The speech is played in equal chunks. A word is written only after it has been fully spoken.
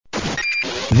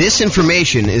This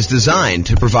information is designed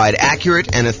to provide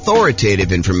accurate and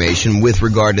authoritative information with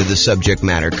regard to the subject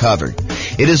matter covered.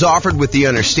 It is offered with the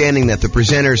understanding that the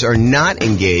presenters are not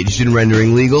engaged in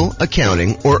rendering legal,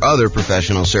 accounting, or other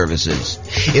professional services.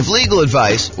 If legal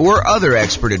advice or other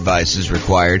expert advice is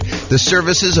required, the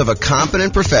services of a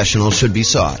competent professional should be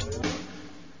sought.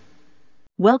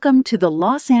 Welcome to the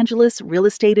Los Angeles Real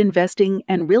Estate Investing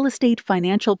and Real Estate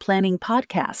Financial Planning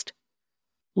Podcast.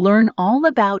 Learn all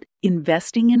about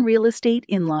investing in real estate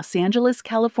in Los Angeles,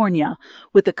 California,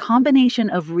 with a combination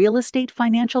of real estate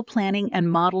financial planning and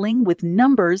modeling with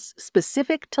numbers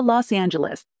specific to Los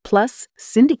Angeles, plus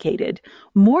syndicated,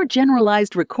 more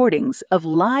generalized recordings of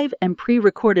live and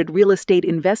pre-recorded real estate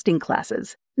investing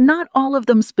classes, not all of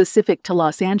them specific to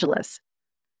Los Angeles.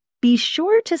 Be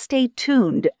sure to stay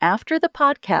tuned after the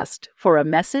podcast for a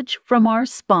message from our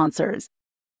sponsors.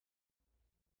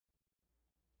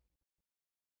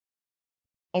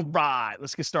 All right,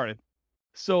 let's get started.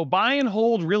 So buy and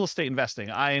hold real estate investing.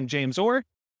 I am James Orr.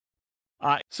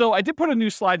 So I did put a new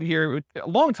slide here. A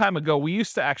long time ago, we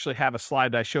used to actually have a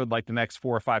slide that I showed like the next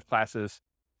 4 or 5 classes.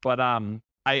 But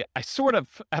I sort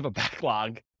of have a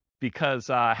backlog because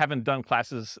I haven't done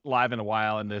classes live in a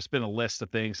while, and there's been a list of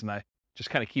things, and I just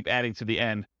kind of keep adding to the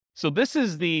end. So this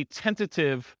is the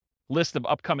tentative list of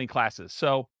upcoming classes.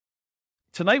 So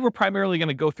tonight, we're primarily going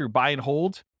to go through buy and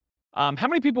hold. How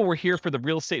many people were here for the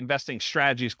real estate investing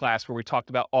strategies class where we talked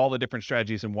about all the different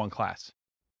strategies in one class?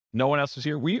 No one else was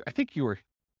here? I think you were.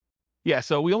 Yeah,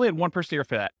 so we only had one person here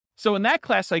for that. So in that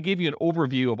class, I gave you an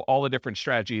overview of all the different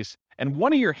strategies. And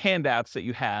one of your handouts that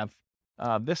you have,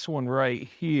 this one right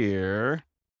here.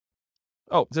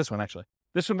 Oh, this one actually.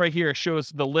 This one right here shows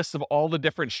the list of all the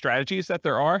different strategies that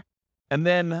there are. And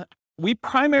then we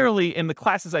primarily, in the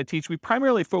classes I teach, we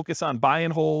primarily focus on buy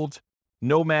and hold,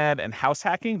 nomad, and house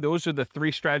hacking. Those are the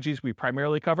 3 strategies we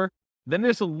primarily cover. Then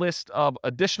there's a list of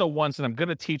additional ones that I'm going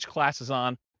to teach classes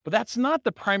on, but that's not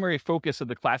the primary focus of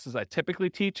the classes I typically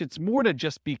teach. It's more to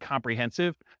just be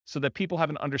comprehensive so that people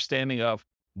have an understanding of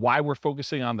why we're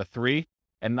focusing on the 3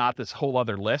 and not this whole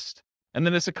other list. And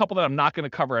then there's a couple that I'm not going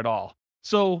to cover at all.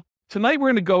 So tonight we're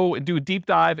going to go and do a deep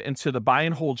dive into the buy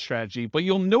and hold strategy, but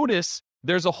you'll notice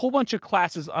there's a whole bunch of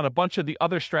classes on a bunch of the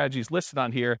other strategies listed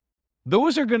on here.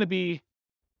 Those are going to be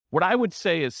what I would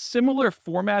say is similar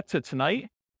format to tonight,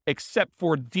 except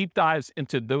for deep dives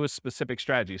into those specific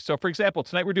strategies. So for example,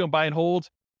 tonight we're doing buy and hold.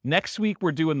 Next week,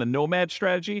 we're doing the nomad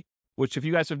strategy, which if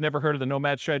you guys have never heard of the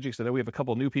nomad strategy, because I know we have a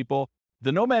couple of new people,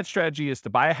 the nomad strategy is to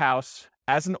buy a house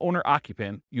as an owner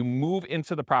occupant. You move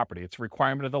into the property. It's a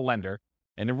requirement of the lender.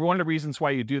 And one of the reasons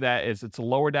why you do that is it's a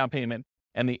lower down payment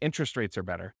and the interest rates are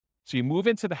better. So you move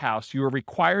into the house, you are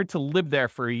required to live there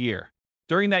for a year.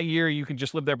 During that year, you can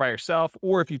just live there by yourself,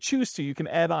 or if you choose to, you can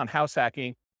add on house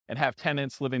hacking and have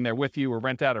tenants living there with you or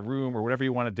rent out a room or whatever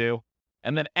you want to do.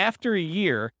 And then after a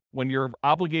year, when your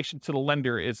obligation to the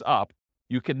lender is up,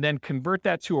 you can then convert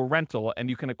that to a rental and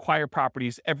you can acquire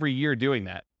properties every year doing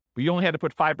that. But you only had to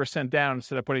put 5% down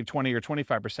instead of putting 20 or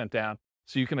 25% down.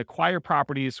 So you can acquire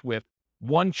properties with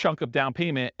one chunk of down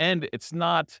payment, and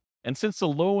since the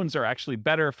loans are actually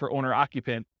better for owner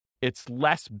occupant, it's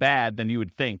less bad than you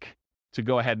would think to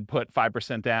go ahead and put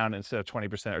 5% down instead of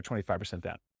 20% or 25%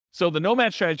 down. So the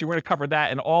nomad strategy, we're going to cover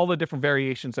that and all the different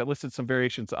variations. I listed some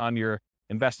variations on your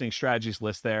investing strategies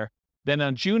list there. Then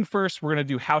on June 1st, we're going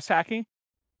to do house hacking.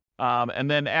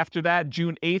 And then after that,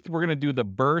 June 8th, we're going to do the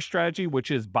BRRRR strategy, which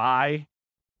is buy,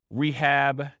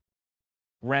 rehab,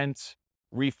 rent,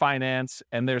 refinance.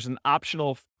 And there's an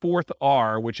optional 4th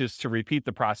R, which is to repeat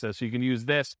the process. So you can use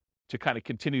this to kind of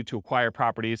continue to acquire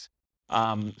properties.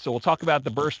 So we'll talk about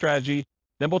the BRRRR strategy.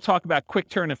 Then we'll talk about quick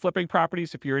turn and flipping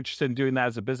properties if you're interested in doing that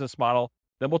as a business model.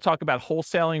 Then we'll talk about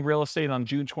wholesaling real estate on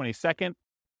June 22nd.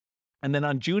 And then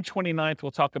on June 29th,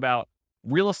 we'll talk about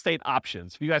real estate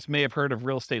options. You guys may have heard of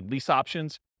real estate lease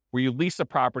options, where you lease a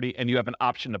property and you have an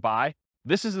option to buy.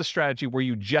 This is the strategy where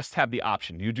you just have the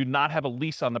option. You do not have a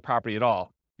lease on the property at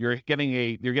all. You're getting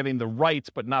the rights,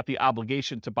 but not the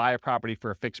obligation to buy a property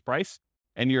for a fixed price.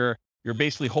 And you're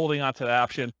basically holding on to that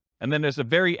option. And then there's a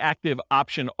very active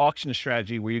option auction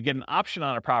strategy where you get an option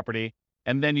on a property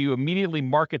and then you immediately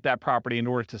market that property in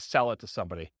order to sell it to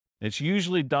somebody. And it's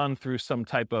usually done through some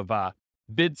type of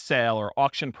bid sale or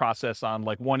auction process on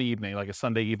like one evening, like a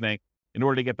Sunday evening, in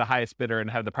order to get the highest bidder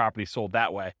and have the property sold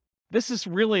that way. This is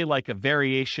really like a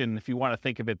variation, if you want to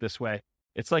think of it this way.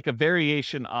 It's like a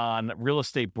variation on real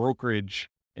estate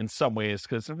brokerage in some ways,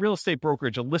 because in real estate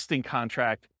brokerage, a listing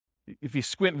contract, if you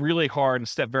squint really hard and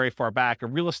step very far back, a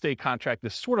real estate contract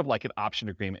is sort of like an option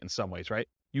agreement in some ways, right?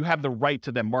 You have the right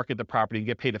to then market the property and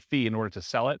get paid a fee in order to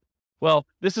sell it. Well,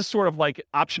 this is sort of like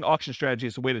option auction strategy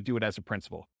is a way to do it as a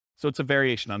principal. So it's a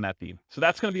variation on that theme. So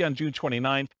that's going to be on June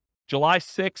 29th. July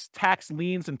 6th, tax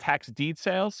liens and tax deed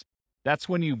sales. That's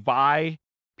when you buy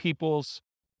people's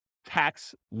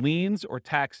tax liens or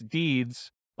tax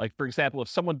deeds. Like, for example, if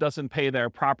someone doesn't pay their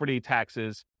property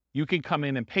taxes, you can come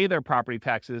in and pay their property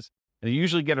taxes, and you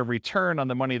usually get a return on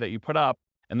the money that you put up.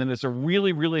 And then there's a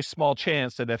really, really small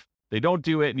chance that if they don't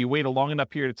do it and you wait a long enough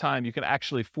period of time, you can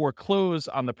actually foreclose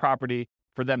on the property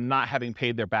for them not having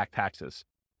paid their back taxes.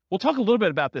 We'll talk a little bit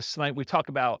about this tonight. We talk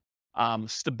about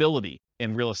stability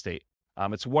in real estate.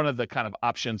 It's one of the kind of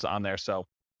options on there. So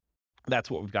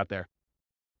that's what we've got there.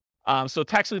 So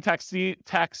tax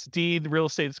deed real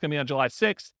estate is going to be on July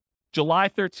 6th. July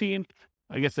 13th,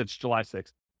 I guess it's July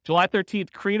 6th. July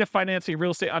 13th, creative financing,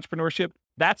 real estate entrepreneurship.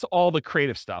 That's all the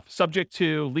creative stuff. Subject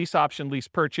to lease option, lease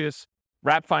purchase,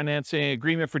 wrap financing,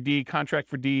 agreement for deed, contract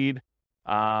for deed.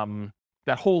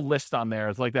 That whole list on there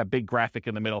is like that big graphic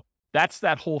in the middle. That's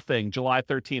that whole thing. July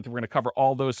 13th, we're going to cover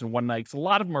all those in one night. A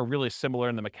lot of them are really similar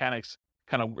in the mechanics.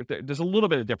 There's a little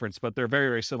bit of difference, but they're very,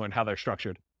 very similar in how they're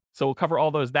structured. So we'll cover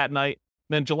all those that night.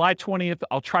 Then July 20th,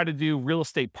 I'll try to do real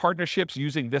estate partnerships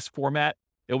using this format.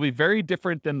 It'll be very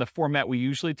different than the format we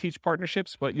usually teach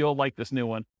partnerships, but you'll like this new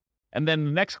one. And then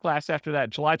the next class after that,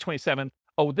 July 27th,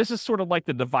 this is sort of like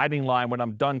the dividing line when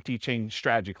I'm done teaching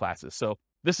strategy classes. So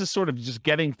this is sort of just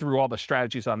getting through all the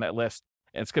strategies on that list.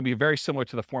 And it's going to be very similar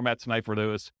to the format tonight for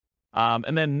those.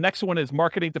 And then next one is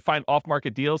marketing to find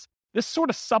off-market deals. This sort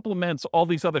of supplements all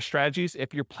these other strategies.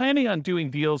 If you're planning on doing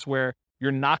deals where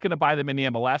you're not going to buy them in the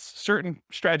MLS, certain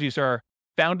strategies are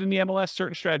found in the MLS,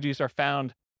 certain strategies are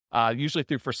found usually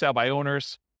through for sale by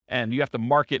owners, and you have to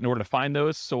market in order to find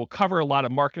those. So we'll cover a lot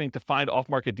of marketing to find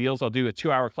off-market deals. I'll do a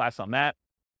 2-hour class on that.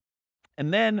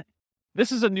 And then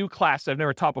this is a new class I've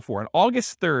never taught before on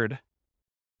August 3rd.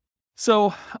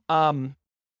 So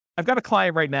I've got a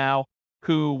client right now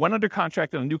who went under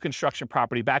contract on a new construction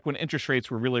property back when interest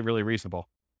rates were really, really reasonable.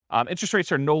 Interest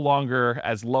rates are no longer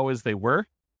as low as they were.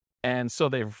 And so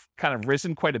they've kind of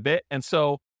risen quite a bit. And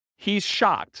so he's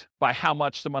shocked by how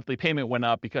much the monthly payment went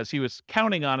up because he was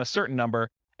counting on a certain number.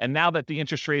 And now that the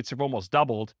interest rates have almost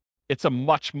doubled, it's a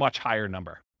much, much higher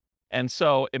number. And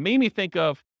so it made me think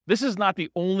of, this is not the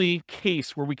only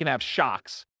case where we can have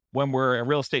shocks when we're a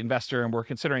real estate investor and we're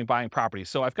considering buying properties.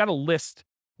 So I've got a list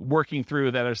working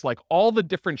through that is like all the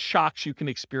different shocks you can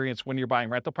experience when you're buying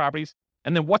rental properties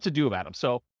and then what to do about them.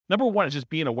 So number one is just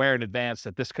being aware in advance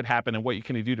that this could happen and what you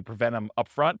can do to prevent them up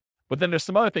front. But then there's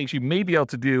some other things you may be able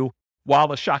to do while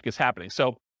the shock is happening.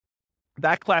 So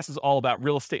that class is all about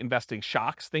real estate investing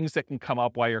shocks, things that can come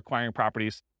up while you're acquiring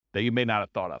properties that you may not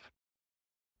have thought of.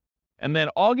 And then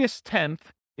August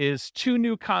 10th is 2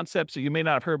 new concepts that you may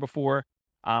not have heard before,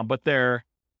 but there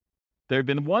have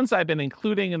been ones I've been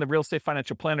including in the Real Estate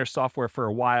Financial Planner software for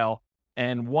a while,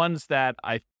 and ones that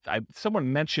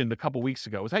someone mentioned a couple weeks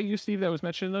ago. Was that you, Steve, that was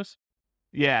mentioning those?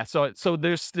 Yeah. So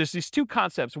there's these 2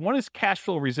 concepts. One is cash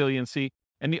flow resiliency,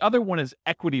 and the other one is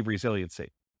equity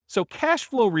resiliency. So cash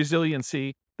flow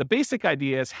resiliency, the basic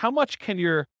idea is how much can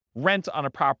your rent on a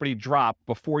property drop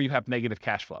before you have negative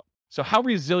cash flow? So how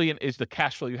resilient is the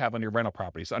cash flow you have on your rental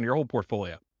properties, on your whole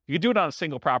portfolio? You can do it on a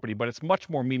single property, but it's much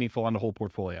more meaningful on the whole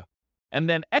portfolio. And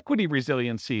then equity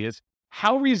resiliency is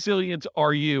how resilient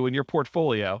are you in your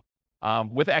portfolio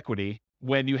with equity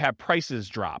when you have prices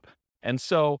drop? And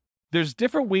so there's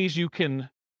different ways you can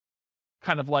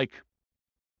kind of like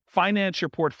finance your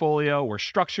portfolio or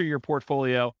structure your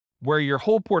portfolio where your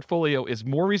whole portfolio is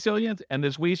more resilient, and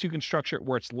there's ways you can structure it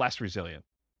where it's less resilient.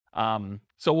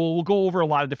 So we'll go over a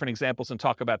lot of different examples and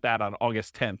talk about that on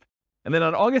August 10th. And then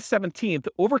on August 17th,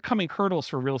 overcoming hurdles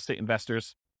for real estate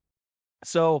investors.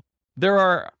 So there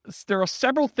are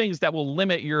several things that will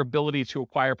limit your ability to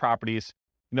acquire properties.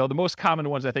 You know, the most common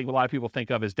ones I think a lot of people think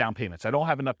of is down payments. I don't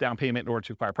have enough down payment in order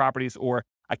to acquire properties, or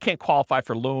I can't qualify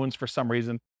for loans for some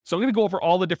reason. So I'm going to go over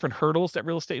all the different hurdles that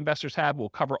real estate investors have. We'll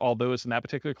cover all those in that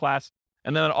particular class.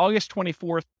 And then on August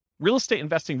 24th, real estate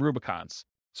investing Rubicons.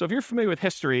 So if you're familiar with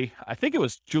history, I think it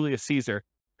was Julius Caesar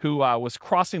who was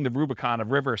crossing the Rubicon, a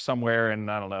river somewhere in,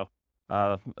 I don't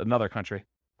know, another country.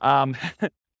 And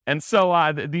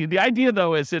so the idea,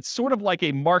 though, is it's sort of like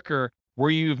a marker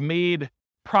where you've made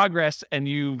progress and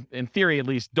you, in theory at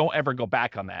least, don't ever go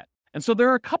back on that. And so there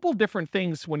are a couple different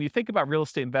things when you think about real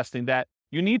estate investing that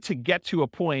you need to get to a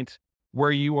point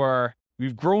where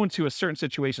you've grown to a certain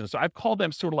situation. So I've called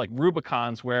them sort of like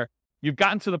Rubicons, where you've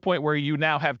gotten to the point where you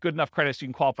now have good enough credit so you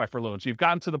can qualify for loans. You've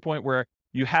gotten to the point where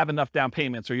you have enough down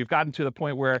payments, or you've gotten to the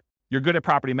point where you're good at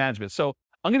property management. So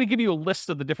I'm going to give you a list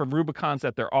of the different Rubicons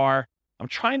that there are. I'm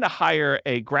trying to hire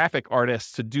a graphic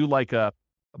artist to do like a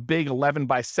big 11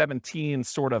 by 17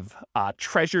 sort of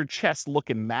treasure chest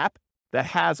looking map that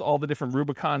has all the different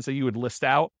Rubicons that you would list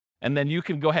out. And then you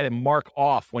can go ahead and mark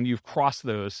off when you've crossed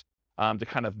those to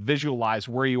kind of visualize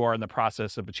where you are in the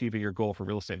process of achieving your goal for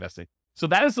real estate investing. So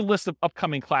that is the list of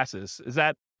upcoming classes. Is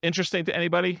that interesting to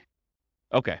anybody?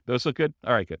 Okay, those look good.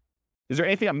 All right, good. Is there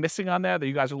anything I'm missing on there that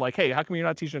you guys are like, hey, how come you're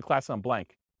not teaching a class on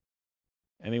blank?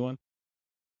 Anyone?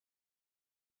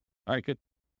 All right, good.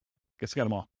 Guess I got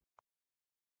them all.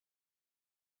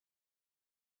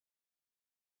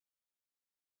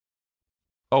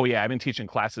 Oh yeah, I've been teaching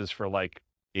classes for like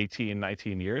 18,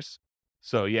 19 years.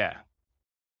 So yeah.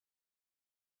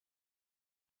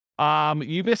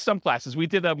 You missed some classes. We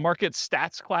did a market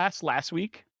stats class last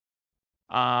week.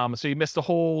 So you missed the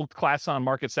whole class on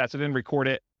market stats. I didn't record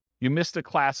it. You missed a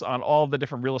class on all the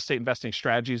different real estate investing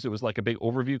strategies. It was like a big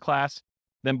overview class.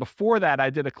 Then before that,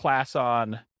 I did a class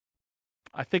on,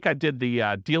 I think I did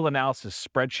the deal analysis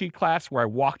spreadsheet class where I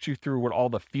walked you through what all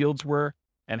the fields were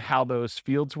and how those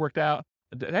fields worked out.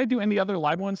 Did I do any other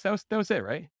live ones? That was it,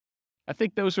 right? I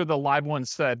think those are the live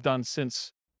ones that I've done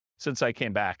since I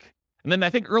came back. And then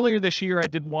I think earlier this year, I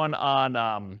did one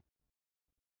on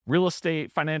real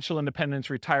estate, financial independence,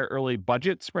 retire early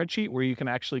budget spreadsheet, where you can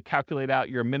actually calculate out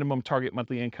your minimum target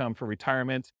monthly income for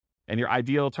retirement and your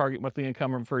ideal target monthly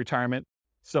income for retirement.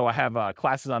 So I have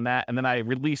classes on that. And then I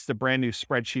released a brand new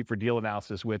spreadsheet for deal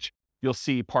analysis, which you'll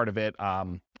see part of it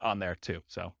on there too.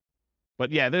 So,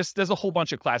 but yeah, there's a whole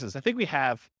bunch of classes. I think we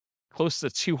have close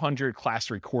to 200 class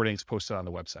recordings posted on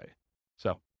the website.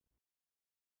 So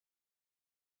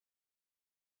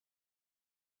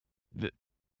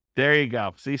there you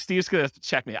go. See, Steve's going to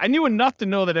check me. I knew enough to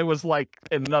know that it was like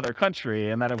in another country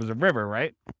and that it was a river,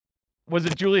 right? Was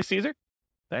it Julius Caesar?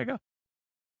 There you go.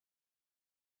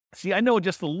 See, I know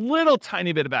just a little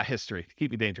tiny bit about history to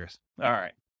keep you dangerous. All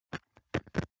right.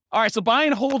 All right, so buy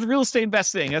and hold real estate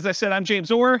investing. As I said, I'm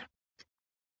James Orr.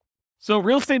 So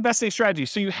real estate investing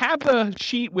strategies. So you have the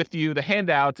sheet with you, the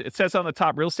handout. It says on the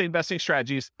top, real estate investing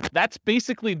strategies. That's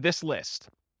basically this list.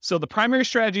 So the primary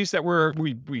strategies that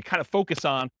we kind of focus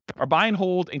on are buy and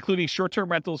hold, including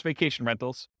short-term rentals, vacation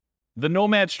rentals, the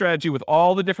nomad strategy with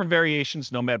all the different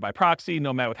variations, nomad by proxy,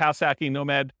 nomad with house hacking,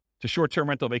 nomad to short-term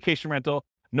rental, vacation rental,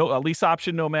 lease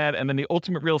option nomad, and then the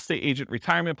ultimate real estate agent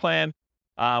retirement plan,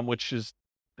 which is,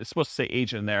 it's supposed to say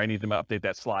agent in there. I need to update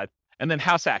that slide. And then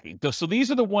house hacking. So these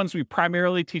are the ones we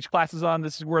primarily teach classes on.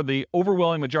 This is where the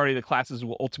overwhelming majority of the classes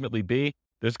will ultimately be.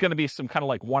 There's going to be some kind of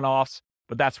like one-offs,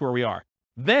 but that's where we are.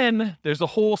 Then there's a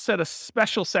whole set of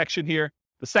special section here,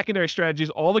 the secondary strategies,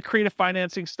 all the creative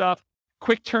financing stuff,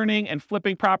 quick turning and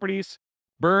flipping properties,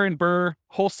 BRRRR and BRRRR,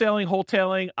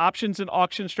 wholesaling, options and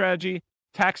auction strategy,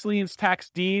 tax liens, tax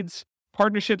deeds,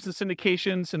 partnerships and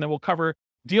syndications, and then we'll cover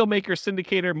deal maker,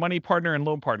 syndicator, money partner, and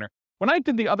loan partner. When I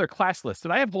did the other class list,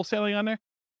 did I have wholesaling on there?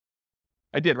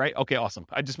 I did, right? Okay, awesome.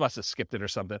 I just must have skipped it or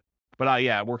something. But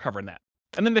yeah, we're covering that.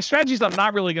 And then the strategies I'm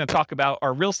not really going to talk about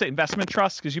are real estate investment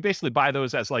trusts, because you basically buy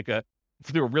those as like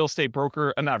through a real estate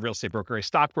broker, not a real estate broker, a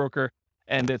stockbroker.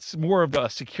 And it's more of a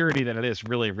security than it is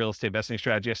really a real estate investing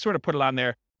strategy. I sort of put it on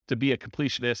there to be a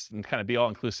completionist and kind of be all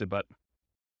inclusive, but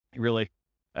really,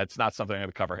 that's not something I'm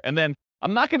going to cover. And then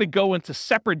I'm not going to go into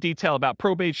separate detail about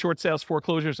probate, short sales,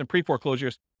 foreclosures, and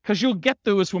pre-foreclosures, because you'll get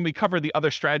those when we cover the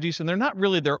other strategies, and they're not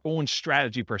really their own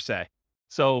strategy per se.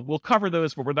 So we'll cover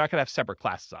those, but we're not going to have separate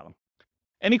classes on them.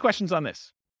 Any questions on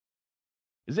this?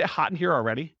 Is it hot in here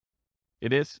already?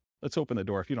 It is? Let's open the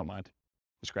door if you don't mind.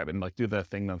 Just grab it and do the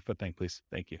thing, the foot thing, please.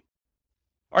 Thank you.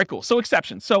 All right, cool. So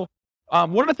exceptions. So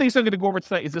one of the things I'm going to go over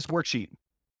tonight is this worksheet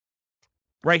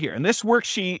right here. And this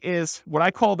worksheet is what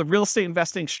I call the real estate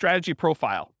investing strategy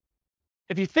profile.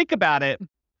 If you think about it,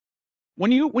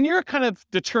 when you're kind of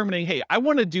determining, hey, I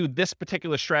want to do this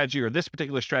particular strategy or this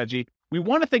particular strategy, we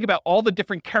want to think about all the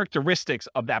different characteristics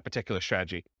of that particular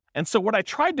strategy. And so what I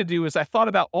tried to do is I thought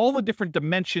about all the different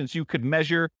dimensions you could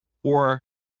measure or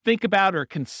think about or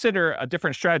consider a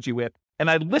different strategy with.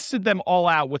 And I listed them all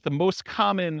out with the most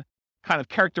common kind of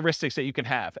characteristics that you can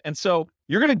have. And so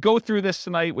you're going to go through this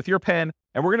tonight with your pen,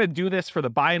 and we're going to do this for the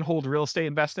buy and hold real estate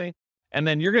investing. And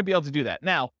then you're going to be able to do that.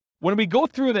 Now, when we go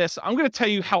through this, I'm going to tell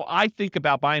you how I think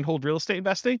about buy and hold real estate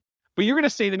investing, but you're going to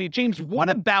say to me, James, what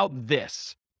about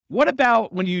this? What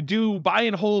about when you do buy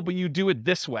and hold, but you do it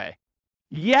this way?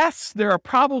 Yes, there are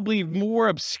probably more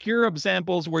obscure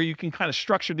examples where you can kind of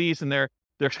structure these, and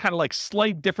there's kind of like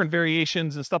slight different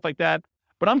variations and stuff like that.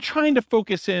 But I'm trying to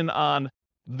focus in on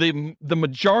the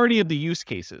majority of the use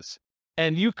cases.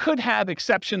 And you could have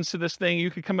exceptions to this thing.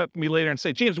 You could come up to me later and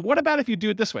say, James, what about if you do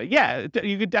it this way? Yeah,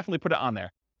 you could definitely put it on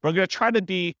there. But I'm going to try to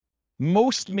be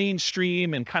most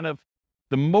mainstream and kind of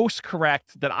the most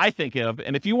correct that I think of.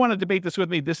 And if you want to debate this with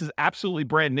me, this is absolutely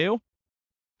brand new.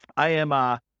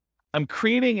 I'm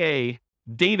creating a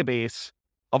database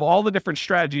of all the different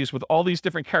strategies with all these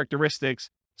different characteristics,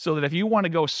 so that if you want to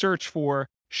go search for,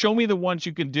 show me the ones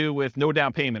you can do with no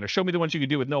down payment, or show me the ones you can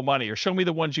do with no money, or show me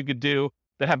the ones you could do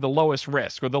that have the lowest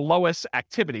risk or the lowest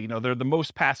activity, they're the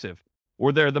most passive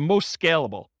or they're the most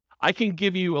scalable. I can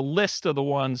give you a list of the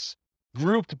ones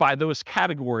grouped by those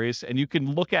categories, and you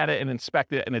can look at it and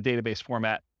inspect it in a database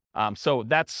format. So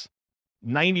that's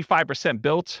 95%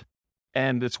 built,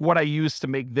 and it's what I use to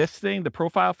make this thing, the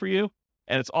profile for you.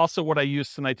 And it's also what I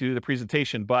use tonight to do the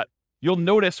presentation. But you'll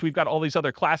notice we've got all these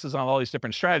other classes on all these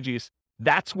different strategies.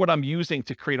 That's what I'm using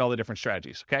to create all the different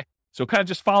strategies, okay? So kind of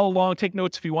just follow along, take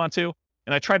notes if you want to.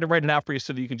 And I tried to write it out for you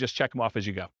so that you can just check them off as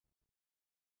you go.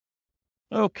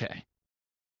 Okay.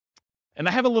 And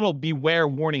I have a little beware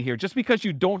warning here. Just because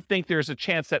you don't think there's a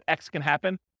chance that X can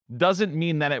happen doesn't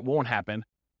mean that it won't happen.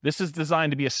 This is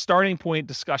designed to be a starting point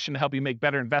discussion to help you make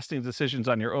better investing decisions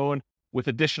on your own with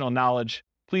additional knowledge.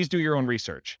 Please do your own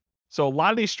research. So a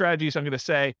lot of these strategies, I'm going to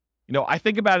say, I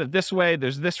think about it this way.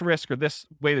 There's this risk or this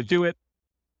way to do it.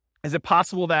 Is it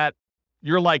possible that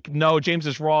you're like, no, James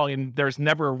is wrong, and there's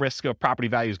never a risk of property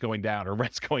values going down or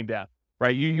rents going down,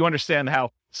 right? You understand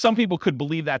how some people could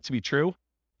believe that to be true.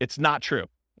 It's not true,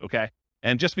 okay?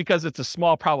 And just because it's a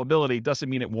small probability doesn't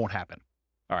mean it won't happen.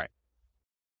 All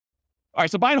right,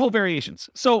 so buy and hold variations.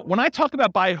 So when I talk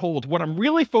about buy and hold, what I'm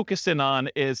really focusing on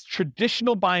is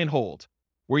traditional buy and hold,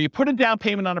 where you put a down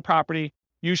payment on a property,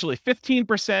 usually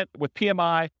 15% with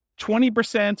PMI,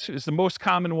 20% is the most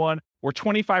common one, or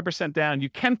 25% down. You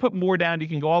can put more down. You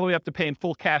can go all the way up to paying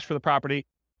full cash for the property.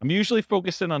 I'm usually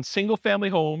focusing on single family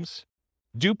homes,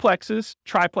 duplexes,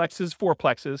 triplexes,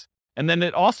 fourplexes, and then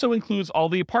it also includes all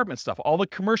the apartment stuff, all the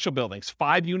commercial buildings,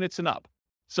 5 units and up.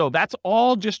 So that's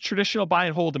all just traditional buy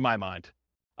and hold in my mind.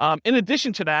 In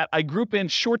addition to that, I group in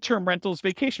short-term rentals,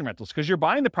 vacation rentals, because you're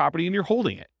buying the property and you're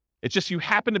holding it. It's just you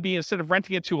happen to be, instead of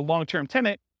renting it to a long-term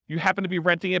tenant, you happen to be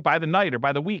renting it by the night or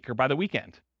by the week or by the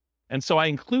weekend. And so I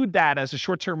include that as a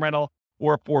short-term rental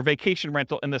or vacation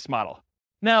rental in this model.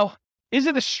 Now, is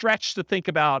it a stretch to think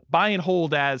about buy and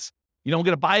hold as, I'm going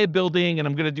to buy a building and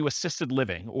I'm going to do assisted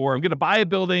living, or I'm going to buy a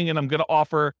building and I'm going to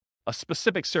offer a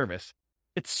specific service?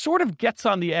 It sort of gets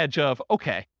on the edge of,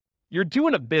 okay, you're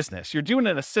doing a business, you're doing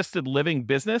an assisted living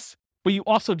business, but you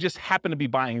also just happen to be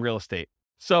buying real estate.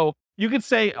 So you could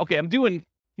say, okay, I'm doing,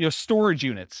 storage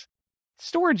units.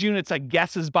 Storage units, I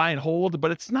guess, is buy and hold,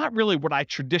 but it's not really what I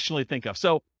traditionally think of.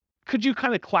 So could you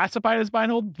kind of classify it as buy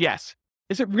and hold? Yes.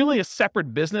 Is it really a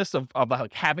separate business of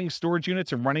like having storage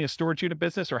units and running a storage unit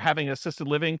business, or having assisted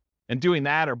living and doing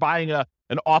that, or buying an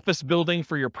office building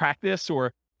for your practice,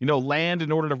 or, land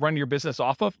in order to run your business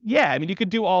off of? Yeah, I mean, you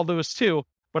could do all those too,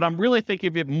 but I'm really thinking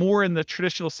of it more in the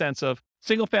traditional sense of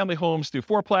single family homes through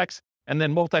fourplex, and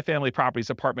then multifamily properties,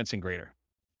 apartments, and greater.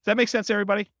 Does that make sense to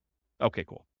everybody? Okay,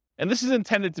 cool. And this is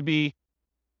intended to be,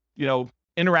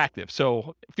 interactive.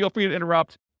 So feel free to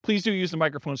interrupt. Please do use the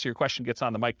microphone so your question gets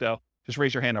on the mic, though. Just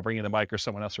raise your hand. I'll bring you the mic, or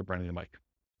someone else will bring you the mic.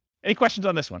 Any questions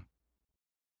on this one?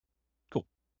 Cool.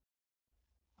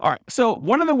 All right. So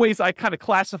one of the ways I kind of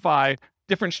classify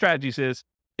different strategies is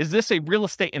this a real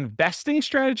estate investing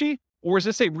strategy, or is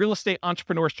this a real estate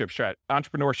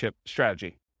entrepreneurship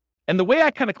strategy? And the way I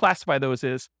kind of classify those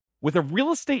is, with a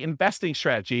real estate investing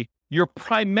strategy, you're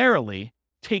primarily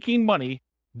taking money,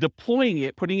 deploying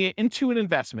it, putting it into an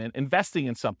investment, investing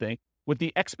in something with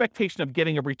the expectation of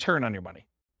getting a return on your money.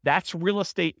 That's real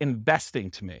estate investing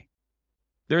to me.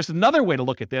 There's another way to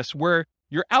look at this where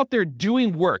you're out there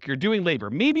doing work, you're doing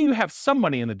labor. Maybe you have some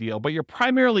money in the deal, but you're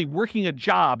primarily working a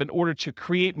job in order to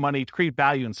create money, to create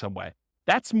value in some way.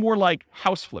 That's more like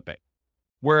house flipping,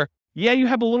 where, yeah, you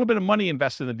have a little bit of money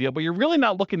invested in the deal, but you're really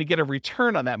not looking to get a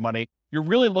return on that money. You're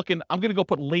really looking, I'm going to go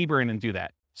put labor in and do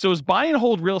that. So is buy and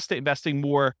hold real estate investing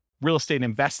more real estate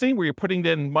investing, where you're putting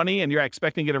in money and you're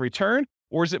expecting to get a return?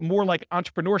 Or is it more like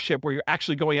entrepreneurship, where you're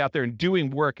actually going out there and doing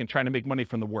work and trying to make money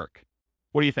from the work?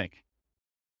 What do you think?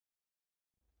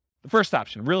 The first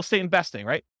option, real estate investing,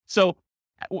 right? So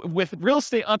with real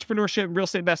estate entrepreneurship, real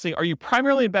estate investing, are you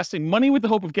primarily investing money with the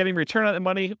hope of getting a return on that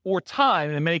money, or time,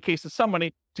 and in many cases, some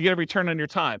money, to get a return on your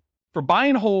time? For buy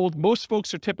and hold, most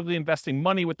folks are typically investing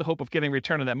money with the hope of getting a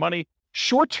return on that money.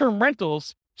 Short-term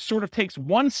rentals sort of takes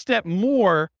one step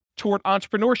more toward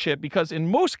entrepreneurship, because in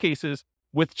most cases,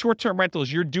 with short-term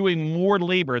rentals, you're doing more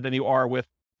labor than you are with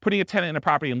putting a tenant in a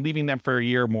property and leaving them for a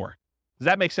year or more. Does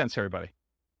that make sense to everybody?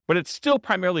 But it's still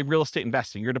primarily real estate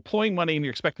investing. You're deploying money and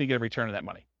you're expecting to get a return on that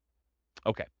money.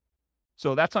 Okay.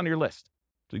 So that's on your list.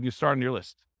 So you can start on your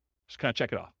list. Just kind of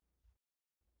check it off.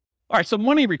 All right, so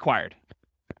money required.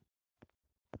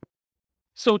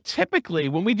 So typically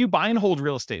when we do buy and hold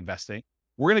real estate investing,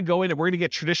 we're going to go in and we're going to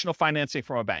get traditional financing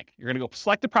from a bank. You're going to go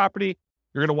select a property.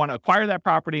 You're going to want to acquire that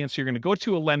property. And so you're going to go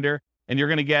to a lender and you're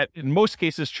going to get, in most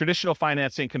cases, traditional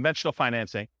financing, conventional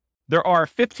financing. There are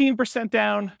 15%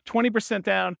 down, 20%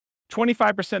 down,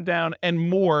 25% down, and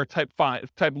more type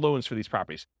loans for these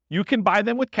properties. You can buy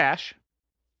them with cash,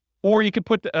 or you can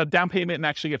put a down payment and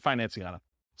actually get financing on them.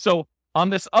 So on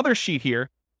this other sheet here,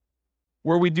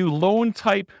 where we do loan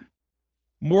type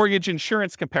mortgage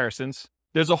insurance comparisons,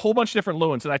 there's a whole bunch of different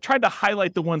loans. And I tried to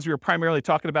highlight the ones we were primarily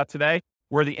talking about today,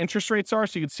 where the interest rates are.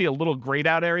 So you can see a little grayed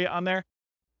out area on there.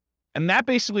 And that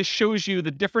basically shows you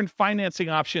the different financing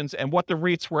options and what the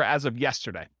rates were as of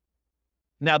yesterday.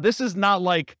 Now, this is not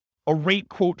like a rate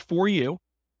quote for you.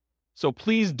 So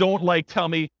please don't tell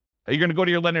me you're going to go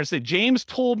to your lender and say, James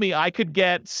told me I could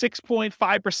get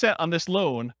 6.5% on this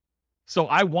loan, so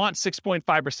I want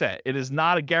 6.5%. It is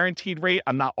not a guaranteed rate.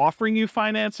 I'm not offering you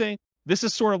financing. This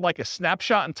is sort of like a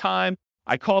snapshot in time.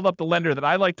 I called up the lender that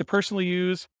I like to personally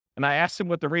use, and I asked him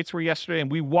what the rates were yesterday,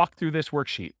 and we walked through this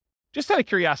worksheet. Just out of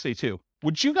curiosity too,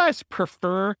 would you guys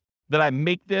prefer that I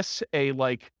make this a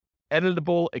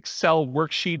editable Excel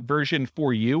worksheet version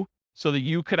for you so that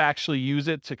you could actually use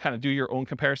it to kind of do your own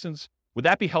comparisons? Would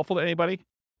that be helpful to anybody?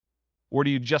 Or do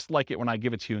you just like it when I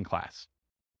give it to you in class?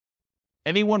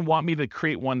 Anyone want me to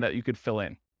create one that you could fill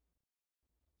in?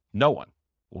 No one.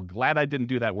 Well, glad I didn't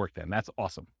do that work then. That's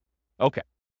awesome. Okay.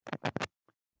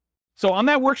 So on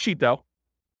that worksheet though,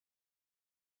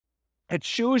 it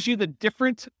shows you the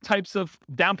different types of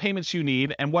down payments you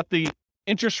need and what the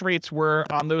interest rates were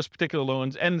on those particular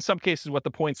loans, and in some cases what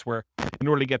the points were in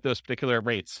order to get those particular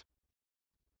rates.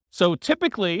 So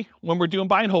typically when we're doing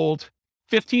buy and hold,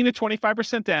 15 to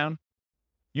 25% down,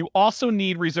 you also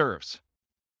need reserves.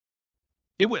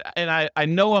 It would, and I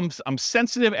know I'm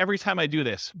sensitive every time I do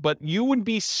this, but you would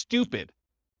be stupid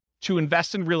to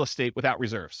invest in real estate without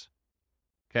reserves.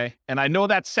 Okay? And I know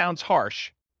that sounds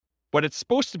harsh, but it's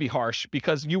supposed to be harsh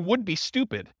because you would be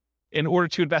stupid in order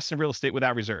to invest in real estate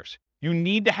without reserves. You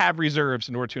need to have reserves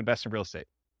in order to invest in real estate.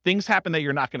 Things happen that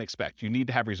you're not going to expect. You need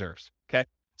to have reserves. Okay?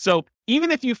 So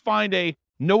even if you find a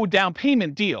no down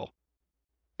payment deal,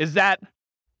 is that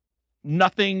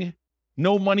nothing,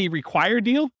 no money required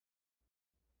deal?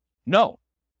 No.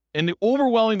 In the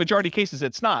overwhelming majority of cases,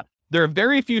 it's not. There are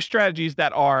very few strategies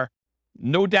that are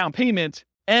no down payment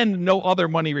and no other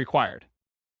money required.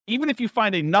 Even if you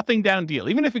find a nothing down deal,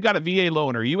 even if you got a VA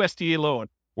loan or a USDA loan,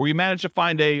 or you manage to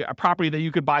find a property that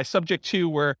you could buy subject to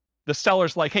where the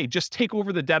seller's like, hey, just take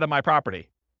over the debt of my property.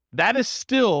 That is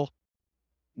still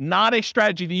not a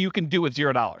strategy that you can do with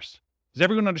 $0. Does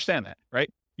everyone understand that, right?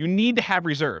 You need to have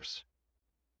reserves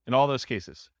in all those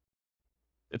cases.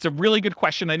 It's a really good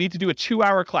question. I need to do a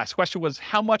 2-hour class. Question was,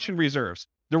 how much in reserves?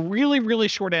 The really, really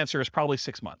short answer is probably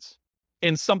 6 months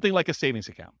in something like a savings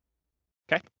account.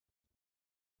 Okay?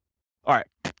 All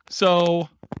right. So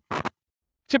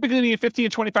typically you need 15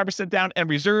 to 25% down and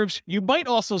reserves. You might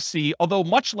also see, although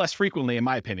much less frequently, in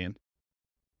my opinion,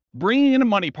 bringing in a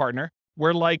money partner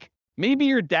where maybe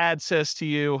your dad says to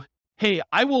you, hey,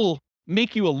 I will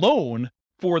make you a loan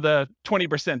for the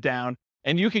 20% down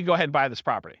and you can go ahead and buy this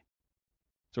property.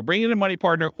 So bring in a money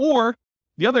partner, or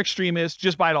the other extreme is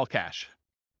just buy it all cash.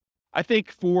 I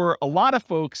think for a lot of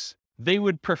folks, they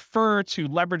would prefer to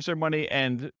leverage their money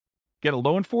and get a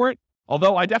loan for it.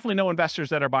 Although I definitely know investors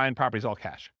that are buying properties all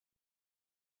cash.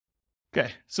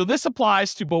 Okay, so this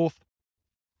applies to both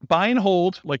buy and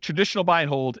hold, like traditional buy and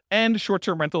hold, and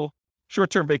short-term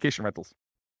vacation rentals.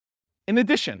 In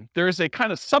addition, there is a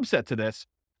kind of subset to this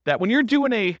that when you're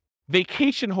doing a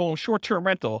vacation home short-term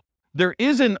rental, there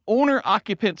is an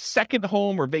owner-occupant second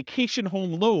home or vacation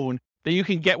home loan that you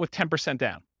can get with 10%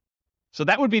 down. So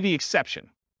that would be the exception.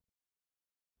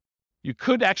 You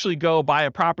could actually go buy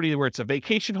a property where it's a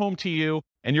vacation home to you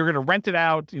and you're going to rent it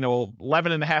out,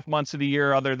 11 and a half months of the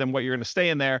year other than what you're going to stay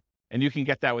in there, and you can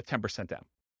get that with 10% down.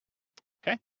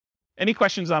 Okay? Any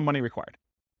questions on money required?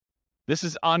 This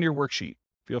is on your worksheet.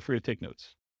 Feel free to take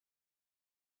notes.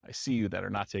 I see you that are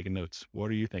not taking notes. What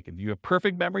are you thinking? Do you have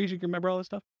perfect memories? You can remember all this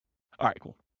stuff? All right,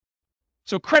 cool.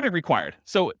 So credit required.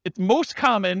 So it's most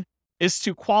common is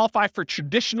to qualify for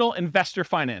traditional investor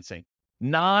financing,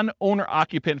 non-owner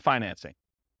occupant financing.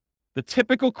 The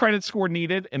typical credit score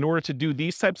needed in order to do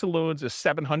these types of loans is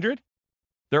 700.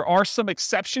 There are some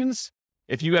exceptions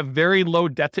if you have very low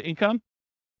debt to income.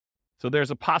 So there's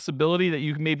a possibility that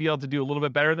you may be able to do a little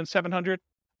bit better than 700,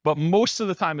 but most of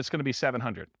the time it's going to be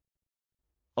 700.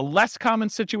 A less common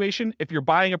situation, if you're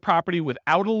buying a property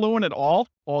without a loan at all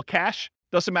cash,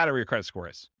 doesn't matter what your credit score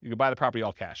is. You can buy the property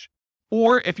all cash.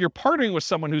 Or if you're partnering with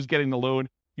someone who's getting the loan,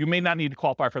 you may not need to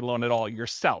qualify for the loan at all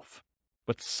yourself,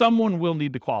 but someone will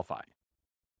need to qualify.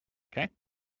 Okay.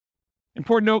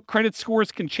 Important note, credit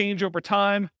scores can change over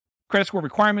time. Credit score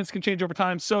requirements can change over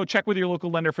time. So check with your local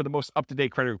lender for the most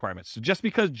up-to-date credit requirements. So just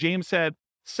because James said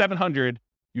 700,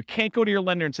 you can't go to your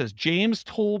lender and says, James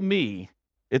told me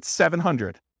it's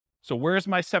 700. So where's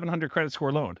my 700 credit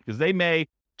score loan? Because they may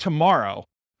tomorrow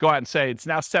go out and say it's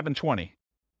now 720.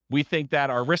 We think that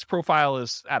our risk profile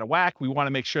is out of whack. We want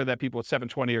to make sure that people at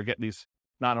 720 are getting these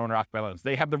non-owner occupied loans.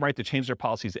 They have the right to change their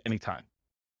policies at any time.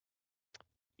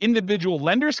 Individual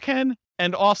lenders can,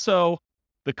 and also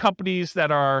the companies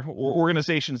that are, or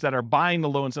organizations that are buying the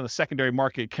loans in the secondary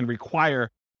market can require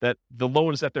that the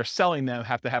loans that they're selling them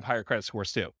have to have higher credit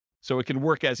scores too. So it can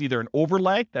work as either an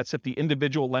overlay, that's if the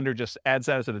individual lender just adds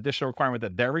that as an additional requirement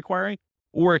that they're requiring,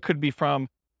 or it could be from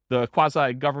the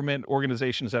quasi-government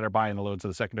organizations that are buying the loans in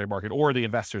the secondary market, or the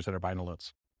investors that are buying the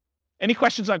loans. Any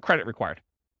questions on credit required?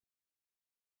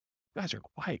 You guys are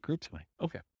a quiet group tonight.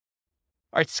 Okay.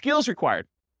 All right, skills required.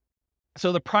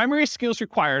 So the primary skills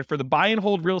required for the buy and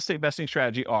hold real estate investing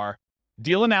strategy are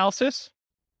deal analysis.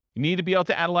 You need to be able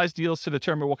to analyze deals to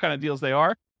determine what kind of deals they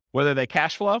are, whether they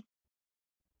cash flow,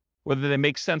 whether they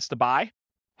make sense to buy,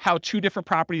 how 2 different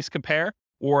properties compare,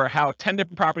 or how 10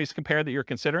 different properties compare that you're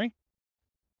considering.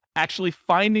 Actually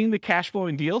finding the cash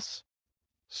flowing deals,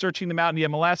 searching them out in the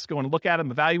MLS, going to look at them,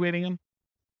 evaluating them.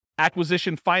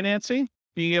 Acquisition financing,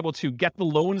 being able to get the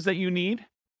loans that you need,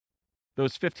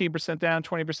 those 15% down,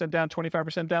 20% down,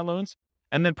 25% down loans,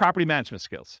 and then property management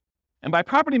skills. And by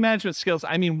property management skills,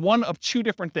 I mean one of 2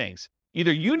 different things.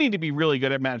 Either you need to be really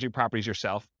good at managing properties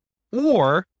yourself,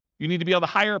 or you need to be able to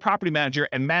hire a property manager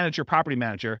and manage your property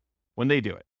manager when they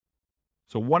do it.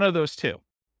 So one of those 2.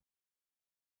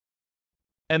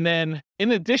 And then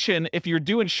in addition, if you're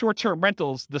doing short-term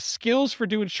rentals, the skills for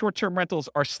doing short-term rentals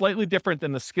are slightly different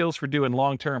than the skills for doing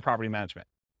long-term property management.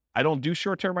 I don't do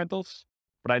short-term rentals,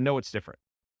 but I know it's different.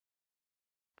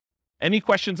 Any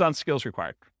questions on skills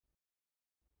required?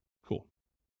 Cool.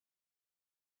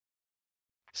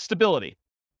 Stability.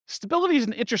 Stability is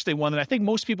an interesting one that I think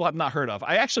most people have not heard of.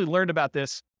 I actually learned about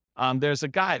this. There's a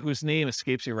guy whose name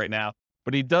escapes me right now,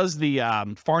 but he does the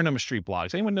Farnham Street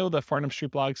blogs. Anyone know the Farnham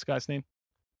Street blogs guy's name?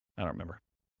 I don't remember.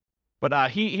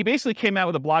 But he basically came out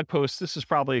with a blog post. This is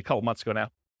probably a couple months ago now.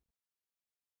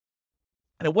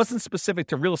 And it wasn't specific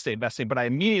to real estate investing, but I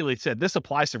immediately said, this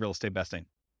applies to real estate investing.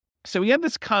 So we have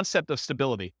this concept of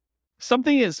stability.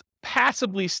 Something is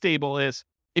passively stable is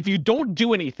if you don't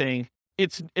do anything,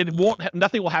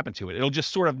 nothing will happen to it. It'll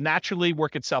just sort of naturally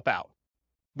work itself out.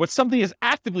 But something is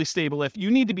actively stable if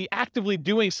you need to be actively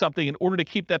doing something in order to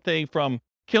keep that thing from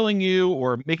killing you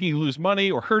or making you lose money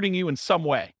or hurting you in some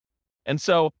way. And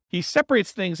so he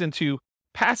separates things into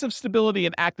passive stability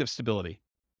and active stability.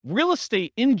 Real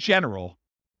estate in general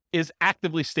is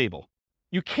actively stable.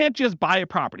 You can't just buy a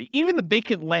property, even the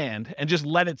vacant land, and just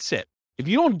let it sit. If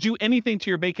you don't do anything to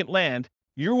your vacant land,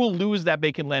 you will lose that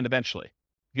vacant land eventually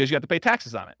because you have to pay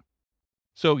taxes on it.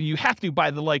 So you have to, by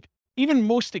the even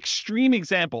most extreme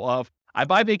example of, I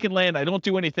buy vacant land, I don't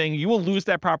do anything, you will lose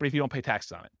that property if you don't pay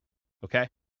taxes on it. Okay?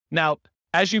 Now,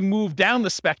 as you move down the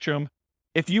spectrum,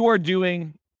 if you are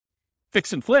doing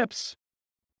fix and flips,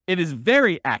 it is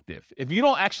very active. If you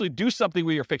don't actually do something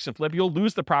with your fix and flip, you'll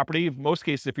lose the property. In most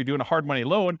cases, if you're doing a hard money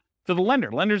loan, to the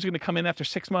lender. Lender's going to come in after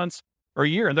 6 months or a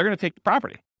year, and they're going to take the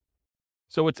property.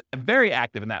 So it's very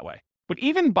active in that way. But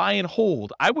even buy and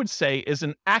hold, I would say, is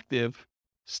an active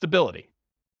stability.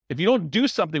 If you don't do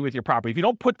something with your property, if you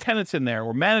don't put tenants in there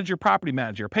or manage your property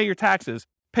manager, pay your taxes,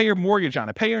 pay your mortgage on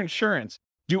it, pay your insurance,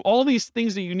 do all these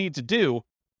things that you need to do,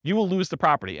 you will lose the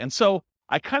property. And so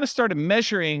I kind of started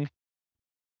measuring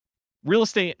real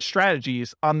estate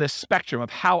strategies on this spectrum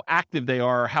of how active they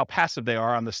are or how passive they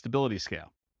are on the stability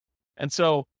scale. And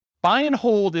so buy and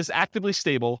hold is actively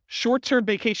stable. Short-term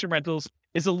vacation rentals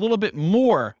is a little bit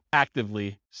more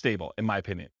actively stable, in my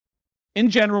opinion.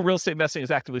 In general, real estate investing is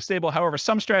actively stable. However,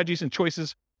 some strategies and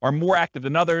choices are more active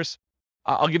than others.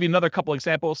 I'll give you another couple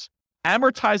examples.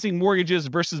 Amortizing mortgages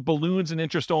versus balloons and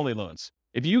interest-only loans.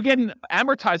 If you get an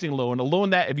amortizing loan, a loan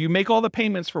that if you make all the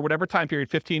payments for whatever time period,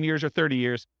 15 years or 30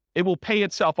 years, it will pay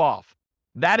itself off.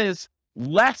 That is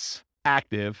less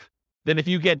active than if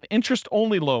you get an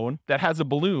interest-only loan that has a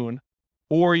balloon,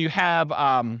 or you have,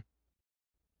 well,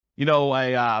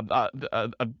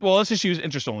 let's just use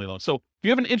interest-only loans. So if you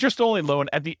have an interest-only loan,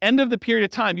 at the end of the period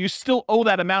of time, you still owe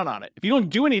that amount on it. If you don't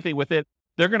do anything with it,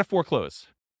 they're going to foreclose.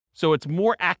 So it's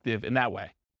more active in that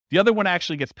way. The other one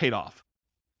actually gets paid off.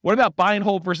 What about buy and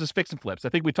hold versus fix and flips? I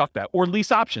think we talked about, or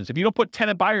lease options. If you don't put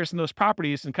tenant buyers in those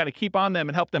properties and kind of keep on them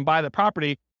and help them buy the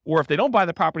property, Or if they don't buy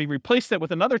the property, replace it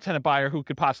with another tenant buyer who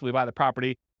could possibly buy the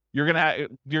property. You're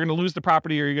gonna lose the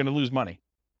property, or you're gonna lose money.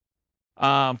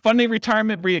 Funding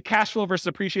retirement via cash flow versus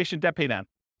appreciation, debt pay down.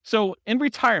 So in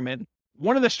retirement,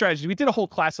 one of the strategies, we did a whole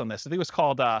class on this. I think it was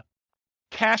called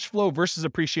cash flow versus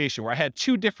appreciation, where I had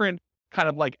two different kind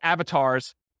of like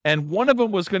avatars, and one of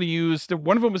them was going to use,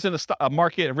 one of them was in a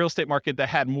market, a real estate market that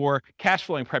had more cash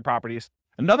flowing properties.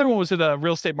 Another one was in a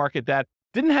real estate market that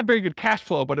didn't have very good cash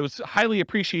flow, but it was highly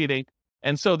appreciating.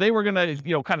 And so they were going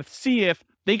to, kind of see if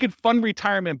they could fund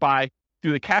retirement by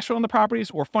through the cash flow on the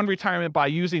properties, or fund retirement by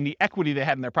using the equity they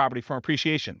had in their property from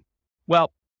appreciation.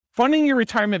 Well, funding your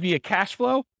retirement via cash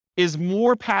flow is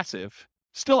more passive,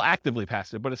 still actively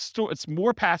passive, but it's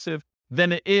more passive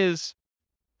than it is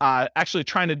actually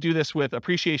trying to do this with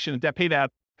appreciation and debt pay down.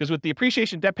 Because with the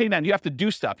appreciation debt pay down, you have to do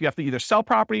stuff. You have to either sell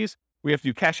properties, we have to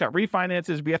do cash out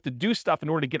refinances, we have to do stuff in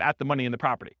order to get at the money in the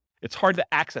property. It's hard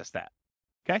to access that.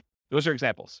 Okay, those are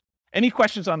examples. Any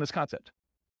questions on this concept?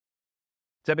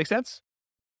 Does that make sense?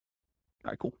 All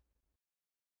right, cool.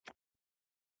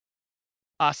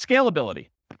 Scalability.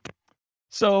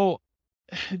 So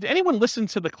did anyone listen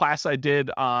to the class I did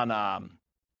on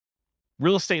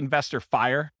Real Estate Investor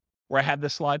Fire, where I had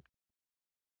this slide?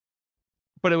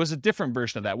 But it was a different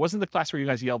version of that. It wasn't the class where you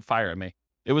guys yelled fire at me.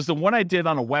 It was the one I did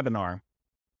on a webinar.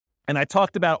 And I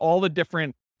talked about all the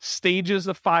different stages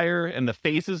of fire and the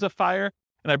phases of fire,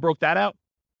 and I broke that out.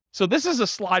 So this is a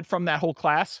slide from that whole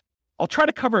class. I'll try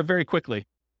to cover it very quickly.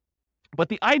 But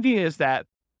the idea is that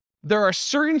there are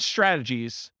certain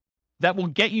strategies that will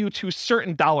get you to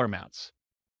certain dollar amounts.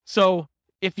 So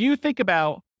if you think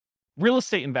about real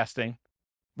estate investing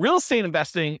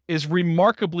is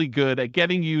remarkably good at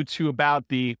getting you to about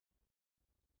and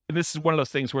this is one of those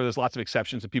things where there's lots of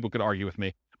exceptions and people could argue with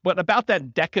me, but about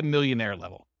that decamillionaire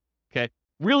level. Okay.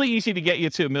 Really easy to get you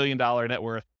to $1 million net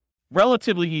worth,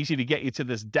 relatively easy to get you to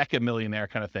this decamillionaire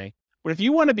kind of thing. But if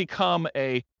you want to become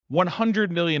a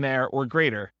 100 millionaire or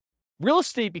greater, real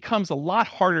estate becomes a lot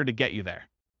harder to get you there.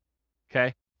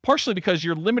 Okay. Partially because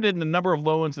you're limited in the number of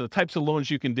loans and the types of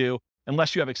loans you can do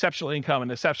unless you have exceptional income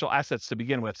and exceptional assets to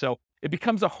begin with. So it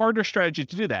becomes a harder strategy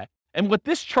to do that. And what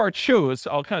this chart shows,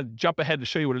 I'll kind of jump ahead to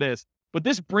show you what it is, but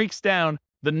this breaks down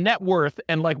the net worth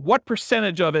and like what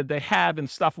percentage of it they have in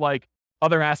stuff like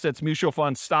other assets, mutual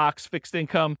funds, stocks, fixed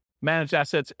income, managed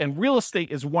assets, and real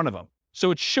estate is one of them.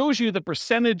 So it shows you the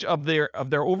percentage of their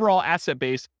overall asset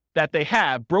base that they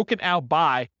have broken out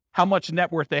by how much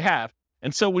net worth they have.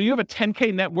 And so when you have a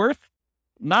 10K net worth,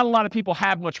 not a lot of people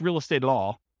have much real estate at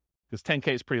all, because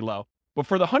 10K is pretty low. But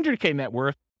for the 100K net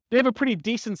worth, they have a pretty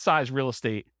decent sized real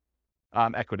estate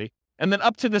equity. And then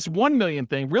up to this 1 million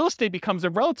thing, real estate becomes a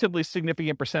relatively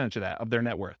significant percentage of that, of their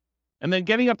net worth. And then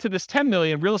getting up to this 10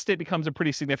 million, real estate becomes a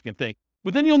pretty significant thing.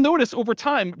 But then you'll notice over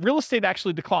time, real estate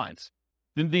actually declines.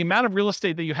 The amount of real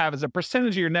estate that you have as a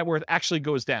percentage of your net worth actually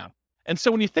goes down. And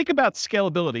so when you think about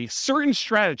scalability, certain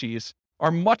strategies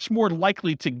are much more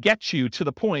likely to get you to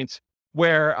the point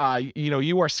where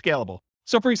you are scalable.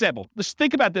 So for example, let's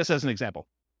think about this as an example.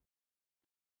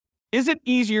 Is it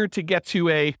easier to get to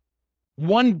a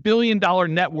 $1 billion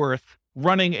net worth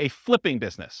running a flipping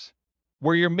business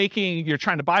where you're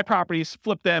trying to buy properties,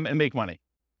 flip them, and make money?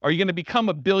 Are you going to become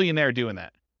a billionaire doing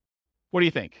that? What do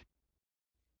you think?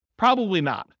 Probably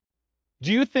not.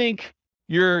 Do you think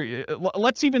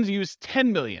let's even use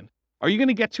 10 million. Are you going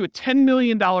to get to a $10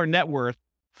 million net worth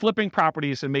flipping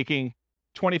properties and making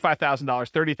 $25,000,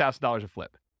 $30,000 a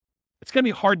flip? It's going to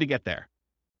be hard to get there.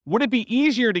 Would it be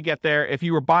easier to get there if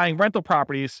you were buying rental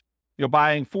properties,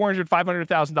 buying $400,000,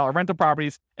 $500,000 rental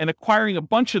properties and acquiring a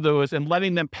bunch of those and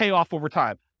letting them pay off over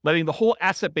time, letting the whole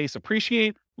asset base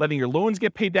appreciate, letting your loans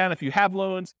get paid down if you have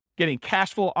loans, getting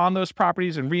cash flow on those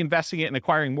properties and reinvesting it and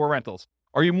acquiring more rentals?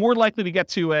 Are you more likely to get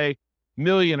to a $1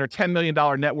 million or $10 million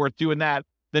net worth doing that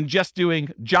than just doing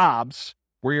jobs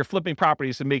where you're flipping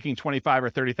properties and making $25,000 or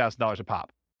 $30,000 a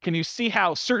pop? Can you see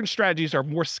how certain strategies are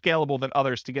more scalable than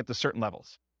others to get to certain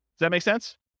levels? Does that make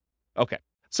sense? Okay.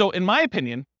 So in my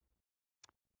opinion,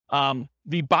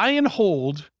 the buy and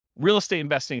hold real estate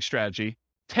investing strategy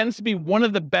tends to be one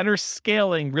of the better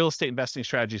scaling real estate investing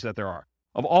strategies that there are.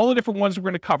 Of all the different ones we're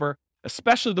going to cover,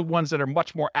 especially the ones that are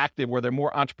much more active, where they're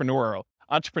more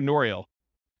entrepreneurial,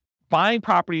 buying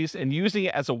properties and using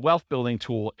it as a wealth building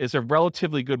tool is a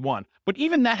relatively good one. But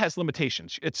even that has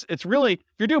limitations. It's really,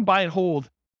 if you're doing buy and hold,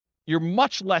 you're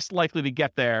much less likely to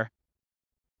get there,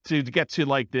 to get to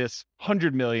like this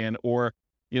 100 million or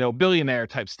billionaire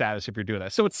type status if you're doing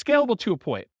that. So it's scalable to a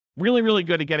point. Really, really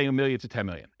good at getting 1 million to 10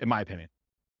 million, in my opinion.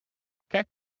 Okay.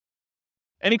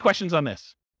 Any questions on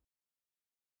this?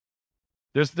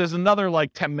 There's another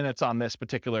like 10 minutes on this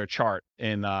particular chart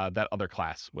in that other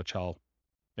class, which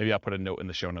maybe I'll put a note in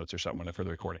the show notes or something for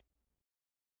the recording.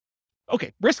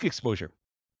 Okay, risk exposure.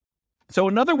 So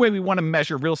another way we want to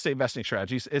measure real estate investing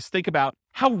strategies is think about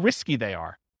how risky they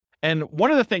are. And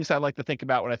one of the things I like to think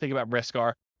about when I think about risk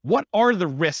are, what are the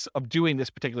risks of doing this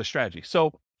particular strategy?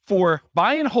 So for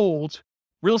buy and hold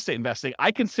real estate investing,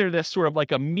 I consider this sort of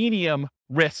like a medium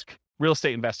risk real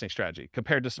estate investing strategy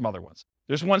compared to some other ones.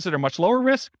 There's ones that are much lower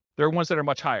risk. There are ones that are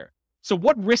much higher. So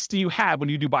what risks do you have when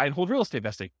you do buy and hold real estate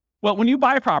investing? Well, when you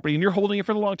buy a property and you're holding it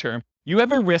for the long term, you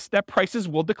have a risk that prices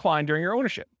will decline during your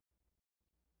ownership,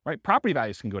 right? Property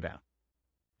values can go down.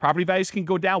 Property values can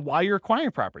go down while you're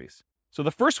acquiring properties. So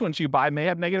the first ones you buy may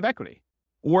have negative equity,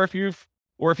 or if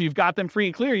you've got them free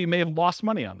and clear, you may have lost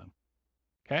money on them.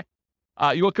 Okay.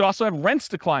 You could also have rents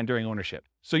decline during ownership.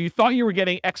 So you thought you were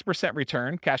getting X%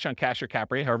 return, cash on cash or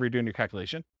cap rate, however you're doing your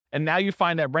calculation. And now you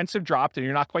find that rents have dropped and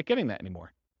you're not quite getting that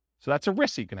anymore. So that's a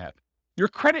risk you can have. Your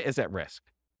credit is at risk.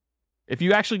 If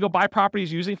you actually go buy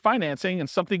properties using financing and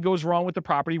something goes wrong with the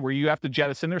property where you have to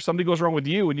jettison, or something goes wrong with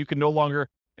you and you can no longer,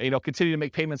 continue to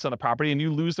make payments on the property and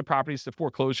you lose the properties to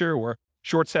foreclosure or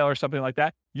short sale or something like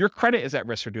that, your credit is at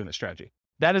risk for doing this strategy.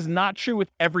 That is not true with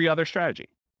every other strategy.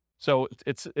 So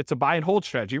it's a buy and hold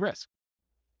strategy risk.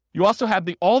 You also have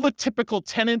all the typical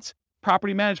tenant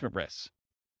property management risks.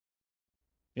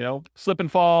 Slip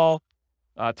and fall,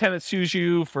 tenant sues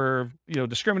you for,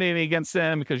 discriminating against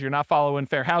them because you're not following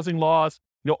fair housing laws.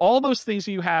 All those things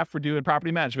that you have for doing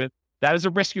property management, that is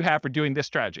a risk you have for doing this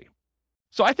strategy.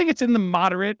 So I think it's in the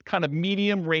moderate kind of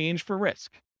medium range for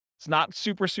risk. It's not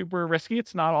super, super risky.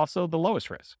 It's not also the lowest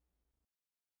risk.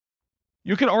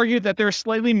 You can argue that there's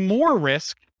slightly more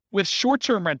risk with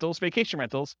short-term rentals, vacation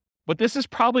rentals, but this is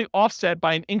probably offset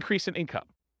by an increase in income.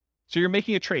 So you're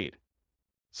making a trade.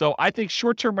 So I think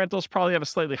short-term rentals probably have a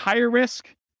slightly higher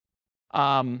risk.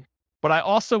 But I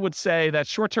also would say that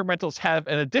short-term rentals have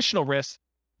an additional risk,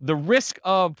 the risk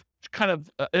of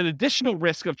an additional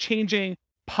risk of changing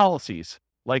policies.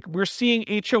 Like we're seeing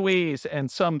HOAs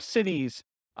and some cities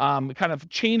kind of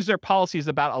change their policies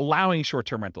about allowing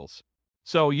short-term rentals.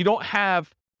 So you don't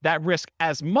have that risk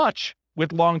as much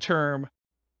with long-term,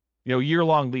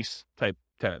 year-long lease type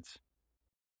tenants.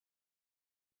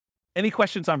 Any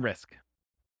questions on risk?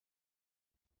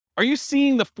 Are you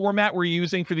seeing the format we're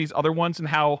using for these other ones and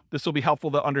how this will be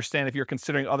helpful to understand if you're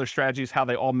considering other strategies, how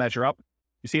they all measure up?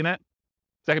 You seeing that?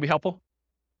 Is that gonna be helpful?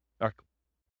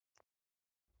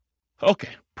 Okay,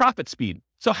 profit speed.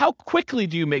 So how quickly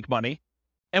do you make money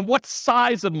and what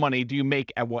size of money do you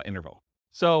make at what interval?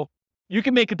 So you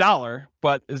can make $1,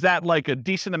 but is that like a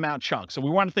decent amount chunk? So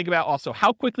we want to think about also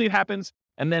how quickly it happens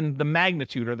and then the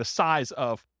magnitude or the size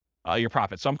of your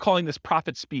profit. So I'm calling this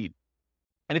profit speed.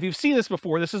 And if you've seen this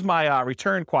before, this is my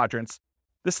return quadrants.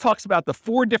 This talks about the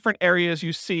 4 different areas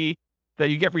you see that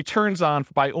you get returns on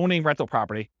by owning rental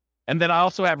property. And then I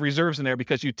also have reserves in there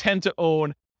because you tend to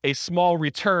own a small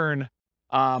return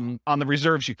on the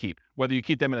reserves you keep. Whether you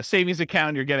keep them in a savings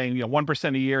account, you're getting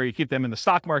 1% a year. You keep them in the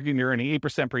stock market, you're earning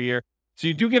 8% per year. So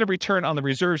you do get a return on the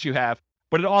reserves you have,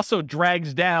 but it also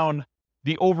drags down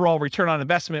the overall return on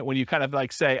investment when you kind of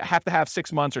like say, I have to have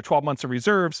 6 months or 12 months of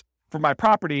reserves for my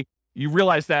property. You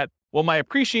realize that, well, my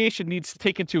appreciation needs to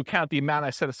take into account the amount I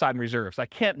set aside in reserves. I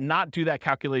can't not do that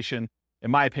calculation,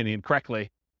 in my opinion, correctly,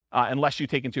 unless you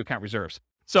take into account reserves.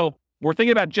 So we're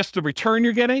thinking about just the return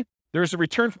you're getting. There's a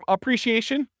return from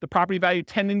appreciation, the property value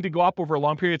tending to go up over a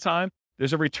long period of time.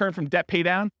 There's a return from debt pay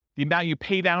down, the amount you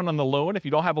pay down on the loan. If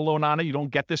you don't have a loan on it, you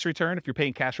don't get this return. If you're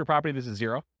paying cash for property, this is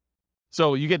 0.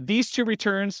 So you get these 2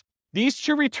 returns. These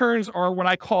 2 returns are what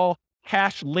I call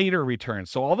cash later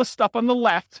returns. So all the stuff on the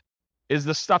left is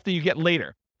the stuff that you get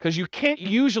later, because you can't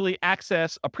usually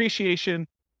access appreciation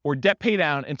or debt pay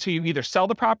down until you either sell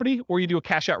the property or you do a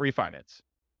cash out refinance.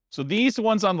 So these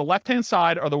ones on the left-hand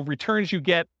side are the returns you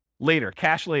get later,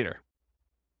 cash later.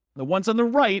 The ones on the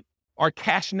right are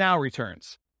cash now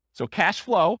returns. So cash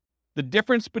flow, the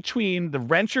difference between the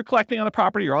rent you're collecting on the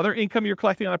property or other income you're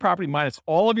collecting on the property minus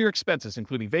all of your expenses,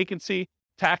 including vacancy,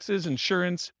 taxes,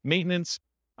 insurance, maintenance,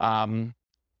 your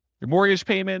mortgage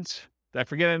payments. Did I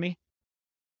forget any?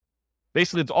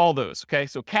 Basically, it's all those, okay?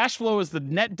 So cash flow is the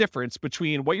net difference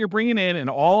between what you're bringing in and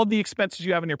all of the expenses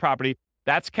you have in your property.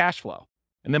 That's cash flow.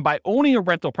 And then by owning a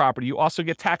rental property, you also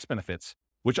get tax benefits,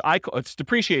 which it's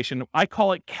depreciation. I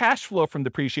call it cash flow from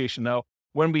depreciation, though,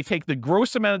 when we take the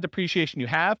gross amount of depreciation you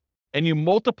have and you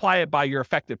multiply it by your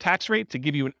effective tax rate to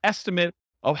give you an estimate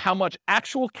of how much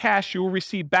actual cash you will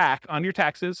receive back on your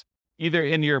taxes, either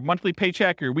in your monthly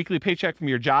paycheck or your weekly paycheck from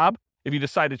your job, if you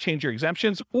decide to change your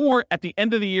exemptions, or at the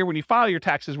end of the year when you file your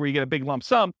taxes where you get a big lump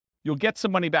sum, you'll get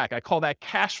some money back. I call that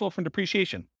cash flow from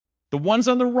depreciation. The ones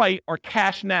on the right are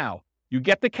cash now. You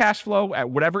get the cash flow at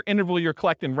whatever interval you're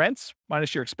collecting rents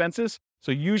minus your expenses.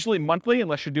 So usually monthly,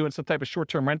 unless you're doing some type of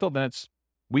short-term rental, then it's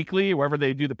weekly, wherever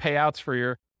they do the payouts for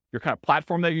your kind of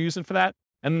platform that you're using for that.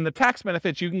 And then the tax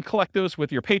benefits, you can collect those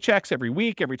with your paychecks every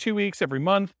week, every 2 weeks, every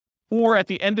month, or at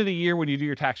the end of the year when you do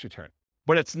your tax return.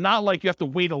 But it's not like you have to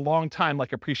wait a long time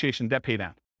like appreciation debt pay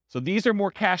down. So these are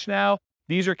more cash now.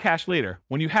 These are cash later.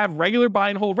 When you have regular buy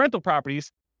and hold rental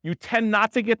properties, you tend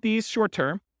not to get these short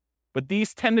term, but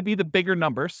these tend to be the bigger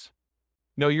numbers.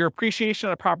 Your appreciation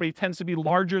on a property tends to be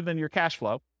larger than your cash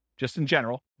flow, just in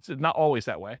general. It's not always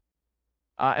that way.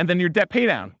 And then your debt pay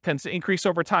down tends to increase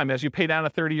over time. As you pay down a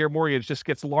 30-year mortgage, just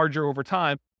gets larger over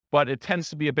time, but it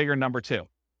tends to be a bigger number too.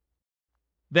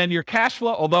 Then your cash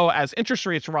flow, although as interest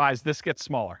rates rise, this gets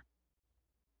smaller.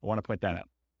 I want to point that out.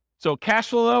 So cash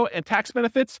flow and tax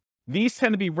benefits, these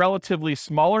tend to be relatively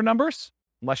smaller numbers,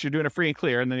 unless you're doing a free and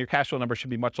clear, and then your cash flow number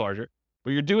should be much larger.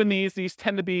 But you're doing these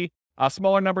tend to be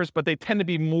smaller numbers, but they tend to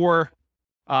be more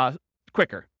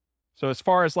quicker. So as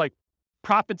far as like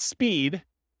profit speed,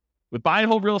 with buy and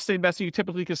hold real estate investing, you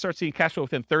typically can start seeing cash flow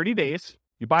within 30 days.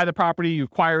 You buy the property, you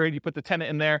acquire it, you put the tenant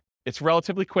in there. It's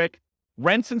relatively quick.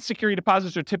 Rents and security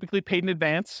deposits are typically paid in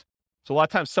advance. So a lot of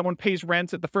times someone pays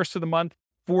rents at the first of the month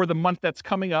for the month that's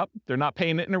coming up. They're not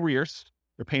paying it in arrears.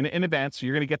 They're paying it in advance. So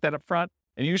you're going to get that up front.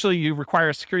 And usually you require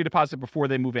a security deposit before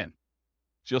they move in.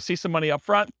 So you'll see some money up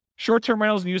front. Short-term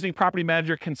rentals and using property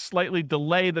manager can slightly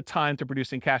delay the time to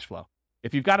producing cash flow.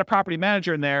 If you've got a property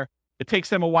manager in there, it takes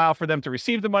them a while for them to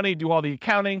receive the money, do all the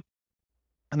accounting,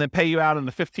 and then pay you out on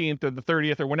the 15th or the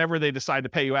 30th or whenever they decide to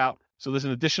pay you out. So there's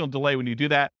an additional delay when you do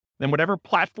that. Then whatever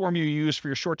platform you use for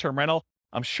your short-term rental,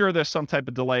 I'm sure there's some type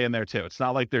of delay in there too. It's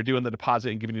not like they're doing the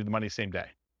deposit and giving you the money same day.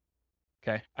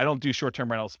 Okay. I don't do short-term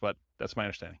rentals, but that's my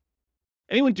understanding.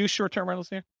 Anyone do short-term rentals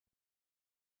here?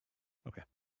 Okay.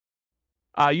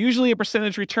 Usually a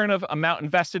percentage return of amount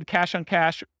invested, cash on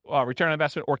cash, return on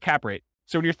investment, or cap rate.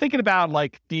 So when you're thinking about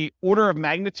like the order of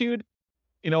magnitude,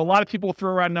 a lot of people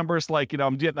throw around numbers like,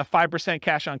 I'm getting a 5%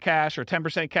 cash on cash or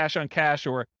 10% cash on cash,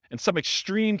 or in some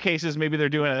extreme cases, maybe they're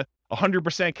doing a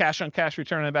 100% cash on cash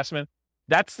return on investment.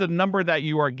 That's the number that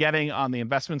you are getting on the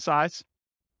investment size,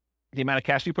 the amount of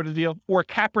cash you put in the deal. Or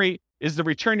cap rate is the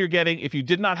return you're getting if you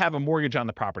did not have a mortgage on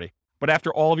the property, but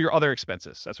after all of your other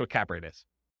expenses. That's what cap rate is.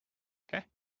 Okay.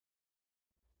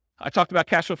 I talked about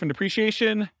cash flow from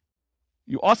depreciation.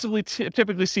 You also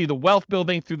typically see the wealth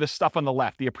building through the stuff on the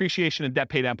left. The appreciation and debt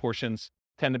pay down portions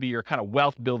tend to be your kind of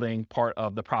wealth building part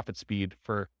of the profit speed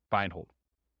for buy and hold.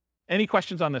 Any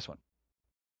questions on this one?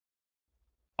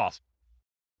 Awesome.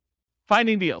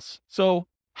 Finding deals. So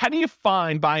how do you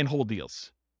find buy and hold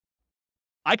deals?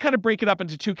 I kind of break it up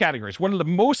into two categories. One of the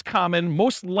most common,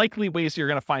 most likely ways you're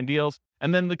going to find deals,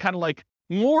 and then the kind of like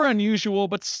more unusual,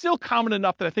 but still common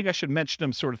enough that I think I should mention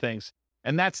them sort of things.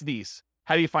 And that's these.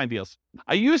 How do you find deals?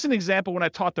 I used an example when I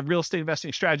taught the real estate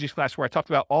investing strategies class where I talked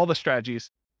about all the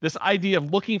strategies, this idea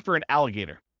of looking for an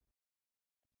alligator.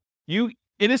 It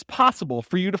is possible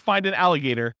for you to find an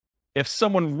alligator if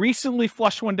someone recently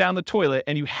flushed one down the toilet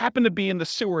and you happen to be in the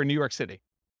sewer in New York City.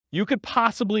 You could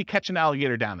possibly catch an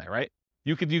alligator down there, right?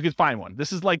 You could find one.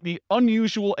 This is like the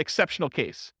unusual, exceptional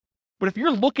case. But if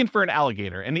you're looking for an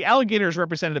alligator, and the alligator is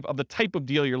representative of the type of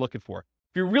deal you're looking for,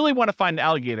 if you really want to find an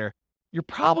alligator, you're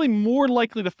probably more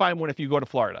likely to find one if you go to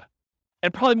Florida.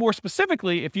 And probably more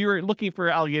specifically, if you're looking for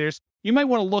alligators, you might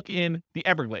want to look in the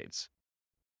Everglades.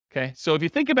 Okay, so if you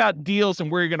think about deals and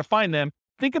where you're going to find them,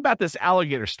 think about this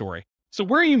alligator story. So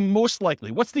where are you most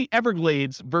likely? What's the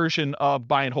Everglades version of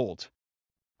buy and hold?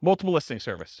 Multiple listing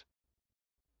service.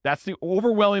 That's the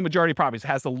overwhelming majority of properties. It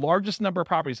has the largest number of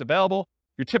properties available.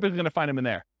 You're typically going to find them in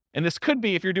there. And this could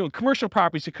be, if you're doing commercial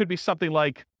properties, it could be something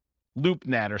like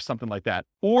LoopNet or something like that.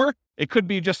 Or it could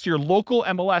be just your local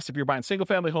MLS if you're buying single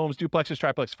family homes, duplexes,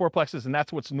 triplexes, fourplexes, and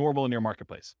that's what's normal in your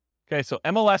marketplace. Okay, so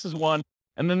MLS is one.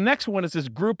 And the next one is this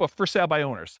group of for sale by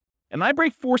owners. And I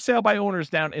break for sale by owners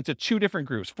down into two different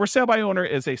groups. For sale by owner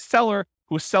is a seller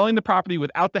who is selling the property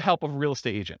without the help of a real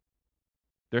estate agent.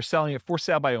 They're selling it for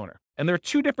sale by owner. And there are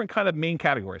two different kind of main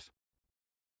categories.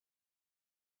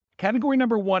 Category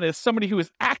number one is somebody who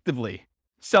is actively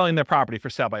selling their property for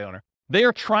sale by owner. They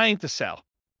are trying to sell.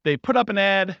 They put up an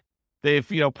ad. They've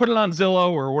put it on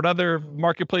Zillow or what other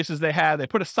marketplaces they have. They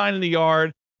put a sign in the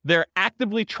yard. They're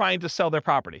actively trying to sell their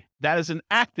property. That is an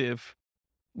actively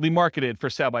marketed for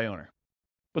sale by owner.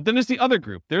 But then there's the other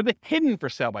group. They're the hidden for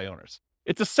sale by owners.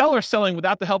 It's a seller selling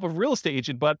without the help of a real estate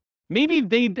agent, but maybe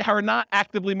they are not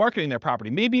actively marketing their property.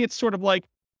 Maybe it's sort of like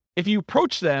if you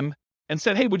approach them and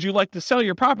said, hey, would you like to sell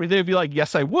your property? They'd be like,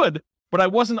 yes, I would, but I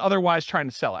wasn't otherwise trying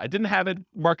to sell it. I didn't have it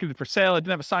marketed for sale. I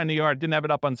didn't have a sign in the yard. Didn't have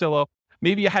it up on Zillow.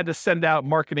 Maybe you had to send out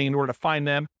marketing in order to find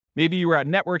them. Maybe you were out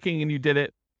networking and you did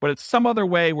it, but it's some other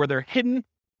way where they're hidden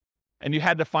and you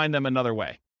had to find them another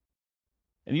way.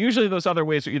 And usually those other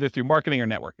ways are either through marketing or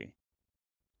networking.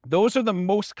 Those are the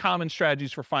most common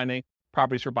strategies for finding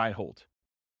properties for buy and hold.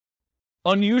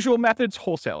 Unusual methods,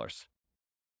 wholesalers.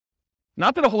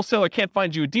 Not that a wholesaler can't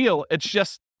find you a deal. It's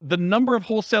just the number of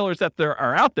wholesalers that there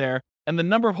are out there and the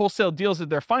number of wholesale deals that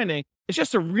they're finding is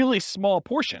just a really small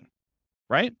portion,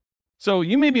 right? So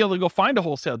you may be able to go find a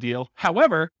wholesale deal.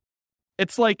 However,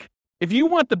 it's like, if you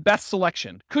want the best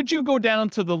selection, could you go down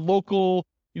to the local,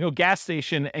 gas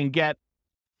station and get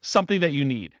something that you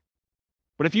need?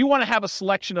 But if you want to have a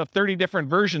selection of 30 different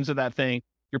versions of that thing,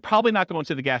 you're probably not going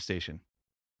to the gas station.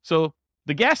 So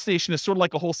the gas station is sort of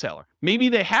like a wholesaler. Maybe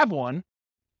they have one,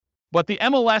 but the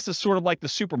MLS is sort of like the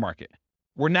supermarket,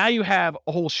 where now you have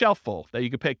a whole shelf full that you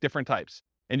can pick different types,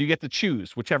 and you get to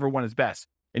choose whichever one is best,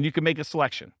 and you can make a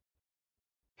selection.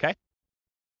 Okay?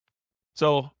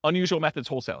 So unusual methods,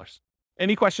 wholesalers.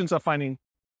 Any questions on finding?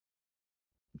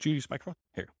 Did you use microphone?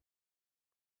 Here.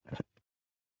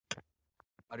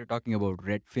 Are you talking about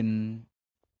Redfin,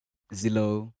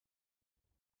 Zillow?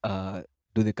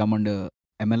 Do they come under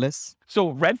MLS?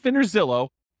 So Redfin or Zillow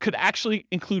could actually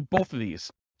include both of these.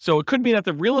 So it could be that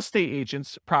the real estate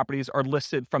agents' properties are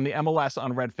listed from the MLS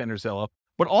on Redfin or Zillow,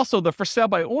 but also the for sale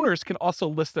by owners can also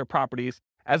list their properties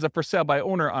as a for sale by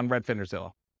owner on Redfin or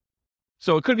Zillow.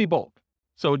 So it could be both.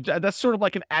 So that's sort of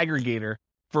like an aggregator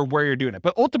for where you're doing it.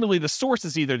 But ultimately, the source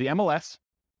is either the MLS,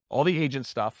 all the agent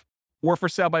stuff, or for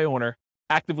sale by owner,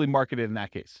 actively marketed in that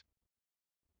case.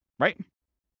 Right?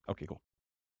 Okay, cool.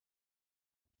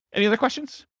 Any other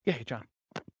questions? Yeah, hey, John.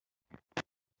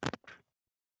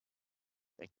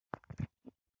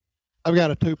 I've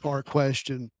got a two-part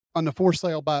question. On the for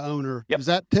sale by owner, Yep. Is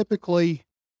that typically,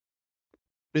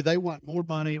 do they want more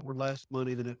money or less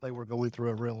money than if they were going through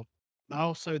a realtor? And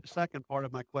also, the second part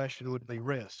of my question would be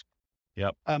risk.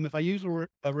 Yep. If I use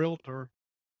a realtor,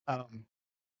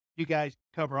 you guys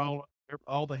cover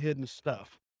all the hidden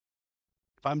stuff.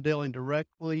 If I'm dealing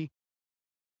directly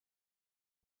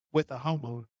with a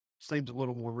homeowner, seems a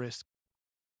little more risky.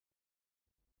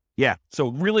 Yeah. So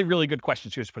really, really good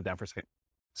questions. Just put it down for a second.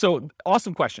 So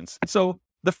awesome questions. So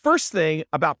the first thing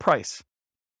about price,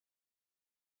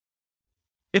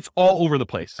 it's all over the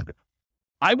place.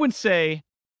 I would say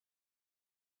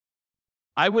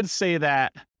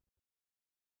that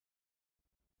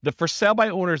the for sale by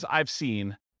owners I've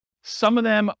seen, some of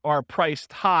them are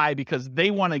priced high because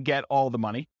they want to get all the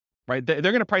money, right? They're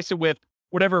going to price it with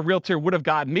whatever a realtor would have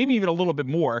gotten, maybe even a little bit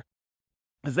more,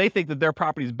 because they think that their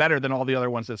property is better than all the other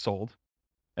ones that sold.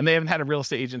 And they haven't had a real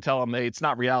estate agent tell them, hey, it's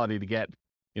not reality to get,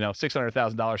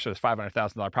 $600,000 for this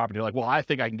 $500,000 property. You're like, well, I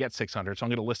think I can get 600, so I'm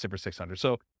going to list it for 600.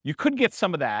 So you could get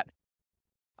some of that.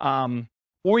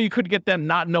 Or you could get them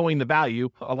not knowing the value.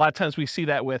 A lot of times we see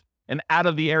that with an out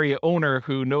of the area owner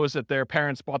who knows that their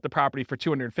parents bought the property for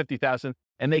 $250,000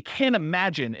 and they can't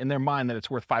imagine in their mind that it's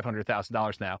worth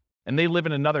 $500,000 now. And they live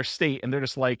in another state and they're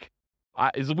just like,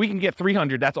 if we can get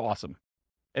 300, that's awesome.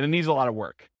 And it needs a lot of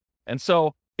work. And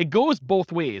so it goes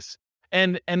both ways.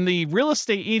 And the real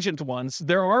estate agent ones,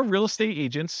 there are real estate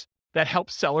agents that help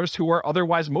sellers who are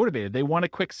otherwise motivated. They want a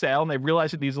quick sale and they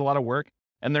realize it needs a lot of work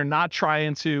and they're not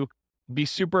trying to be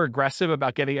super aggressive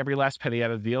about getting every last penny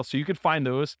out of the deal. So you could find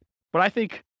those. But I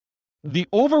think the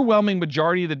overwhelming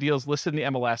majority of the deals listed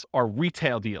in the MLS are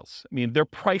retail deals. I mean, they're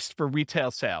priced for retail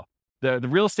sale. The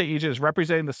real estate agent is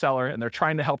representing the seller and they're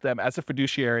trying to help them as a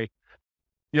fiduciary,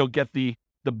 get the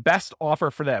best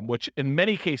offer for them, which in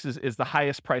many cases is the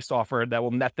highest priced offer that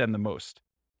will net them the most.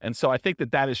 And so I think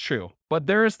that is true. But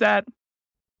there's that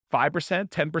 5%,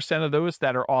 10% of those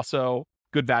that are also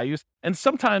good values. And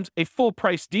sometimes a full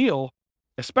price deal,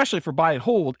 especially for buy and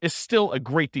hold, is still a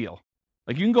great deal.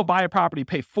 Like you can go buy a property,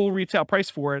 pay full retail price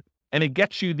for it, and it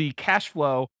gets you the cash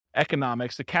flow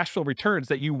economics, the cash flow returns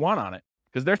that you want on it,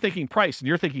 because they're thinking price and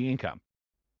you're thinking income,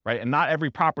 right? And not every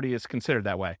property is considered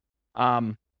that way.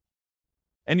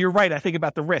 And you're right, I think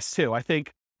about the risk too. I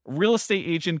think real estate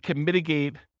agent can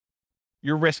mitigate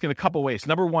your risk in a couple ways.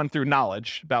 Number one, through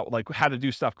knowledge about like how to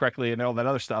do stuff correctly and all that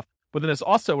other stuff. But then there's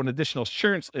also an additional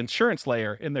insurance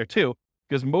layer in there too,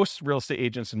 because most real estate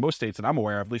agents in most states that I'm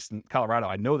aware of, at least in Colorado,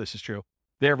 I know this is true,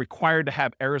 they're required to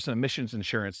have errors and omissions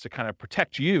insurance to kind of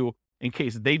protect you in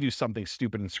case they do something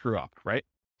stupid and screw up, right?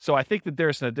 So I think that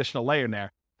there's an additional layer in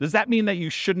there. Does that mean that you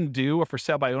shouldn't do a for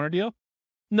sale by owner deal?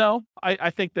 No, I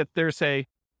think that there's a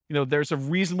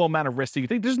reasonable amount of risk that you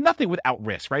think. There's nothing without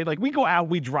risk, right? Like we go out,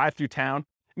 we drive through town,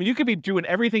 I mean, you could be doing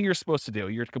everything you're supposed to do.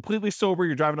 You're completely sober.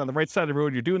 You're driving on the right side of the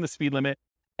road. You're doing the speed limit,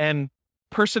 and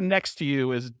person next to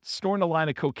you is snorting a line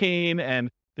of cocaine, and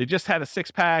they just had a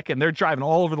 6-pack, and they're driving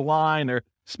all over the line. They're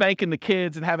spanking the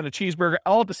kids and having a cheeseburger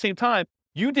all at the same time.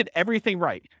 You did everything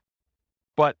right,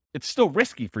 but it's still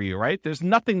risky for you, right? There's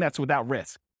nothing that's without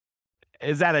risk.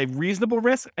 Is that a reasonable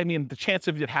risk? I mean, the chance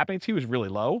of it happening to you is really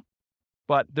low,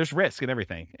 but there's risk in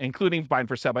everything, including buying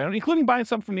for sale by owner, including buying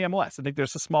some from the MLS. I think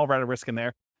there's a small amount of risk in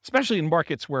there, especially in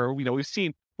markets where,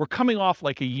 we're coming off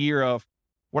like a year of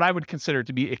what I would consider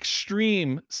to be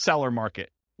extreme seller market,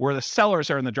 where the sellers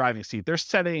are in the driving seat. They're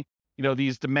setting,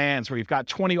 these demands where you've got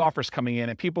 20 offers coming in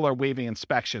and people are waiving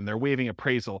inspection, they're waiving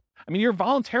appraisal. I mean, you're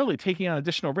voluntarily taking on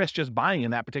additional risk just buying in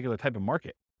that particular type of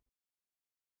market.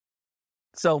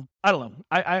 So I don't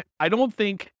know. I don't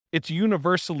think it's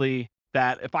universally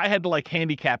that if I had to like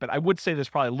handicap it, I would say there's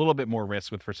probably a little bit more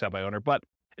risk with for sale by owner, but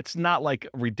it's not like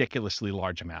a ridiculously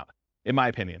large amount, in my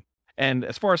opinion. And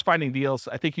as far as finding deals,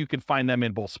 I think you can find them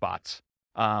in both spots.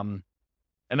 And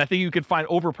I think you can find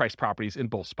overpriced properties in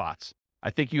both spots. I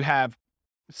think you have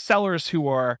sellers who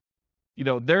are,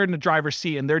 they're in the driver's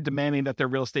seat and they're demanding that their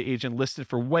real estate agent list it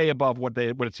for way above what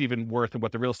it's even worth and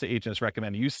what the real estate agent is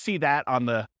recommending. You see that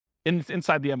on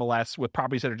inside the MLS with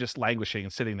properties that are just languishing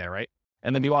and sitting there, right?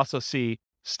 And then you also see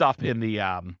stuff in the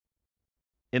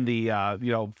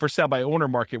for sale by owner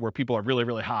market where people are really,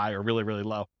 really high or really, really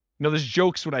low. There's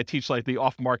jokes when I teach like the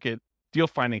off-market deal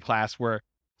finding class where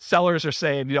sellers are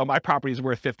saying, my property is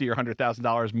worth $50,000 or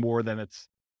 $100,000 more than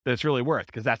it's really worth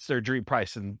because that's their dream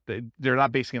price and they're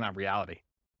not basing it on reality.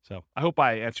 So I hope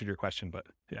I answered your question, but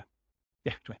yeah.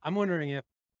 Dwayne. I'm wondering if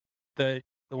the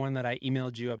one that I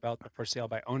emailed you about the for sale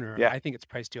by owner, Yeah. I think it's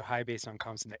priced too high based on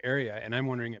comps in the area. And I'm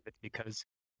wondering if it's because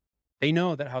they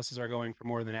know that houses are going for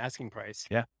more than asking price.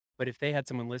 Yeah. But if they had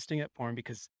someone listing it for them,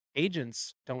 because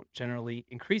agents don't generally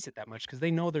increase it that much because they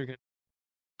know they're going to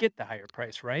get the higher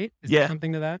price, right? Is there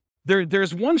something to that?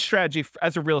 There's one strategy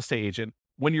as a real estate agent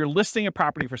when you're listing a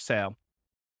property for sale.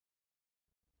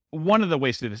 One of the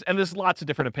ways to do this, and there's lots of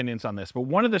different opinions on this, but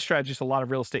one of the strategies a lot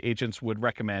of real estate agents would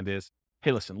recommend is,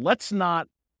 hey, listen, let's not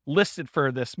list it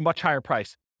for this much higher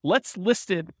price. Let's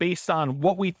list it based on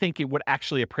what we think it would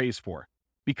actually appraise for.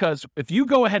 Because if you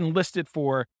go ahead and list it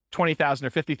for $20,000 or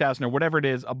 $50,000 or whatever it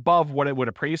is above what it would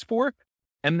appraise for,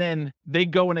 and then they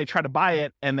go and they try to buy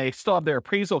it and they still have their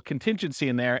appraisal contingency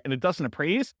in there and it doesn't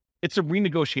appraise, it's a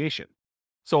renegotiation.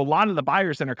 So a lot of the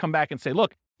buyers then are come back and say,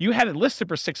 look, you had it listed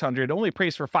for $600, only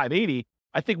appraised for $580.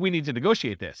 I think we need to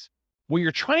negotiate this. What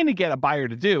you're trying to get a buyer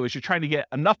to do is you're trying to get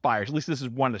enough buyers, at least this is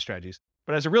one of the strategies,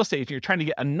 but as a real estate agent, you're trying to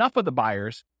get enough of the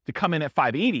buyers to come in at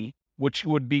 $580, which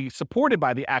would be supported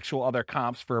by the actual other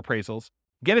comps for appraisals,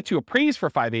 get it to appraise for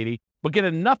 $580, but get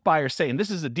enough buyers saying this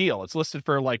is a deal. It's listed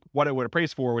for like what it would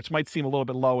appraise for, which might seem a little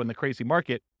bit low in the crazy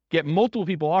market. Get multiple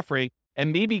people offering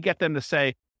and maybe get them to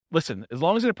say, listen, as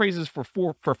long as it appraises for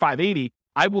 $580,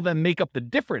 I will then make up the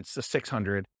difference to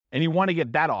 $600. And you want to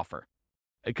get that offer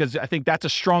because I think that's a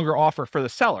stronger offer for the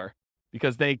seller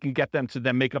because they can get them to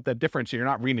then make up that difference. So you're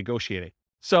not renegotiating.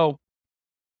 So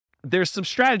there's some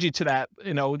strategy to that.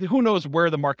 Who knows where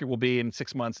the market will be in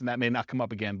 6 months and that may not come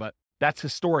up again, but that's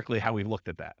historically how we've looked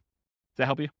at that. Does that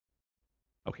help you?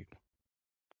 Okay.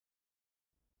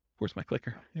 Where's my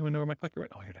clicker? Anyone know where my clicker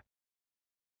went? Oh, here it is.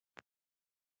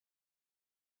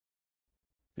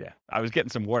 Yeah, I was getting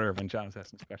some water when John was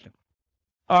asking this question.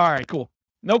 All right, cool.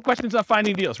 No questions on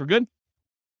finding deals. We're good?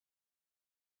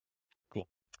 Cool.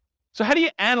 So how do you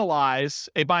analyze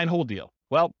a buy and hold deal?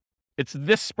 Well, it's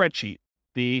this spreadsheet,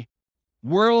 the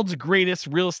world's greatest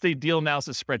real estate deal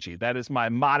analysis spreadsheet. That is my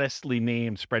modestly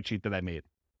named spreadsheet that I made.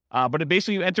 But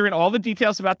basically you enter in all the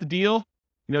details about the deal,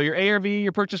 your ARV,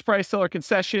 your purchase price, seller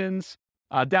concessions,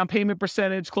 down payment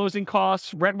percentage, closing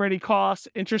costs, rent ready costs,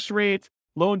 interest rate,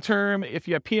 loan term, if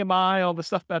you have PMI, all the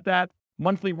stuff about that,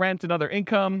 monthly rent and other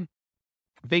income,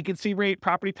 vacancy rate,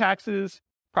 property taxes,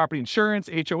 property insurance,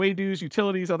 HOA dues,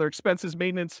 utilities, other expenses,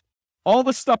 maintenance, all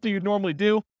the stuff that you normally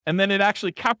do. And then it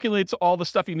actually calculates all the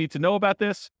stuff you need to know about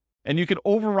this. And you can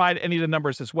override any of the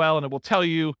numbers as well. And it will tell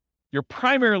you you're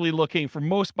primarily looking for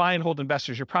most buy and hold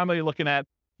investors. You're primarily looking at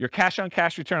your cash on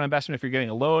cash return on investment if you're getting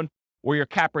a loan or your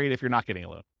cap rate if you're not getting a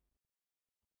loan.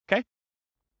 Okay.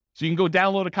 So you can go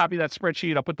download a copy of that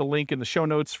spreadsheet. I'll put the link in the show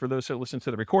notes for those who listen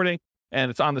to the recording, and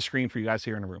it's on the screen for you guys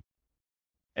here in the room.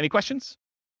 Any questions?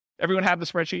 Everyone have the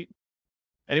spreadsheet?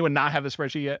 Anyone not have the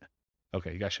spreadsheet yet?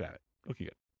 Okay, you guys should have it. Okay,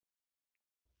 good.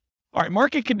 All right,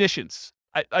 market conditions.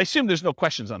 I assume there's no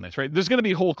questions on this, right? There's going to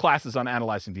be whole classes on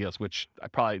analyzing deals, which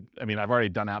I've already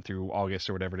done out through August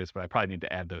or whatever it is, but I probably need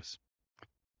to add those.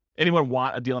 Anyone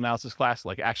want a deal analysis class,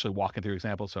 like actually walking through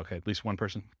examples? Okay, at least one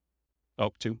person.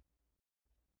 Oh, two.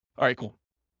 All right, cool.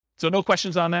 So no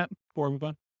questions on that before we move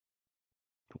on?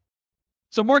 Cool.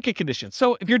 So market conditions.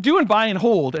 So if you're doing buy and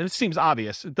hold, and it seems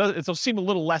obvious, it'll seem a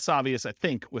little less obvious, I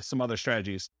think, with some other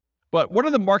strategies. But what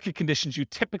are the market conditions you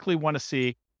typically want to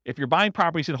see if you're buying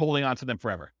properties and holding on to them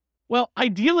forever? Well,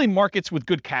 ideally markets with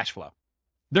good cash flow.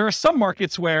 There are some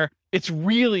markets where it's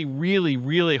really, really,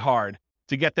 really hard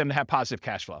to get them to have positive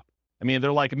cash flow. I mean,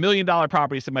 they're like $1 million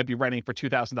properties that might be renting for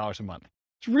 $2,000 a month.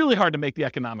 It's really hard to make the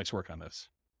economics work on this.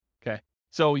 Okay.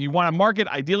 So you want a market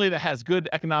ideally that has good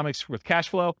economics with cash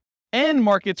flow, and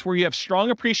markets where you have strong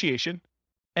appreciation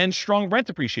and strong rent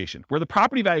appreciation, where the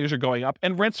property values are going up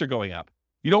and rents are going up.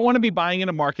 You don't want to be buying in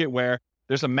a market where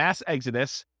there's a mass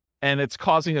exodus and it's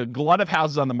causing a glut of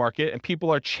houses on the market and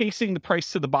people are chasing the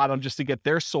price to the bottom just to get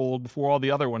theirs sold before all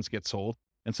the other ones get sold.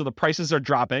 And so the prices are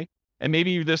dropping. And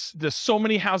maybe there's so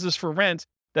many houses for rent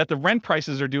that the rent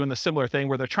prices are doing the similar thing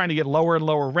where they're trying to get lower and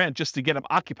lower rent just to get them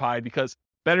occupied, because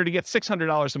better to get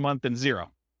 $600 a month than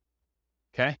zero.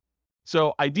 Okay.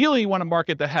 So ideally you want a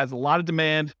market that has a lot of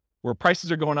demand, where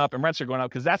prices are going up and rents are going up,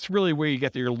 because that's really where you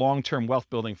get your long-term wealth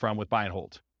building from with buy and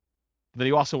hold. Then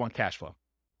you also want cash flow.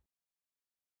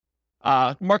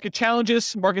 Market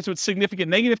challenges, markets with significant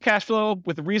negative cash flow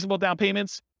with reasonable down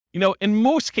payments. In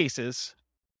most cases,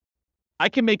 I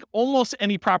can make almost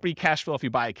any property cash flow if you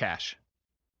buy it cash,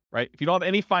 right? If you don't have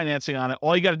any financing on it,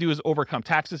 all you got to do is overcome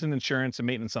taxes and insurance and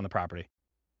maintenance on the property.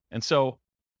 And so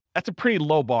that's a pretty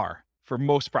low bar for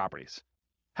most properties.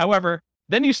 However,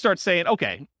 then you start saying,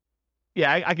 okay,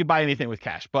 yeah, I could buy anything with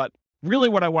cash, but really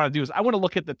what I want to do is I want to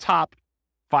look at the top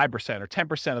 5% or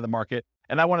 10% of the market,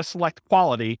 and I want to select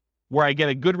quality where I get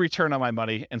a good return on my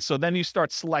money. And so then you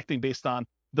start selecting based on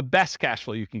the best cash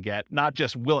flow you can get, not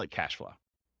just will it cash flow.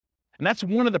 And that's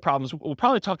one of the problems. We'll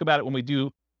probably talk about it when we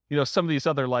do, some of these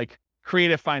other like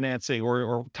creative financing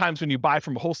or times when you buy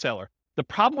from a wholesaler. The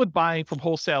problem with buying from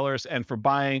wholesalers and for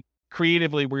buying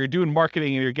creatively where you're doing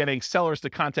marketing and you're getting sellers to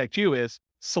contact you is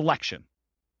selection.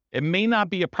 It may not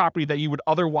be a property that you would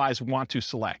otherwise want to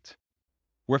select.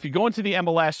 Where if you go into the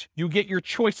MLS, you get your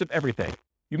choice of everything.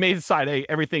 You may decide, hey,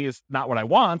 everything is not what I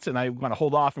want, and I want to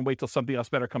hold off and wait till something else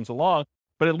better comes along.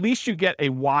 But at least you get a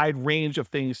wide range of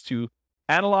things to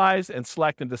analyze and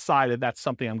select and decide if that's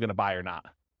something I'm going to buy or not.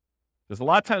 There's a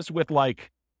lot of times with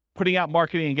like putting out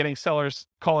marketing and getting sellers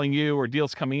calling you or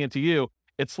deals coming into you,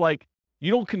 it's like you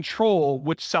don't control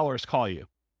which sellers call you.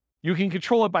 You can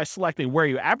control it by selecting where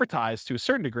you advertise to a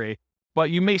certain degree, but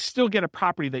you may still get a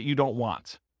property that you don't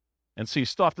want. And so you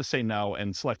still have to say no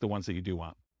and select the ones that you do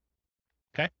want.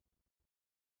 Okay.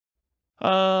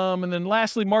 And then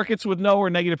lastly, markets with no or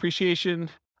negative appreciation.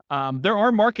 There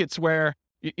are markets where,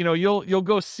 you'll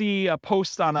go see a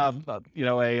post on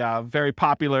a very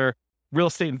popular real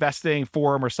estate investing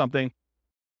forum or something.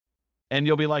 And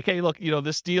you'll be like, hey, look,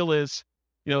 this deal is,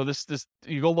 this,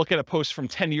 you go look at a post from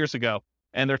 10 years ago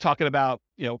and they're talking about,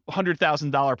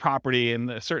 $100,000 property in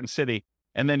a certain city.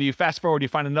 And then you fast forward, you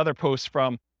find another post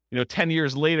from, 10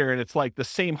 years later, and it's like the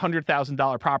same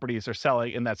 $100,000 properties are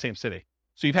selling in that same city.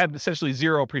 So you've had essentially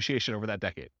zero appreciation over that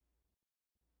decade.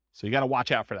 So you got to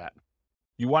watch out for that.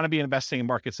 You want to be investing in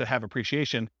markets that have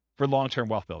appreciation for long-term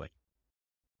wealth building.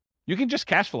 You can just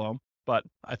cash flow them, but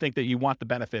I think that you want the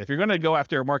benefit. If you're going to go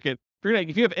after a market,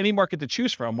 if you have any market to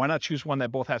choose from, why not choose one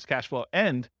that both has cash flow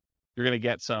and you're going to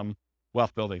get some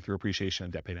wealth building through appreciation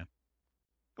and debt pay down,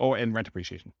 and rent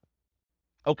appreciation.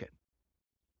 Okay.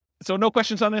 So no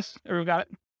questions on this? Everyone got it?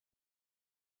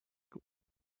 Cool.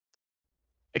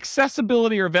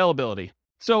 Accessibility or availability.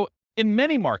 So in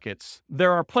many markets,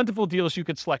 there are plentiful deals you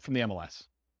could select from the MLS.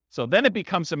 So then it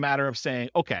becomes a matter of saying,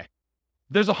 okay,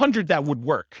 there's 100 that would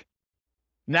work.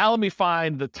 Now let me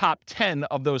find the top 10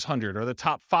 of those 100 or the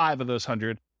top 5 of those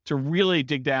 100 to really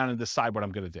dig down and decide what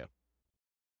I'm going to do.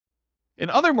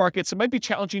 In other markets, it might be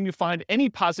challenging to find any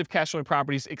positive cash flowing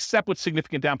properties except with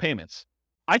significant down payments.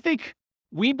 I think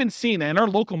we've been seeing, in our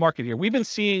local market here, we've been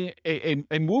seeing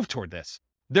a move toward this.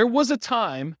 There was a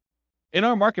time in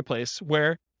our marketplace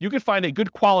where you could find a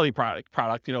good quality product,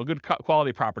 good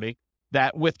quality property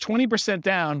that with 20%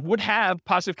 down would have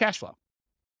positive cash flow.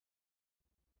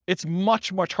 It's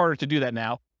much, much harder to do that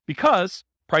now because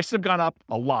prices have gone up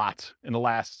a lot in the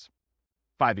last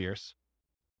 5 years.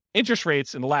 Interest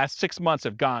rates in the last 6 months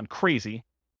have gone crazy,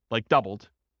 like doubled,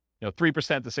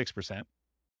 3% to 6%.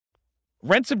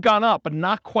 Rents have gone up, but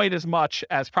not quite as much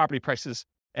as property prices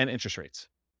and interest rates.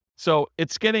 So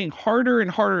it's getting harder and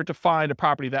harder to find a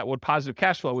property that would positive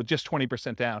cash flow with just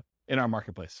 20% down in our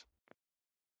marketplace.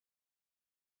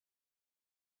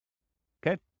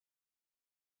 Okay.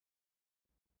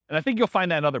 And I think you'll find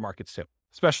that in other markets too,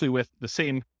 especially with the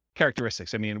same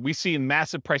characteristics. I mean, we see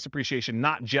massive price appreciation,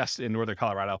 not just in Northern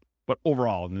Colorado, but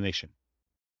overall in the nation.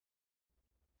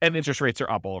 And interest rates are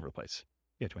up all over the place.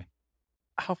 Yeah, Dwayne.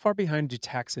 How far behind do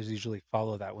taxes usually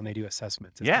follow that when they do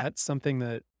assessments? Is Yeah. that something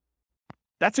that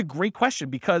That's a great question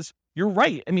because you're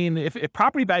right. I mean, if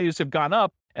property values have gone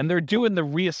up and they're doing the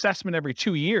reassessment every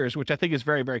 2 years, which I think is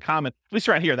very, very common, at least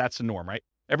around here, that's the norm, right?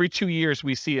 Every 2 years,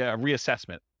 we see a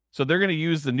reassessment. So they're going to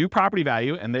use the new property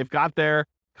value and they've got their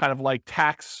kind of like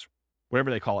tax,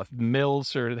 whatever they call it,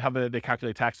 mills or how they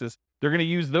calculate taxes. They're going to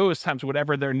use those times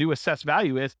whatever their new assessed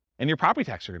value is, and your property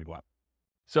taxes are going to go up.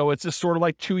 So it's just sort of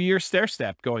like 2-year stair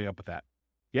step going up with that.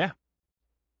 Yeah.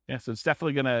 Yeah. So it's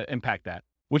definitely going to impact that,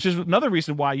 which is another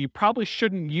reason why you probably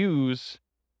shouldn't use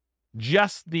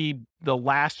just the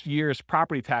last year's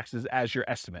property taxes as your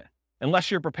estimate,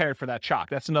 unless you're prepared for that shock.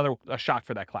 That's a shock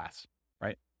for that class,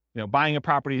 right? Buying a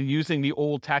property using the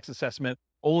old tax assessment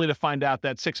only to find out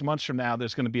that 6 months from now,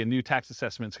 there's going to be a new tax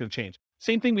assessment. It's going to change.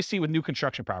 Same thing we see with new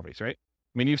construction properties, right?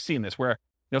 I mean, you've seen this where,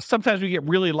 sometimes we get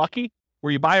really lucky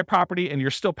where you buy a property and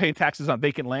you're still paying taxes on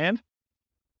vacant land.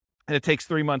 And it takes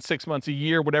 3 months, 6 months, a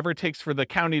year, whatever it takes for the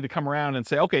county to come around and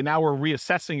say, okay, now we're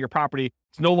reassessing your property.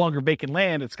 It's no longer vacant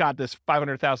land. It's got this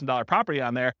 $500,000 property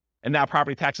on there. And now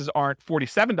property taxes aren't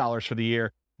 $47 for the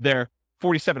year. They're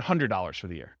 $4,700 for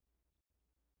the year.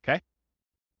 Okay.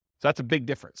 So that's a big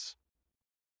difference.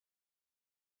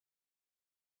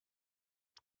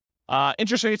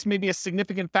 Interest rates may be a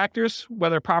significant factors,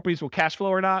 whether properties will cash flow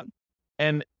or not.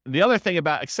 And the other thing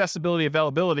about accessibility,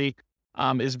 availability,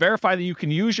 is verify that you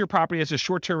can use your property as a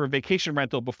short-term or vacation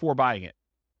rental before buying it.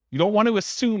 You don't want to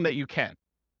assume that you can.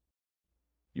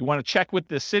 You want to check with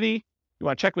the city. You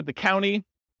want to check with the county.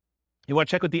 You want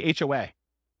to check with the HOA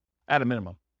at a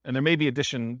minimum. And there may be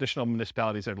additional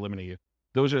municipalities that are limiting you.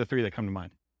 Those are the 3 that come to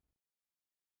mind.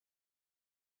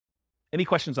 Any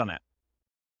questions on that?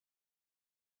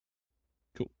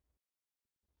 Cool.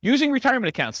 Using retirement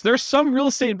accounts. There are some real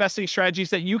estate investing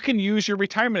strategies that you can use your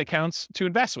retirement accounts to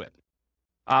invest with.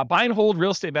 Buy and hold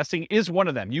real estate investing is one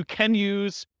of them. You can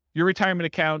use your retirement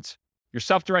account, your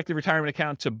self-directed retirement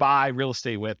account to buy real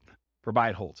estate with for buy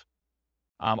and hold.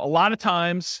 A lot of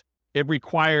times it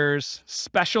requires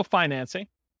special financing.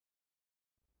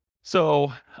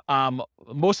 So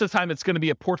most of the time it's going to be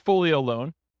a portfolio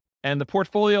loan, and the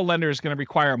portfolio lender is going to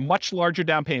require a much larger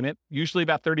down payment, usually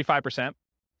about 35%.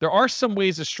 There are some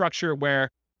ways to structure where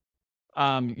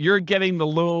you're getting the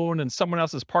loan and someone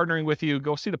else is partnering with you.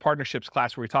 Go see the partnerships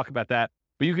class where we talk about that.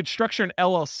 But you could structure an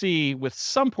LLC with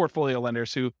some portfolio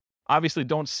lenders who obviously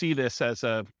don't see this as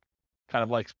a kind of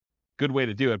like good way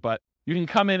to do it. But you can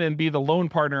come in and be the loan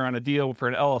partner on a deal for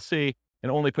an LLC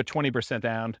and only put 20%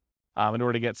 down in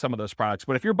order to get some of those products.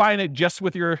 But if you're buying it just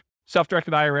with your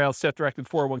self-directed IRA, self-directed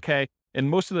 401k, in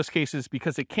most of those cases,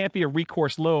 because it can't be a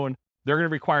recourse loan, they're going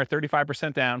to require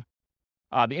 35% down.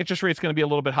 The interest rate is going to be a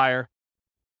little bit higher.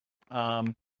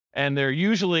 And they're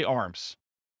usually ARMs.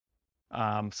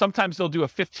 Sometimes they'll do a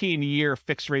 15-year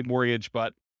fixed rate mortgage,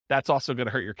 but that's also going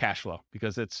to hurt your cash flow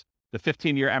because it's the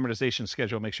 15-year amortization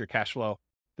schedule makes your cash flow,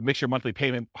 it makes your monthly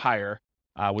payment higher,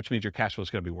 which means your cash flow is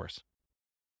going to be worse.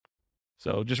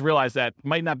 So just realize that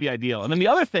might not be ideal. And then the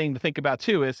other thing to think about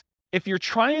too is if you're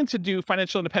trying to do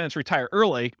financial independence, retire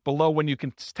early, below when you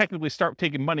can technically start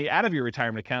taking money out of your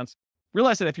retirement accounts,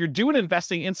 realize that if you're doing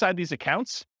investing inside these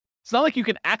accounts, it's not like you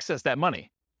can access that money.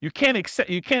 You can't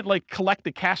like collect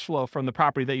the cash flow from the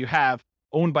property that you have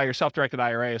owned by your self-directed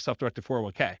IRA or self-directed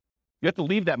 401k. You have to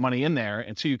leave that money in there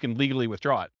until you can legally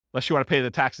withdraw it, unless you want to pay the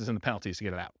taxes and the penalties to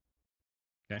get it out.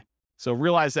 Okay. So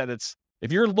realize that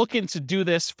if you're looking to do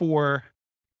this for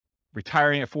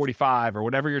retiring at 45 or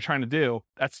whatever you're trying to do,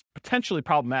 that's potentially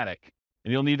problematic.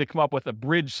 And you'll need to come up with a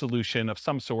bridge solution of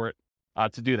some sort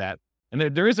to do that. And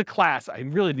there is a class, I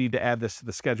really need to add this to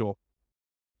the schedule.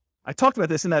 I talked about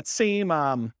this in that same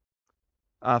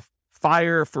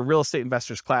Fire for Real Estate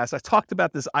Investors class. I talked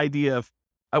about this idea of,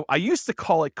 I used to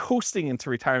call it coasting into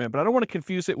retirement, but I don't want to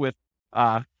confuse it with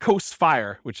Coast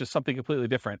Fire, which is something completely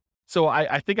different. So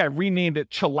I think I renamed it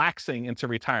chillaxing into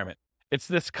retirement. It's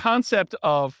this concept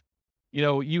of,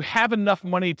 you have enough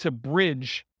money to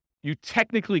bridge, you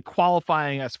technically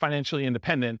qualifying as financially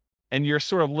independent, and you're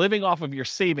sort of living off of your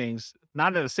savings,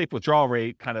 not at a safe withdrawal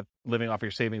rate, kind of living off your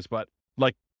savings, but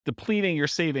like depleting your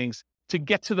savings to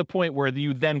get to the point where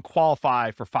you then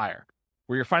qualify for FIRE,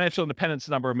 where your financial independence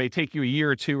number may take you a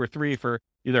year or 2 or 3 for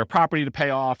either a property to pay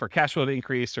off or cash flow to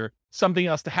increase or something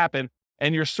else to happen.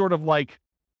 And you're sort of like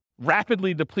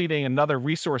rapidly depleting another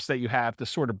resource that you have to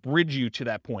sort of bridge you to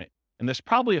that point. And there's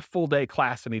probably a full day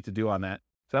class I need to do on that.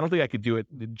 So I don't think I could do it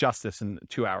justice in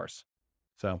 2 hours.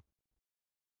 So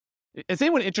is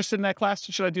anyone interested in that class?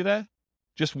 Should I do that?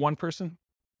 Just one person?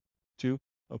 Two?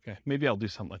 Okay. Maybe I'll do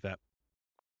something like that.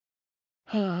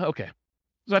 Okay.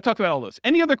 So I talked about all those.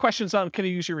 Any other questions on can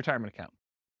you use your retirement account?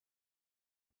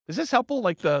 Is this helpful?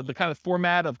 Like the kind of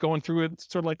format of going through it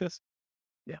sort of like this?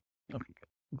 Yeah. Okay, good.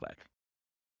 I'm glad.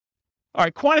 All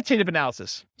right, quantitative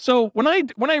analysis. So when I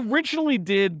originally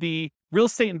did the real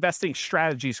estate investing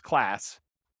strategies class,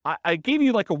 I gave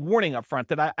you like a warning up front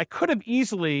that I could have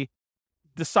easily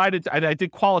decided, I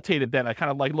did qualitative then. I kind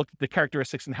of like looked at the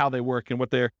characteristics and how they work and what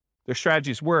their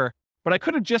strategies were. But I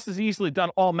could have just as easily done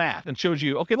all math and showed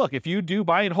you, okay, look, if you do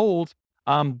buy and hold,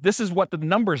 this is what the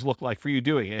numbers look like for you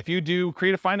doing it. If you do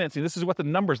creative financing, this is what the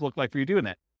numbers look like for you doing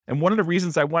it. And one of the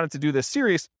reasons I wanted to do this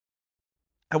series,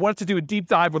 I wanted to do a deep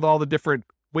dive with all the different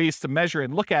ways to measure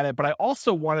and look at it, but I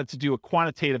also wanted to do a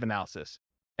quantitative analysis.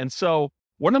 And so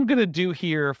what I'm going to do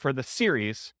here for the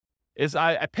series is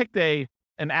I picked an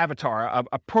avatar,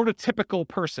 a prototypical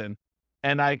person,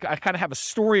 and I kind of have a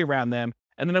story around them.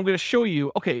 And then I'm going to show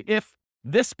you, okay, if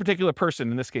this particular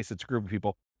person, in this case, it's a group of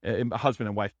people, a husband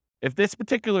and wife, if this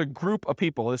particular group of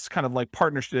people, this kind of like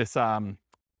partnership, this, what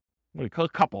do you call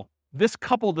it, couple, this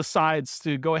couple decides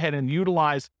to go ahead and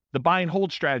utilize the buy and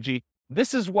hold strategy,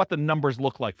 this is what the numbers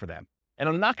look like for them. And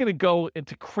I'm not going to go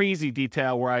into crazy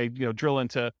detail where I, drill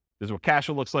into, this is what cash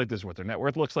flow looks like, this is what their net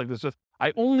worth looks like,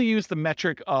 I only use the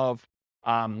metric of,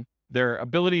 their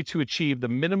ability to achieve the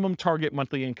minimum target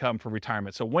monthly income for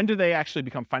retirement. So when do they actually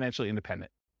become financially independent?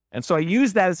 And so I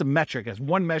use that as a metric, as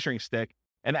one measuring stick.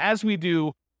 And as we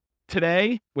do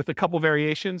today with a couple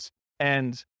variations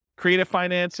and creative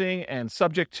financing and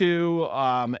subject to,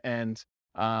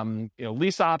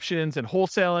 lease options and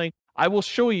wholesaling, I will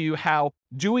show you how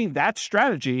doing that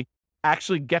strategy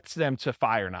actually gets them to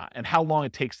FI or not and how long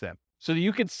it takes them so that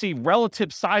you can see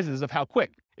relative sizes of how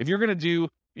quick. If you're going to do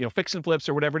fix and flips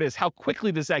or whatever it is, how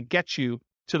quickly does that get you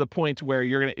to the point where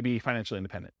you're going to be financially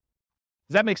independent?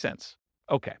 Does that make sense?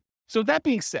 Okay. So that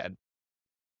being said,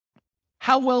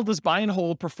 how well does buy and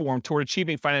hold perform toward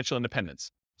achieving financial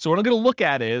independence? So what I'm going to look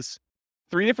at is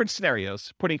 3 different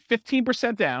scenarios, putting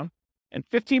 15% down, and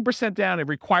 15% down, it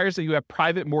requires that you have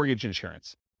private mortgage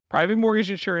insurance. Private mortgage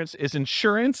insurance is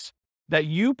insurance that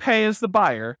you pay as the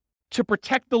buyer to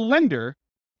protect the lender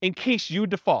in case you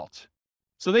default.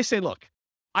 So they say, look,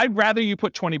 I'd rather you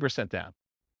put 20% down.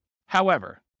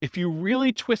 However, if you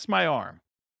really twist my arm,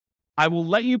 I will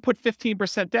let you put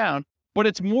 15% down, but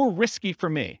it's more risky for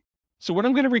me. So what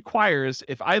I'm going to require is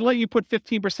if I let you put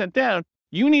 15% down,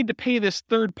 you need to pay this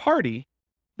third party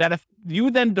that if you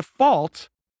then default,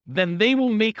 then they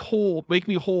will make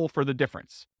me whole for the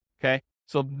difference. Okay.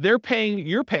 So you're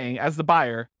paying as the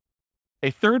buyer,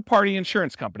 a third party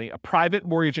insurance company, a private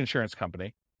mortgage insurance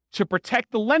company to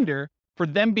protect the lender for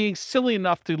them being silly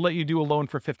enough to let you do a loan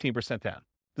for 15% down.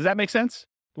 Does that make sense?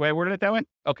 The way I worded it that way?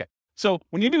 Okay. So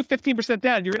when you do 15%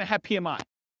 down, you're going to have PMI.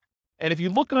 And if you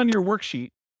look on your worksheet,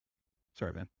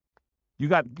 sorry, man, you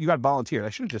got volunteered. I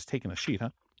should have just taken a sheet,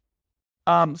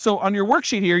 huh? So on your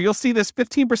worksheet here, you'll see this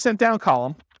 15% down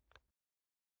column.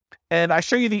 And I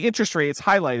show you the interest rate, it's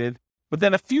highlighted. But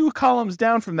then a few columns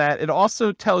down from that, it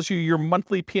also tells you your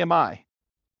monthly PMI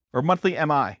or monthly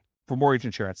MI for mortgage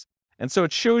insurance. And so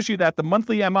it shows you that the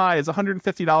monthly MI is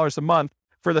 $150 a month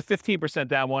for the 15%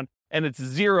 down one, and it's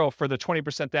 0 for the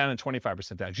 20% down and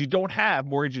 25% down. You don't have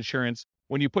mortgage insurance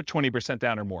when you put 20%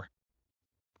 down or more.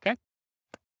 Okay?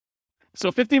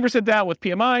 So 15% down with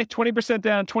PMI, 20%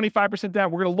 down, 25%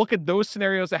 down. We're going to look at those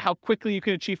scenarios at how quickly you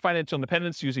can achieve financial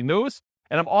independence using those.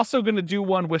 And I'm also going to do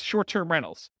one with short-term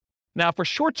rentals. Now, for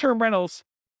short-term rentals,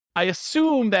 I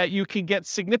assume that you can get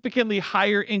significantly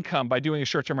higher income by doing a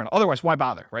short-term rental. Otherwise, why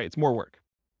bother, right? It's more work.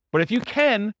 But if you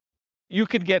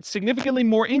could get significantly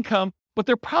more income, but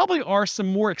there probably are some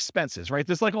more expenses, right?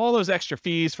 There's like all those extra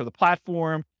fees for the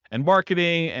platform and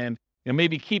marketing and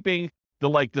maybe keeping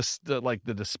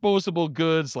the disposable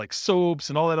goods like soaps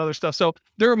and all that other stuff. So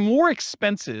there are more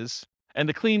expenses and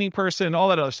the cleaning person and all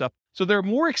that other stuff. So there are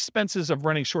more expenses of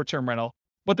running short-term rental,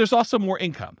 but there's also more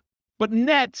income. But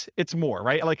net, it's more,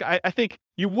 right? Like I think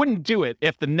you wouldn't do it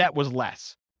if the net was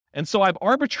less. And so I've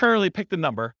arbitrarily picked a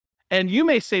number. And you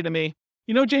may say to me,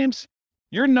 James,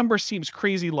 your number seems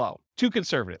crazy low, too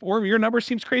conservative, or your number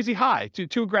seems crazy high,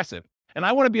 too aggressive. And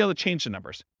I want to be able to change the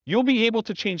numbers. You'll be able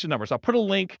to change the numbers. I'll put a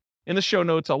link in the show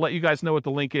notes. I'll let you guys know what the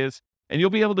link is, and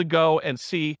you'll be able to go and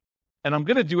see. And I'm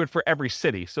going to do it for every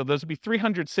city. So those will be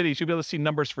 300 cities. You'll be able to see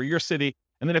numbers for your city.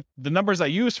 And then if the numbers I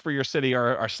use for your city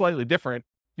are slightly different,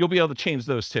 you'll be able to change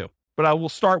those too. But I will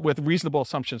start with reasonable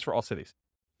assumptions for all cities.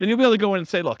 Then you'll be able to go in and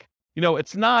say, look,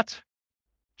 it's not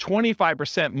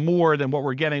 25% more than what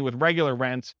we're getting with regular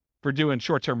rent. for doing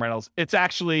short-term rentals, it's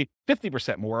actually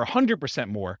 50% more, 100%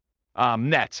 more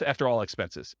net after all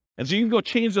expenses. And so you can go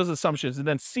change those assumptions and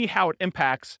then see how it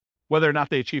impacts whether or not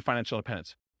they achieve financial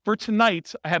independence. For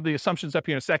tonight, I have the assumptions up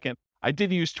here in a second. I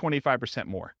did use 25%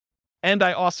 more. And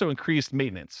I also increased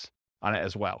maintenance on it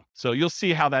as well. So you'll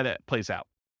see how that plays out.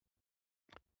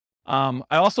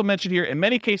 I also mentioned here, in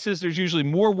many cases, there's usually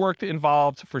more work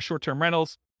involved for short-term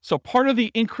rentals. So part of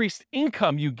the increased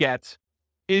income you get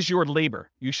is your labor.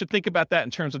 You should think about that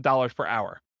in terms of dollars per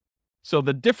hour. So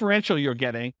the differential you're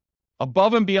getting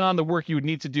above and beyond the work you would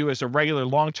need to do as a regular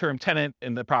long-term tenant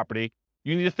in the property,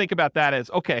 you need to think about that as,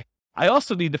 okay, I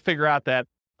also need to figure out that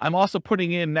I'm also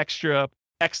putting in an extra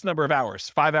X number of hours,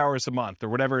 5 hours a month or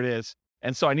whatever it is.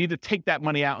 And so I need to take that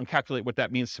money out and calculate what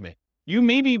that means to me. You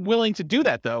may be willing to do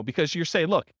that though, because you're saying,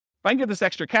 look, if I can get this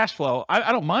extra cash flow,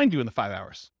 I don't mind doing the 5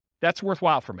 hours. That's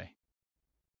worthwhile for me.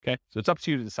 Okay. So it's up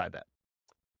to you to decide that.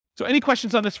 So any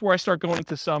questions on this before I start going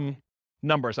into some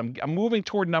numbers? I'm moving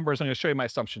toward numbers. I'm going to show you my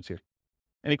assumptions here.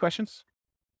 Any questions?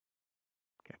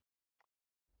 Okay.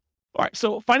 All right.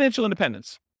 So financial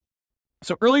independence.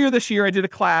 So earlier this year, I did a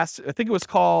class, I think it was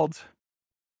called,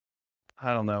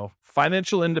 I don't know,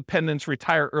 Financial Independence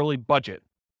Retire Early Budget.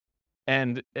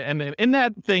 And in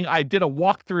that thing, I did a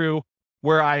walkthrough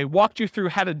where I walked you through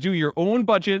how to do your own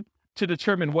budget to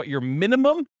determine what your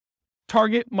minimum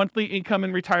target monthly income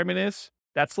in retirement is.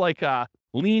 That's like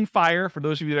lean fire, for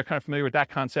those of you that are kind of familiar with that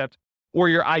concept, or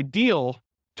your ideal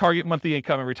target monthly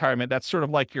income in retirement. That's sort of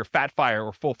like your fat fire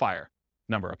or full fire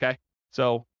number, okay?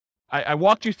 So I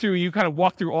walked you through, you kind of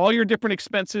walked through all your different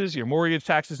expenses, your mortgage,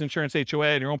 taxes, insurance, HOA,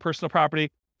 and your own personal property,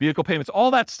 vehicle payments,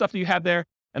 all that stuff that you have there.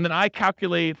 And then I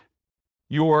calculate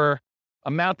your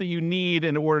amount that you need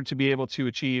in order to be able to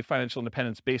achieve financial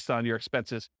independence based on your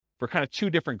expenses for kind of two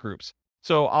different groups.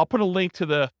 So I'll put a link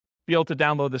to be able to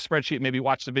download the spreadsheet, maybe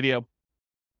watch the video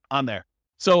on there.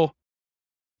 So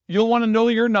you'll want to know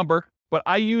your number, but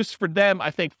I used for them,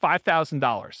 I think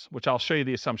 $5,000, which I'll show you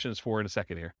the assumptions for in a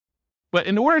second here. But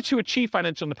in order to achieve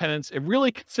financial independence, it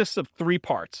really consists of three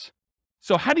parts.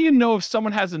 So how do you know if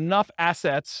someone has enough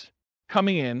assets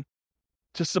coming in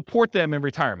to support them in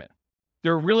retirement?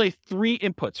 There are really three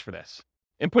inputs for this.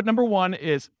 Input number one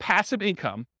is passive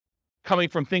income coming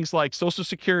from things like Social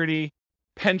Security,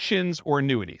 pensions, or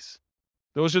annuities.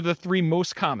 Those are the three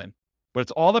most common, but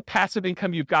it's all the passive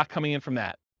income you've got coming in from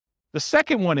that. The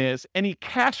second one is any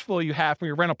cash flow you have from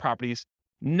your rental properties,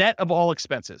 net of all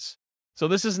expenses. So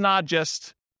this is not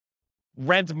just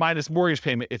rent minus mortgage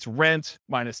payment. It's rent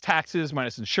minus taxes,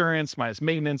 minus insurance, minus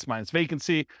maintenance, minus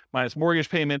vacancy, minus mortgage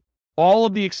payment. All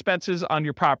of the expenses on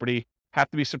your property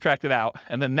have to be subtracted out.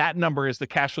 And then that number is the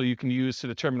cash flow you can use to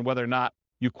determine whether or not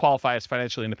you qualify as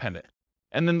financially independent.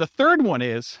 And then the third one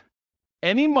is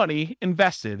any money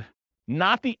invested,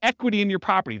 not the equity in your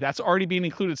property. That's already being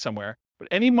included somewhere, but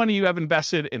any money you have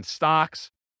invested in stocks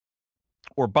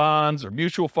or bonds or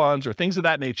mutual funds or things of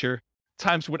that nature,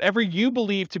 times whatever you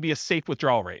believe to be a safe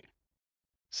withdrawal rate.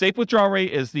 Safe withdrawal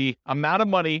rate is the amount of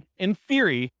money, in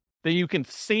theory, that you can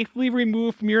safely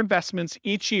remove from your investments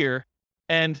each year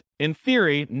and, in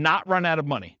theory, not run out of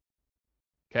money.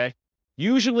 Okay?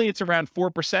 Usually it's around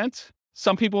 4%.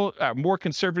 Some people more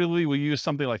conservatively will use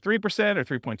something like 3% or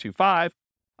 3.25.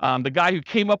 The guy who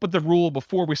came up with the rule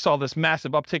before we saw this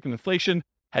massive uptick in inflation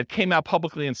had came out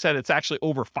publicly and said it's actually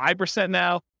over 5%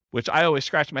 now, which I always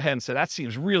scratched my head and said, that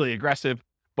seems really aggressive.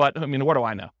 But I mean, what do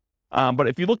I know? But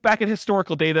if you look back at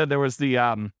historical data, there was the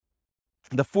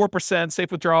 4%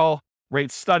 safe withdrawal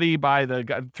rate study by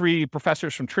the three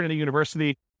professors from Trinity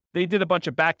University. They did a bunch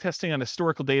of back testing on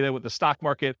historical data with the stock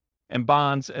market and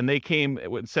bonds, and they came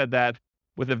and said that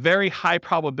with a very high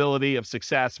probability of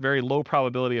success, very low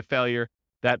probability of failure,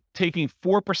 that taking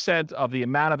 4% of the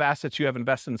amount of assets you have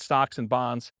invested in stocks and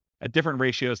bonds at different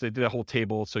ratios, they did a whole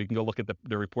table, so you can go look at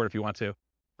the report if you want to.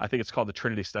 I think it's called the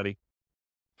Trinity study.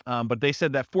 But they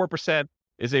said that 4%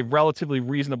 is a relatively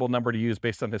reasonable number to use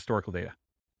based on historical data.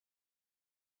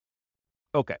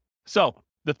 Okay, so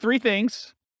the three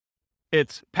things,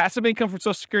 it's passive income from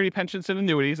Social Security, pensions, and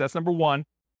annuities. That's number one.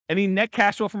 Any net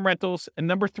cash flow from rentals. And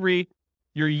number three,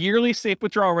 your yearly safe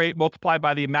withdrawal rate multiplied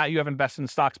by the amount you have invested in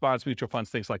stocks, bonds, mutual funds,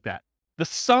 things like that. The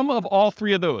sum of all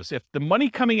three of those, if the money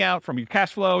coming out from your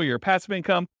cash flow, your passive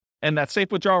income, and that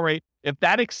safe withdrawal rate, if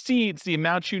that exceeds the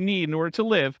amount you need in order to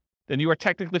live, then you are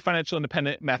technically financially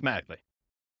independent mathematically.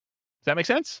 Does that make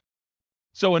sense?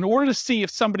 So in order to see if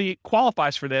somebody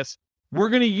qualifies for this, we're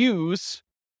going to use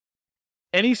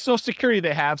any Social Security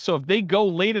they have. So if they go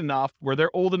late enough where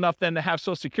they're old enough then to have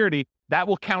Social Security, that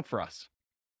will count for us.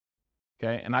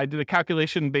 Okay. And I did a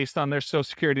calculation based on their Social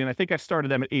Security, and I think I started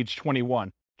them at age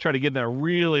 21, try to give them a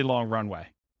really long runway.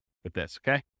 with this,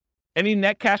 okay? Any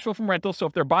net cash flow from rentals. So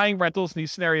if they're buying rentals in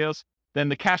these scenarios, then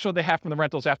the cash flow they have from the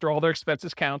rentals after all their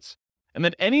expenses counts. And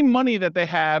then any money that they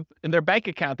have in their bank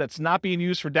account that's not being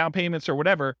used for down payments or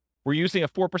whatever, we're using a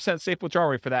 4% safe withdrawal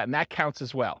rate for that, and that counts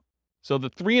as well. So the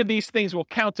three of these things will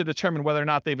count to determine whether or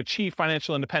not they've achieved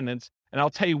financial independence, and I'll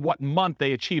tell you what month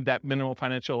they achieved that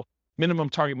minimum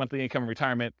target monthly income in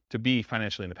retirement to be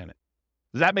financially independent.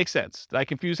 Does that make sense? Did I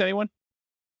confuse anyone?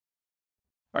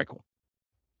 All right, cool.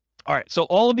 All right, so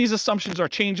all of these assumptions are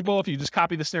changeable if you just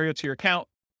copy the scenario to your account.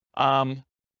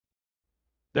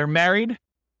 They're married.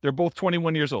 They're both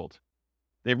 21 years old.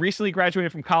 They've recently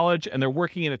graduated from college, and they're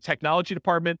working in a technology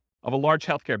department of a large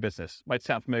healthcare business. Might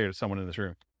sound familiar to someone in this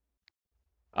room.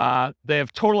 They have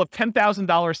a total of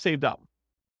 $10,000 saved up.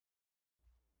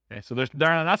 Okay, so they're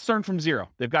not starting from zero.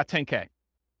 They've got 10K.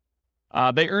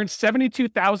 They earn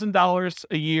 $72,000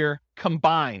 a year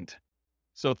combined.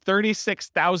 So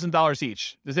 $36,000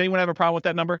 each. Does anyone have a problem with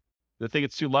that number? Do they think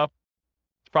it's too low?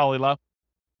 It's probably low.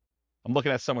 I'm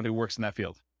looking at someone who works in that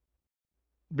field.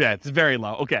 Yeah, it's very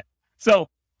low. Okay. So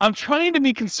I'm trying to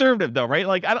be conservative though, right?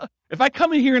 Like if I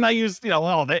come in here and I use,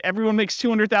 everyone makes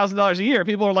 $200,000 a year,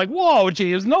 people are like, whoa,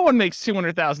 James, no one makes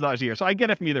 $200,000 a year. So I get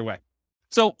it from either way.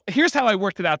 So here's how I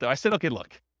worked it out though. I said, okay,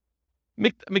 look,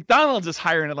 McDonald's is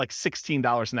hiring at like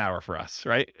 $16 an hour for us,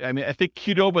 right? I mean, I think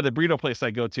Qdoba, the burrito place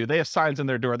I go to, they have signs on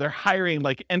their door. They're hiring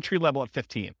like entry level at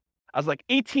 15. I was like,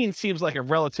 18 seems like a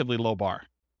relatively low bar,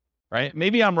 right?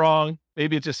 Maybe I'm wrong.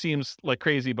 Maybe it just seems like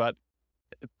crazy, but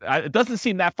it doesn't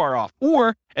seem that far off.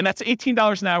 And that's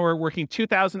 $18 an hour, working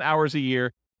 2,000 hours a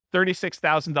year,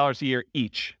 $36,000 a year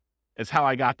each is how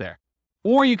I got there.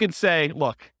 Or you could say,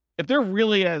 look, if they're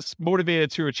really as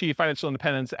motivated to achieve financial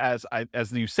independence as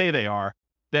you say they are,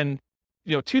 then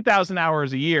 2,000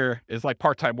 hours a year is like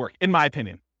part-time work, in my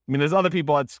opinion. I mean, there's other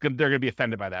people they're going to be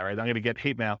offended by that, right? I'm going to get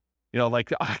hate mail, I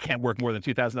can't work more than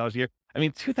 $2,000 a year. I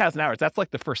mean, 2,000 hours, that's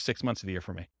like the first 6 months of the year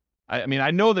for me. I mean,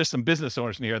 I know there's some business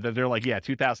owners in here that they're like, yeah,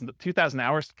 2,000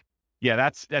 hours. Yeah,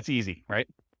 that's easy, right?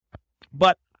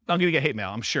 But I'm going to get hate mail,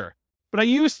 I'm sure. But I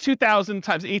use 2,000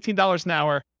 times $18 an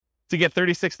hour to get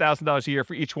 $36,000 a year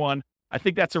for each one. I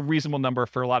think that's a reasonable number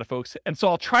for a lot of folks. And so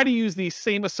I'll try to use these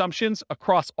same assumptions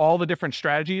across all the different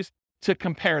strategies to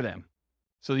compare them.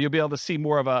 So you'll be able to see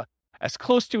more of as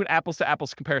close to an apples to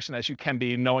apples comparison as you can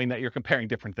be, knowing that you're comparing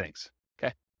different things.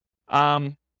 Okay.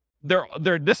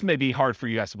 This may be hard for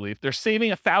you guys to believe. They're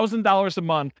saving $1,000 a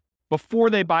month before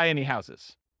they buy any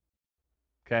houses.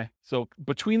 Okay. So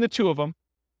between the two of them,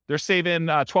 they're saving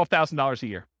 $12,000 a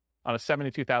year on a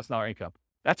 $72,000 income.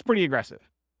 That's pretty aggressive,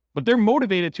 but they're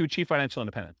motivated to achieve financial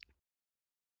independence.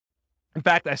 In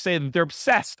fact, I say that they're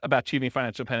obsessed about achieving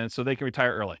financial independence so they can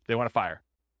retire early. They want to fire.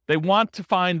 They want to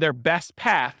find their best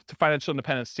path to financial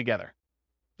independence together.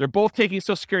 They're both taking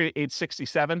Social Security at age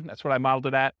 67. That's what I modeled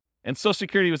it at. And Social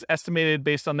Security was estimated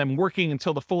based on them working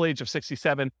until the full age of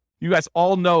 67. You guys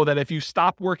all know that if you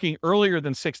stop working earlier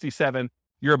than 67,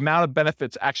 your amount of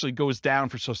benefits actually goes down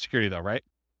for Social Security though, right?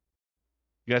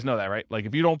 You guys know that, right? Like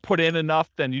if you don't put in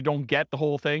enough, then you don't get the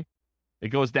whole thing. It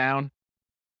goes down.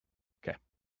 Okay.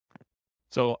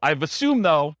 So I've assumed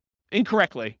though,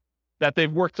 incorrectly, that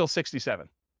they've worked till 67.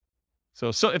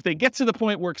 So if they get to the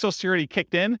point where Social Security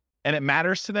kicked in and it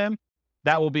matters to them,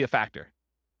 that will be a factor.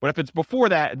 But if it's before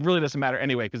that, it really doesn't matter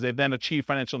anyway, because they've then achieved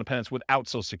financial independence without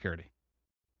Social Security.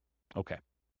 Okay.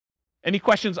 Any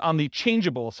questions on the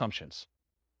changeable assumptions?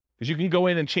 Because you can go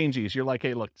in and change these. You're like,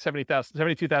 hey, look,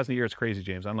 72,000 a year is crazy,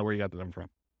 James. I don't know where you got the number from.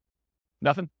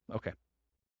 Nothing? Okay.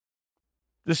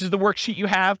 This is the worksheet you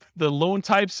have, the loan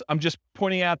types. I'm just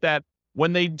pointing out that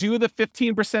when they do the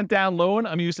 15% down loan,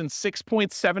 I'm using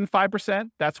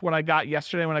 6.75%. That's what I got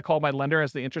yesterday when I called my lender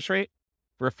as the interest rate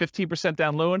for a 15%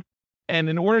 down loan. And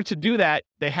in order to do that,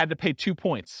 they had to pay 2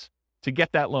 points to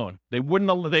get that loan. They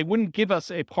wouldn't give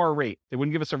us a par rate. They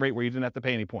wouldn't give us a rate where you didn't have to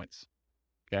pay any points.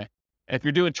 Okay. And if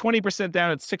you're doing 20%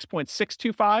 down at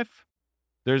 6.625,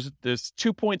 there's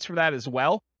 2 points for that as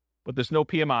well, but there's no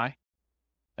PMI.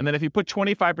 And then if you put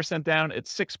 25% down at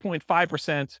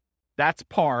 6.5%, that's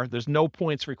par. There's no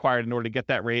points required in order to get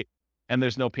that rate, and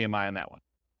there's no PMI on that one.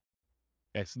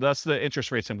 Okay, so that's the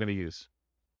interest rates I'm going to use.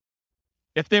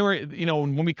 If they were,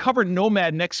 when we cover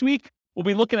Nomad next week, we'll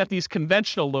be looking at these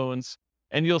conventional loans,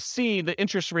 and you'll see the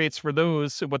interest rates for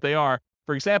those, what they are.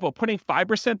 For example, putting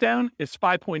 5% down is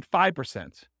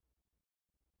 5.5%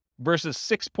 versus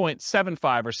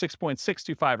 6.75 or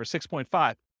 6.625 or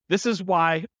 6.5. This is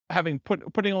why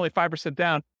putting only 5%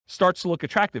 down starts to look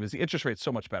attractive, is the interest rate's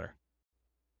so much better.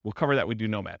 We'll cover that. We do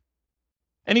Nomad.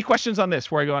 Any questions on this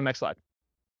before I go on next slide?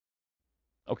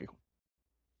 Okay, cool.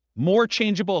 More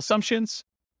changeable assumptions.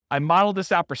 I modeled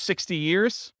this out for 60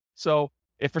 years. So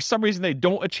if for some reason they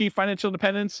don't achieve financial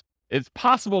independence, it's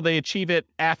possible they achieve it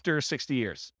after 60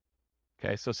 years.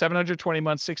 Okay, so 720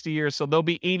 months, 60 years. So they'll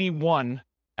be 81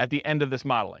 at the end of this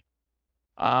modeling.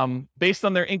 Based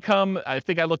on their income, I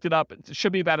think I looked it up. It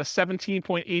should be about a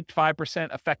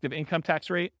 17.85% effective income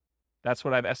tax rate. That's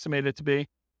what I've estimated it to be.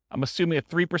 I'm assuming a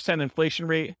 3% inflation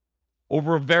rate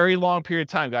over a very long period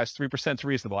of time, guys. 3% is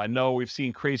reasonable. I know we've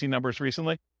seen crazy numbers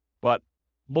recently, but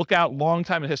look out long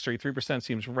time in history. 3%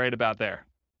 seems right about there.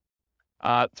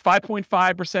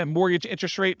 5.5% mortgage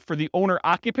interest rate for the owner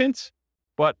occupant,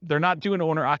 but they're not doing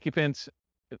owner occupant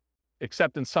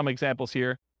except in some examples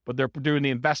here, but they're doing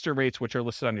the investor rates, which are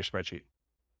listed on your spreadsheet.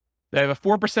 They have a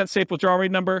 4% safe withdrawal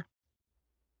rate number.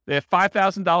 They have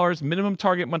 $5,000 minimum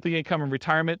target monthly income in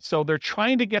retirement. So they're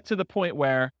trying to get to the point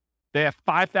where they have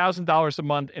 $5,000 a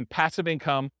month in passive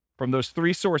income from those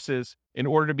three sources in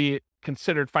order to be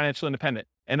considered financially independent.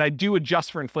 And I do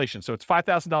adjust for inflation. So it's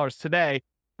 $5,000 today,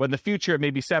 but in the future, it may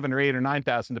be $7,000 or $8,000 or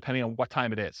 $9,000, depending on what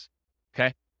time it is.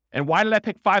 Okay. And why did I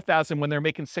pick $5,000 when they're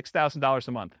making $6,000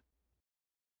 a month?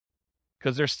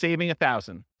 Because they're saving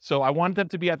 $1,000. So I want them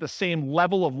to be at the same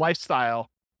level of lifestyle,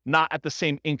 not at the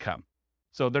same income.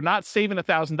 So they're not saving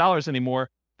 $1,000 anymore.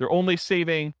 They're only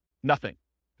saving nothing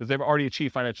because they've already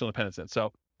achieved financial independence. And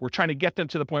so we're trying to get them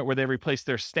to the point where they replace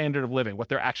their standard of living, what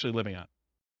they're actually living on.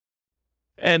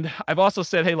 And I've also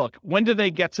said, hey, look, when do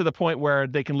they get to the point where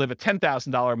they can live a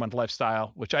 $10,000 a month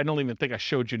lifestyle, which I don't even think I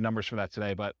showed you numbers for that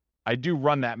today, but I do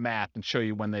run that math and show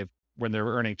you when they're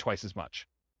earning twice as much.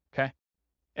 Okay.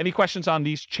 Any questions on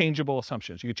these changeable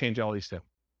assumptions? You can change all these too.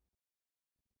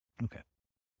 Okay.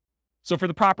 So for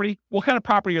the property, what kind of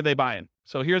property are they buying?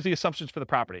 So here's the assumptions for the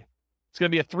property. It's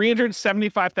going to be a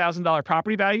 $375,000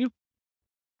 property value,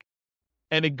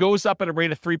 and it goes up at a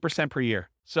rate of 3% per year.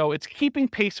 So it's keeping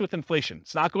pace with inflation.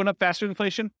 It's not going up faster than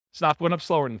inflation. It's not going up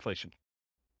slower than inflation.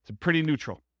 It's pretty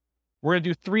neutral. We're going to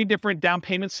do 3 different down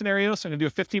payment scenarios. So I'm going to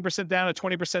do a 15% down, a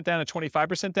 20% down, a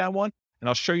 25% down one, and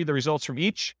I'll show you the results from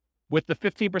each. With the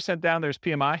 15% down, there's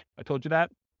PMI. I told you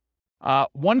that.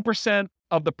 1%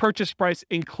 of the purchase price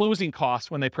in closing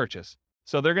costs when they purchase.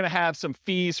 So they're going to have some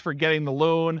fees for getting the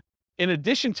loan. In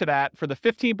addition to that, for the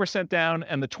 15% down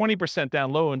and the 20%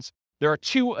 down loans, there are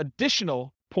 2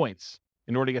 additional points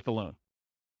in order to get the loan.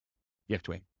 You have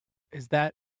to wait. Is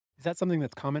that something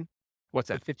that's common? What's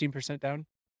that? 15% down?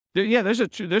 Yeah, there's a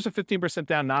 15%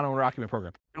 down non-owner occupant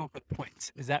program. No, but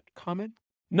points. Is that common?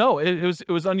 No, it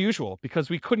was unusual because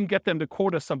we couldn't get them to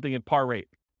quote us something at par rate.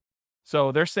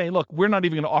 So they're saying, look, we're not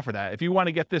even going to offer that. If you want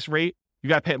to get this rate, you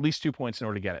got to pay at least 2 points in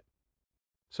order to get it.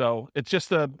 So it's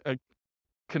just a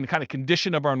kind of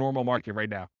condition of our normal market right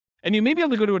now. And you may be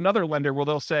able to go to another lender where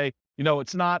they'll say,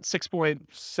 it's not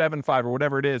 6.75 or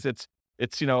whatever it is. It's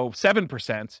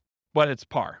 7%, but it's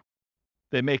par.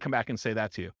 They may come back and say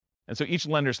that to you. And so each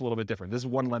lender's a little bit different. This is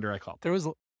one lender I called. There was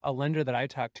a lender that I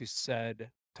talked to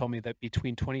told me that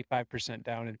between 25%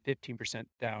 down and 15%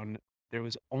 down, there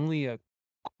was only a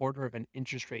quarter of an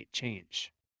interest rate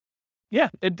change. Yeah,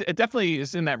 it definitely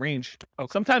is in that range. Okay.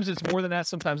 Sometimes it's more than that.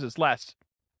 Sometimes it's less.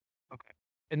 Okay.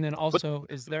 And then also,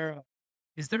 is there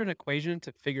an equation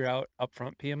to figure out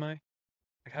upfront PMI?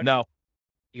 No.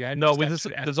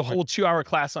 There's a whole 2-hour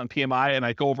class on PMI, and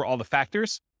I go over all the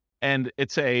factors, and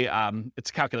it's a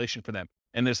calculation for them.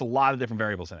 And there's a lot of different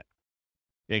variables in it,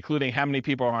 including how many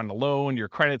people are on the loan, your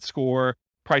credit score,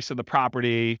 price of the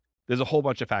property. There's a whole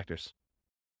bunch of factors.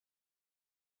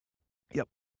 Yep.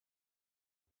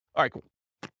 All right, cool.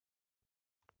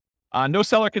 No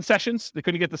seller concessions. They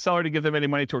couldn't get the seller to give them any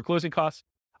money toward closing costs.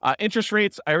 Interest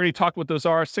rates, I already talked what those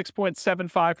are.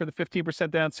 6.75 for the 15%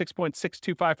 down,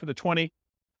 6.625 for the 20,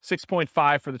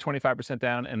 6.5 for the 25%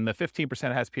 down, and the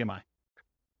 15% has PMI.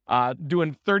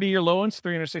 Doing 30-year loans,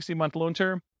 360-month loan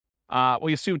term.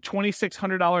 We assume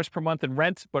 $2,600 per month in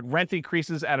rent, but rent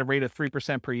increases at a rate of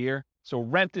 3% per year. So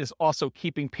rent is also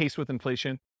keeping pace with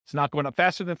inflation. It's not going up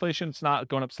faster than inflation. It's not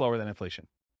going up slower than inflation.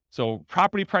 So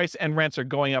property price and rents are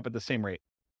going up at the same rate.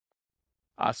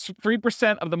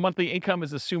 3% of the monthly income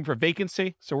is assumed for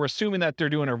vacancy. So we're assuming that they're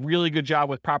doing a really good job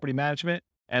with property management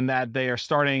and that they are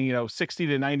starting, 60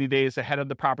 to 90 days ahead of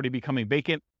the property becoming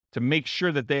vacant to make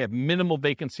sure that they have minimal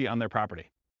vacancy on their property.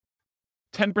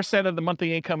 10% of the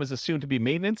monthly income is assumed to be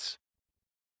maintenance.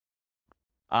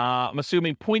 I'm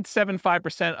assuming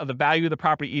 0.75% of the value of the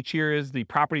property each year is the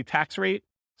property tax rate.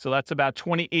 So that's about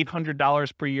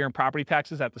 $2,800 per year in property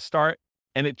taxes at the start.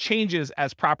 And it changes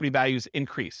as property values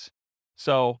increase.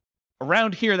 So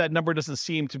around here, that number doesn't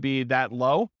seem to be that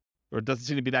low, or it doesn't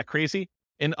seem to be that crazy.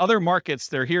 In other markets,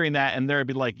 they're hearing that and they'll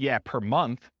be like, yeah, per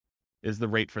month is the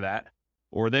rate for that.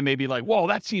 Or they may be like, whoa,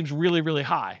 that seems really, really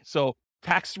high. So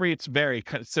Tax rates vary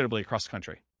considerably across the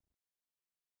country.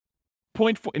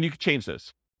 0.4, and you can change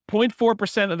those.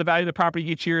 0.4% of the value of the property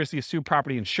each year is the assumed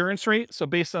property insurance rate. So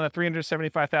based on a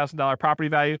 $375,000 property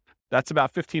value, that's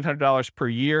about $1,500 per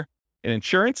year in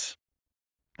insurance.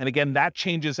 And again, that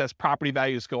changes as property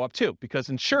values go up too, because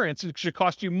insurance should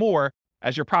cost you more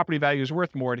as your property value is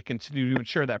worth more to continue to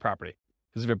insure that property.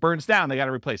 Because if it burns down, they got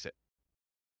to replace it.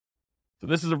 So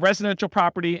this is a residential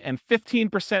property, and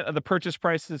 15% of the purchase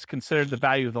price is considered the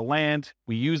value of the land.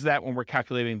 We use that when we're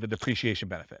calculating the depreciation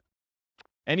benefit.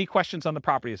 Any questions on the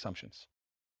property assumptions?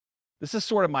 This is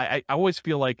sort of I always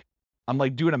feel like I'm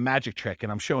like doing a magic trick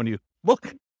and I'm showing you,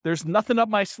 look, there's nothing up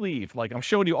my sleeve. Like I'm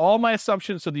showing you all my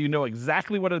assumptions so that you know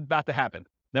exactly what is about to happen.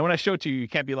 Then when I show it to you, you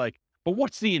can't be like, but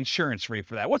what's the insurance rate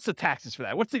for that? What's the taxes for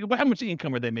that? How much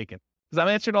income are they making? Because I'm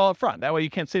answering it all up front. That way you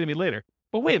can't say to me later,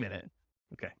 but wait a minute.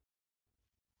 Okay.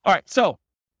 All right. So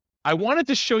I wanted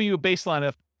to show you a baseline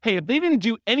of, hey, if they didn't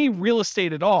do any real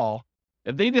estate at all,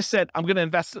 if they just said, I'm going to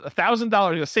invest $1,000, I'm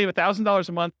going to save $1,000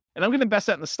 a month, and I'm going to invest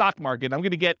that in the stock market, I'm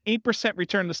going to get 8%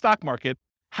 return in the stock market,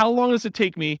 how long does it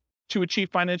take me to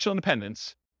achieve financial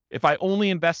independence if I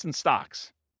only invest in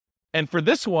stocks? And for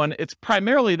this one, it's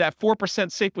primarily that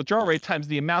 4% safe withdrawal rate times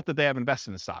the amount that they have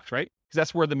invested in stocks, right? Because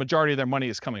that's where the majority of their money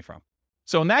is coming from.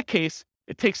 So in that case,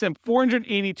 it takes them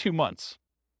 482 months,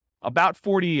 about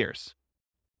 40 years.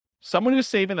 Someone who's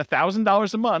saving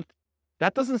 $1,000 a month,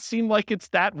 that doesn't seem like it's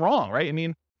that wrong, right? I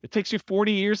mean, it takes you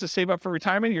 40 years to save up for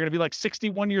retirement. You're going to be like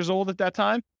 61 years old at that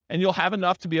time, and you'll have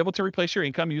enough to be able to replace your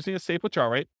income using a safe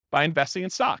withdrawal rate by investing in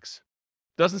stocks.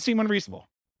 Doesn't seem unreasonable.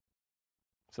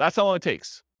 So that's all it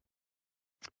takes.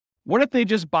 What if they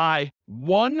just buy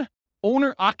one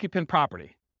owner-occupant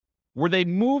property where they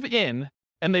move in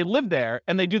and they live there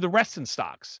and they do the rest in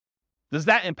stocks? Does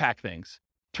that impact things?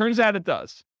 Turns out it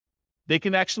does. They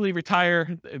can actually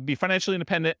retire, be financially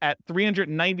independent at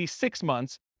 396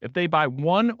 months if they buy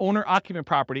one owner-occupant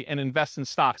property and invest in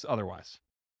stocks otherwise.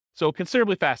 So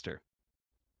considerably faster.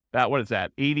 What is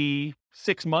that,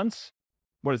 86 months?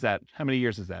 What is that? How many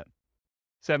years is that?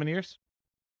 7 years?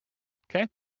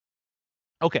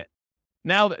 Okay.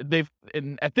 Now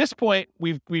at this point,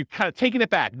 we've kind of taken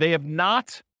it back. They have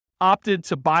not opted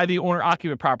to buy the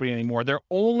owner-occupant property anymore. They're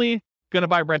only going to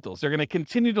buy rentals. They're going to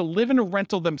continue to live in a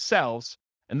rental themselves,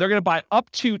 and they're going to buy up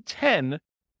to 10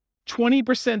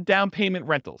 20% down payment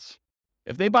rentals.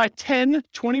 If they buy 10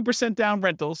 20% down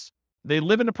rentals, they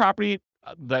live in a property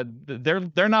that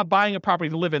they're not buying a property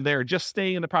to live in. They're just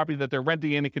staying in the property that they're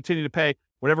renting in and continue to pay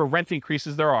whatever rent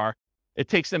increases there are. It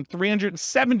takes them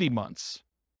 370 months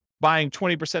buying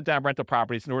 20% down rental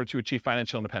properties in order to achieve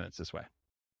financial independence this way.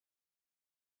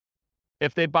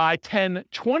 If they buy 10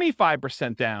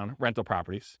 25% down rental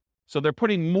properties, so they're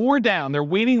putting more down, they're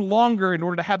waiting longer in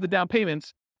order to have the down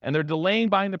payments, and they're delaying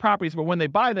buying the properties, but when they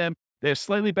buy them, they have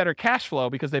slightly better cash flow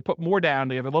because they put more down,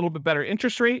 they have a little bit better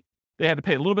interest rate, they had to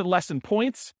pay a little bit less in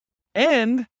points,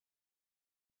 and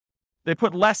they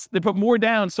put more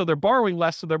down, so they're borrowing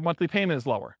less, so their monthly payment is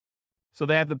lower. So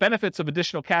they have the benefits of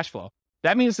additional cash flow.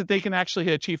 That means that they can actually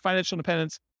achieve financial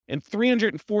independence in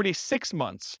 346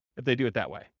 months if they do it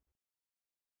that way.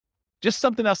 Just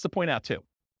something else to point out too.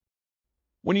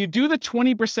 When you do the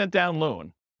 20% down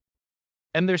loan,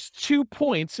 and there's 2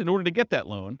 points in order to get that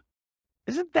loan,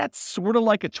 isn't that sort of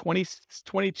like a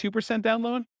 22% down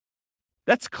loan?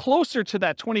 That's closer to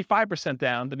that 25%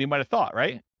 down than you might have thought,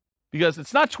 right? Because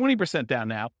it's not 20% down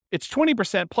now, it's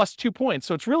 20% plus 2 points.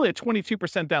 So it's really a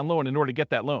 22% down loan in order to get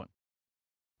that loan.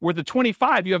 Where the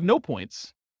 25, you have no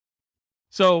points.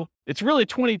 So it's really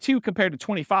 22 compared to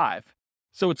 25.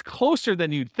 So it's closer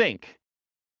than you'd think.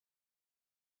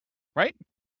 Right?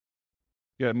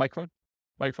 You have a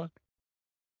microphone?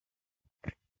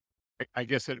 I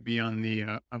guess it'd be on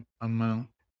the amount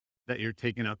that you're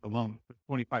taking out the loan,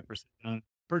 25% on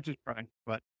purchase price,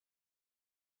 but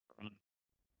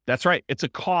that's right. It's a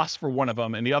cost for one of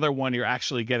them, and the other one you're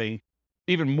actually getting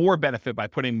even more benefit by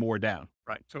putting more down.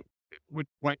 right. So it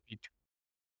might be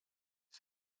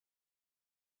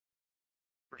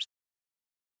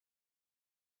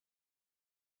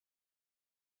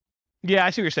Yeah,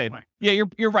 I see what you're saying. Right. Yeah,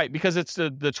 you're right, because it's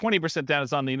the 20% down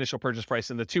is on the initial purchase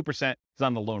price and the 2% is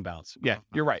on the loan balance. Yeah,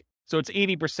 you're right. So it's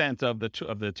 80% of the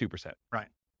 2%. Right.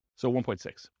 So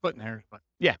 1.6. splitting hairs, but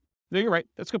No, you're right.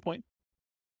 That's a good point.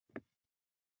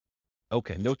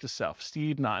 Okay, note to self.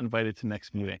 Steve not invited to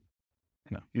next meeting.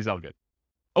 No, he's all good.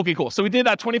 Okay, cool. So we did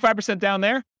that 25% down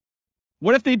there.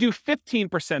 What if they do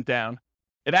 15% down?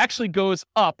 It actually goes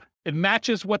up. It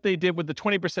matches what they did with the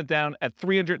 20% down at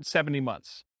 370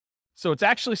 months. So it's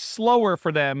actually slower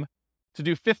for them to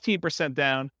do 15%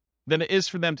 down than it is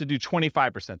for them to do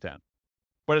 25% down.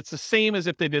 but it's the same as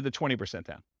if they did the 20%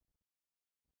 down.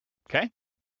 Okay?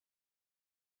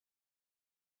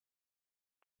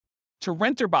 To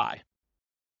rent or buy.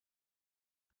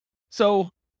 So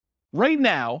right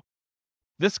now,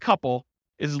 this couple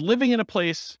is living in a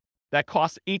place that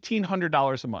costs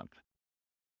 $1,800 a month.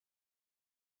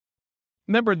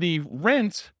 Remember, the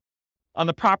rent on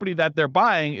the property that they're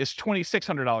buying is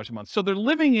 $2,600 a month. So they're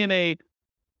living in a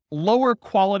lower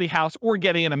quality house or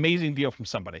getting an amazing deal from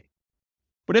somebody.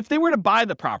 But if they were to buy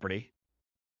the property,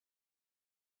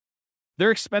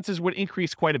 their expenses would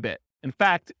increase quite a bit. In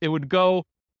fact, it would go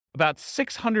about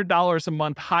 $600 a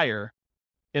month higher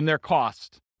in their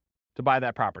cost to buy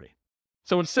that property.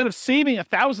 So instead of saving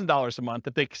 $1,000 a month,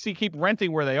 if they keep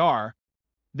renting where they are,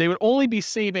 they would only be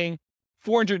saving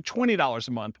 $420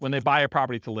 a month when they buy a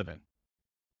property to live in.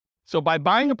 So by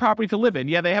buying a property to live in,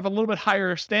 yeah, they have a little bit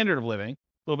higher standard of living,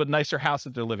 a little bit nicer house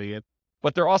that they're living in,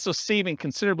 but they're also saving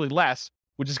considerably less,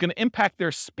 which is going to impact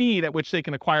their speed at which they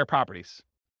can acquire properties.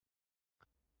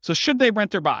 So should they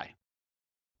rent or buy?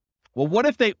 Well, what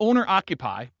if they own or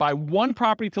occupy, buy one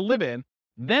property to live in,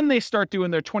 then they start doing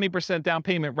their 20% down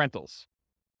payment rentals?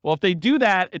 Well, if they do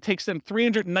that, it takes them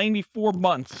 394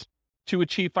 months to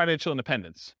achieve financial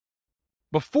independence.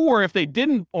 Before, if they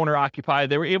didn't own or occupy,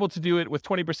 they were able to do it with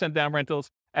 20% down rentals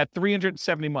at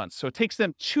 370 months. So it takes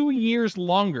them 2 years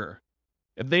longer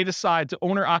if they decide to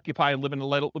own or occupy and live in a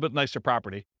little bit nicer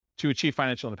property to achieve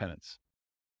financial independence.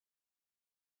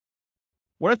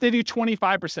 What if they do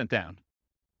 25% down?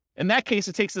 In that case,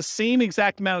 it takes the same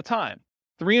exact amount of time,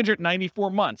 394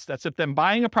 months. That's if them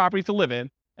buying a property to live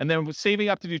in and then saving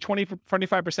up to do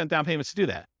 25% down payments to do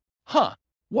that.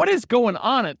 What is going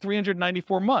on at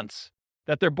 394 months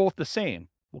that they're both the same?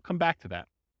 We'll come back to that.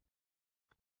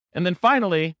 And then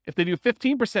finally, if they do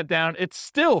 15% down, it's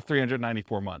still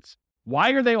 394 months.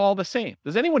 Why are they all the same?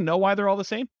 Does anyone know why they're all the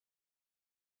same?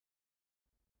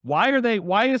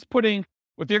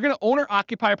 If you're going to own or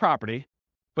occupy a property,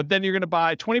 but then you're going to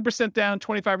buy 20% down,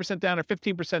 25% down, or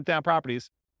 15% down properties,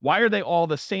 why are they all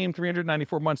the same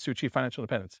 394 months to achieve financial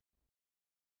independence?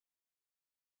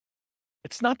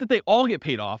 It's not that they all get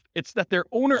paid off. It's that their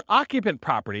owner-occupant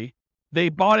property, they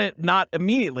bought it not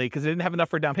immediately because they didn't have enough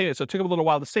for a down payment, so it took them a little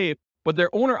while to save, but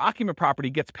their owner-occupant property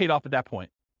gets paid off at that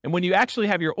point. And when you actually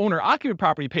have your owner-occupant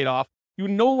property paid off, you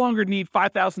no longer need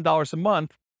 $5,000 a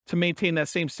month to maintain that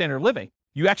same standard of living.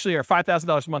 You actually are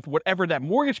 $5,000 a month, whatever that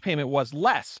mortgage payment was,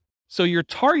 less. So your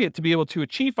target to be able to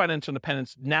achieve financial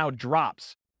independence now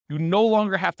drops. You no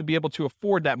longer have to be able to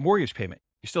afford that mortgage payment.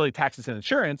 You still need taxes and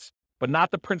insurance, but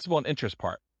not the principal and interest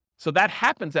part. So that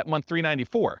happens at month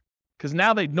 394, because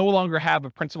now they no longer have a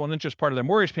principal and interest part of their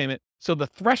mortgage payment. So the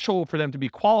threshold for them to be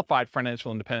qualified for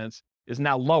financial independence is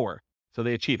now lower. So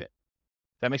they achieve it.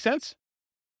 That make sense?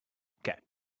 Okay.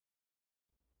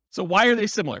 So why are they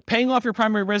similar? Paying off your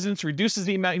primary residence reduces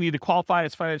the amount you need to qualify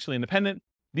as financially independent.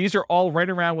 These are all right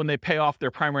around when they pay off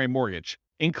their primary mortgage,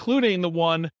 including the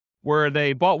one where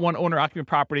they bought one owner-occupant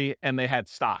property and they had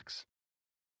stocks,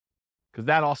 because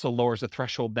that also lowers the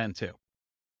threshold then too.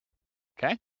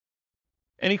 Okay?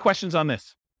 Any questions on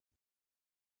this?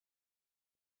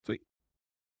 Sweet.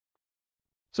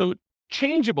 So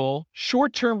changeable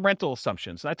short-term rental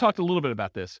assumptions. And I talked a little bit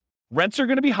about this. Rents are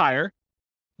going to be higher,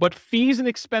 but fees and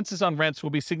expenses on rents will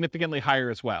be significantly higher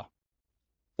as well.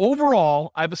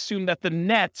 Overall, I've assumed that the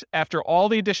net after all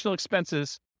the additional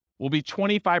expenses will be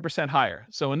 25% higher.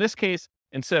 So in this case,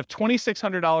 instead of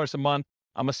 $2,600 a month,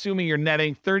 I'm assuming you're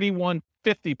netting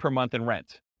 $3,150 per month in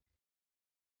rent.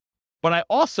 But I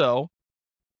also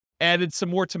added some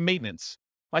more to maintenance.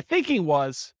 My thinking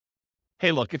was,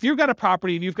 hey, look, if you've got a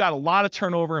property and you've got a lot of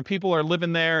turnover and people are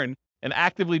living there and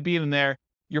actively being in there,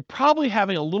 you're probably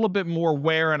having a little bit more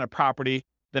wear on a property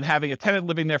than having a tenant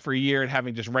living there for a year and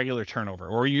having just regular turnover,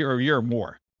 or a year or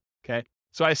more. Okay.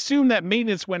 So I assume that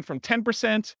maintenance went from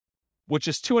 10%, which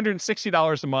is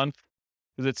 $260 a month,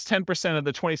 because it's 10% of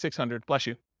the $2,600, bless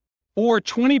you, or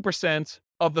 20%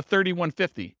 of the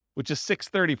 $3,150, which is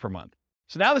 $630 per month.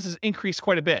 So now this has increased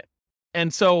quite a bit.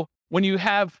 And so when you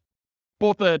have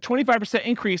both a 25%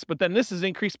 increase, but then this is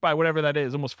increased by whatever that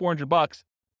is, almost $400,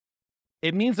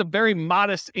 it means a very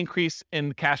modest increase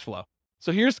in cash flow.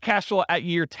 So here's cash flow at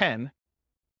year 10.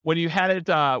 When you had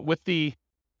it with the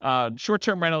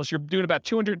short-term rentals, you're doing about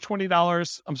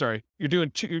 $220. I'm sorry, you're doing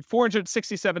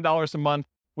 $467 a month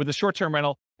with the short-term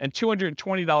rental and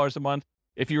 $220 a month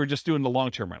if you were just doing the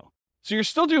long-term rental. So you're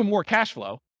still doing more cash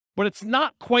flow, but it's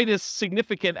not quite as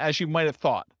significant as you might have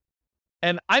thought.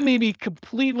 And I may be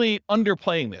completely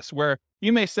underplaying this, where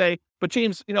you may say, but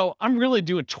James, I'm really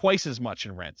doing twice as much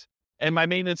in rent. and my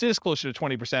maintenance is closer to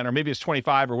 20%, or maybe it's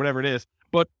 25 or whatever it is,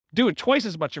 but doing twice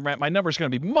as much in rent, my number is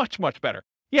going to be much, much better.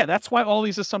 Yeah, that's why all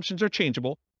these assumptions are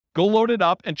changeable. Go load it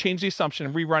up and change the assumption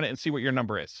and rerun it and see what your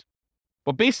number is.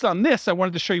 But based on this, I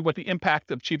wanted to show you what the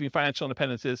impact of achieving financial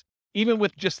independence is, even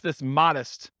with just this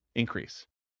modest increase.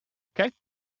 Okay?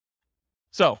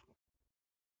 So,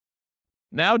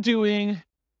 now doing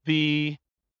the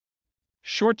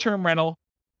short-term rental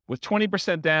with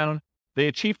 20% down, they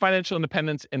achieve financial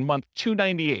independence in month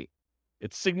 298.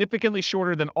 It's significantly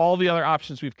shorter than all the other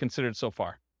options we've considered so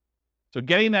far. So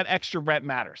getting that extra rent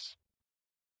matters.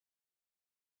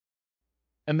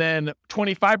 And then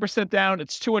 25% down,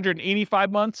 it's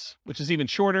 285 months, which is even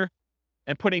shorter.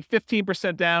 And putting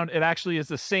 15% down, it actually is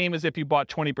the same as if you bought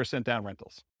 20% down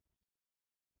rentals.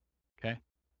 Okay?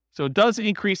 So it does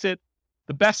increase it.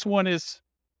 The best one is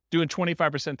doing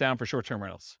 25% down for short-term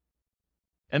rentals.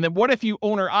 And then what if you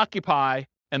own or occupy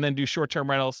and then do short-term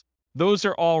rentals? Those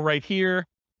are all right here.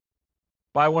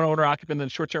 Buy one owner occupant, then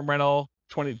short-term rental,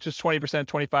 20%,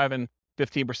 25, and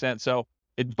 15%. So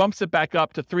it bumps it back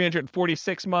up to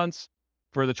 346 months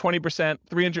for the 20%,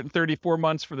 334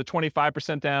 months for the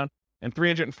 25% down, and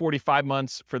 345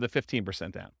 months for the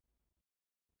 15% down.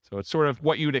 So it's sort of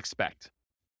what you'd expect.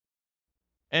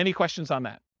 Any questions on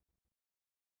that?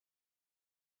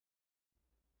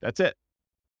 That's it.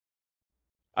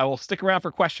 I will stick around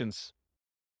for questions.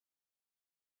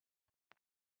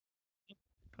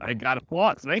 I got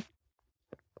applause, right?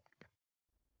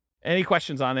 Any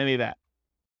questions on any of that?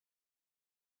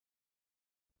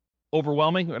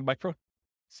 Overwhelming? Microphone?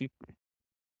 See?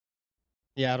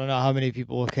 Yeah, I don't know how many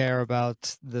people will care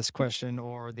about this question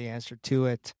or the answer to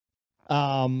it.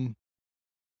 It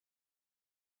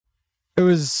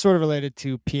was sort of related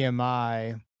to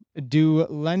PMI. Do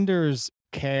lenders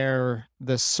care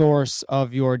the source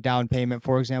of your down payment?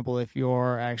 For example, if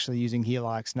you're actually using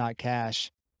HELOCs, not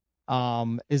cash,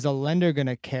 is a lender going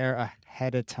to care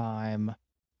ahead of time,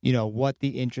 what the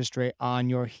interest rate on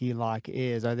your HELOC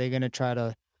is? Are they going to try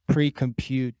to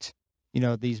pre-compute,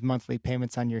 these monthly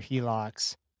payments on your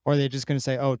HELOCs? Or are they just going to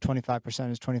say, oh,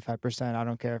 25% is 25%. I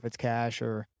don't care if it's cash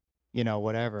or,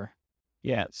 whatever.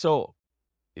 Yeah. So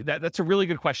that's a really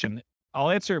good question. I'll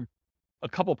answer a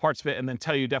couple parts of it and then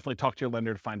tell you definitely talk to your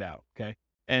lender to find out. Okay.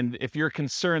 And if you're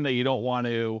concerned that you don't want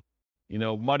to,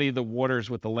 muddy the waters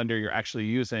with the lender you're actually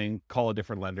using, call a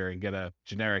different lender and get a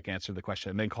generic answer to the question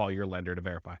and then call your lender to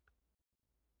verify.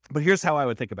 But here's how I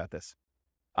would think about this.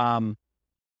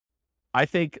 I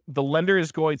think the lender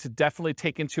is going to definitely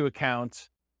take into account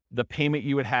the payment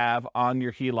you would have on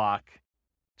your HELOC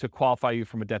to qualify you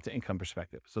from a debt to income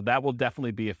perspective. So that will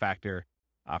definitely be a factor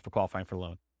for qualifying for a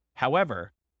loan.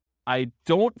 However, I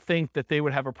don't think that they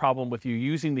would have a problem with you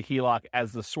using the HELOC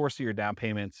as the source of your down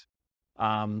payments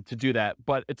to do that.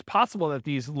 But it's possible that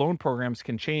these loan programs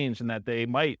can change and that they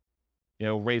might,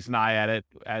 raise an eye at it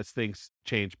as things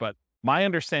change. But my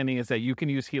understanding is that you can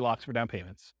use HELOCs for down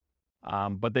payments,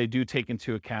 but they do take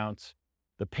into account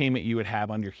the payment you would have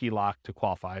on your HELOC to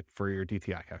qualify for your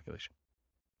DTI calculation.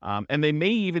 And they may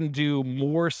even do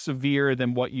more severe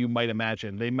than what you might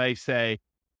imagine. They may say,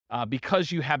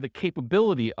 because you have the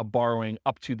capability of borrowing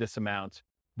up to this amount,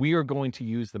 we are going to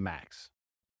use the max.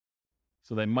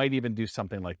 So they might even do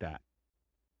something like that.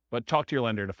 But talk to your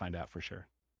lender to find out for sure.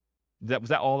 Was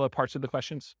that all the parts of the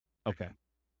questions? Okay.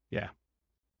 Yeah.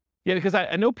 Yeah, because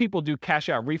I know people do cash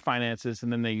out refinances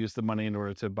and then they use the money in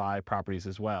order to buy properties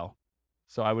as well.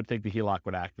 So I would think the HELOC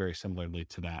would act very similarly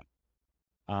to that.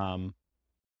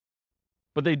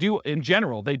 But they do, in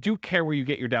general, they do care where you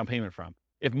get your down payment from.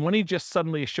 If money just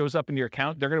suddenly shows up in your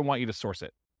account, they're going to want you to source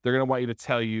it. They're going to want you to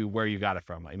tell you where you got it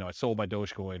from. I sold my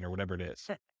Dogecoin or whatever it is.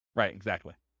 Right,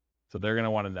 exactly. So they're going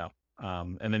to want to know.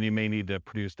 And then you may need to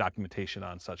produce documentation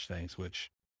on such things, which,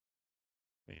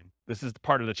 this is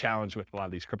part of the challenge with a lot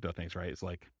of these crypto things, right? It's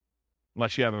like,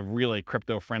 unless you have a really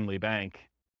crypto-friendly bank,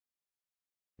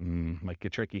 might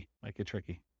get tricky.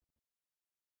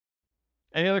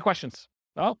 Any other questions?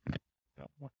 Oh.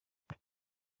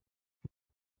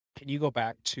 Can you go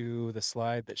back to the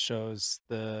slide that shows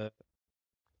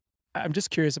I'm just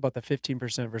curious about the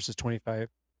 15% versus 20%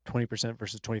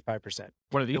 versus 25%.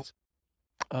 What are these?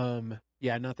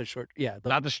 Yeah, not the short. Yeah.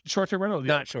 Not the short-term rental?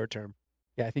 Not short-term.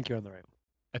 Yeah, I think you're on the right one.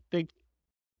 I think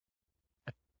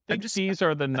these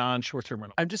are the non-short-term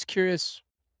rental. I'm just curious.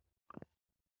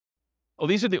 Oh,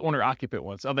 these are the owner-occupant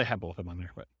ones. Oh, they have both of them on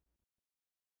there, but.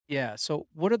 Yeah. So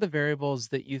what are the variables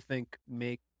that you think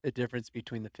make the difference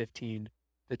between the 15,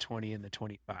 the 20, and the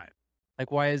 25?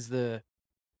 Like, why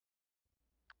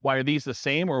are these the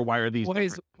same, or why are these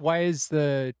why is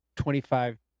the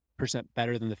 25%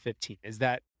 better than the 15? Is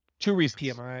that two reasons?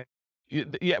 PMI?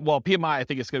 Yeah, well, PMI, I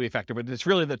think it's going to be a factor, but it's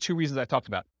really the two reasons I talked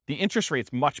about. The interest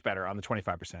rate's much better on the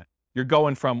 25%. You're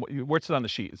going from, what's it on the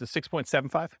sheet? Is it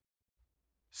 6.75?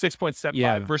 6.75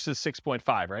 Yeah. versus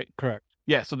 6.5, right? Correct.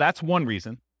 Yeah, so that's one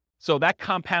reason. So that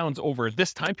compounds over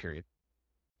this time period,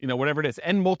 whatever it is,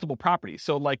 and multiple properties.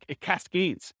 So like it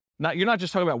cascades. You're not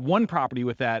just talking about one property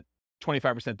with that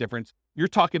 25% difference. You're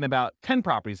talking about 10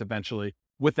 properties eventually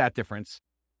with that difference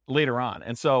later on.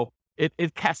 And so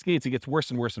it cascades, it gets worse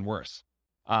and worse and worse,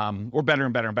 or better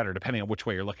and better and better, depending on which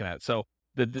way you're looking at it. So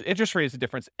the interest rate is the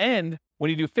difference. And when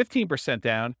you do 15%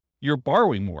 down, you're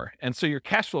borrowing more. And so your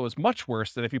cash flow is much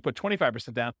worse than if you put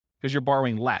 25% down because you're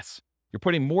borrowing less. You're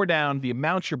putting more down. The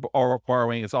amount you're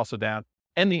borrowing is also down,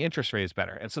 and the interest rate is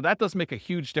better. And so that does make a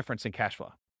huge difference in cash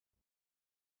flow.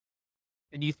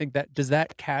 And you think does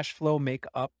that cash flow make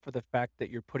up for the fact that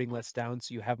you're putting less down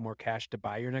so you have more cash to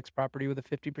buy your next property with a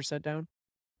 50% down?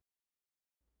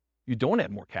 You don't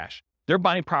have more cash. They're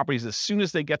buying properties as soon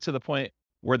as they get to the point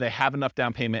where they have enough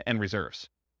down payment and reserves.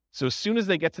 So as soon as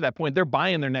they get to that point, they're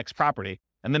buying their next property,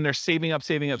 and then they're saving up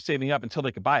until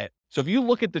they could buy it. So if you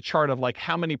look at the chart of like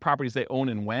how many properties they own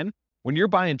and when you're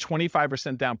buying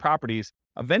 25% down properties,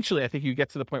 eventually I think you get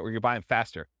to the point where you're buying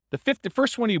faster. The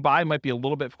first one you buy might be a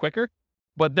little bit quicker,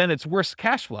 but then it's worse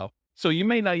cash flow. So you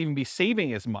may not even be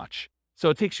saving as much. So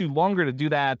it takes you longer to do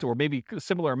that, or maybe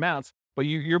similar amounts, but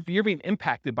you're being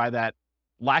impacted by that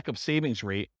lack of savings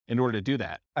rate in order to do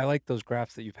that. I like those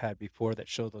graphs that you've had before that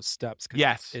show those steps.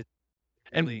 Yes.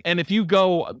 And if you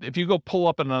go pull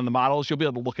up on the models, you'll be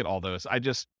able to look at all those.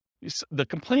 The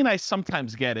complaint I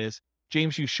sometimes get is,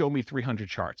 James, you show me 300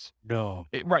 charts. No.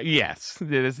 Right. Yes.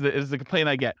 It is the complaint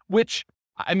I get, which,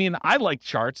 I mean, I like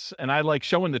charts and I like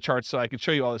showing the charts so I can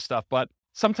show you all this stuff. But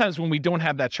sometimes when we don't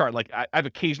have that chart, like I've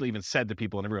occasionally even said to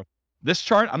people in the room, this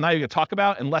chart, I'm not even gonna talk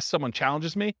about unless someone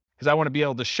challenges me, because I want to be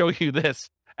able to show you this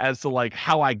as to like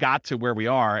how I got to where we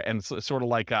are. And it's sort of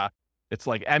like, it's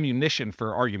like ammunition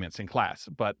for arguments in class.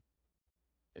 But,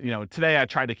 today I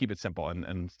tried to keep it simple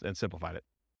and simplified it.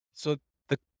 So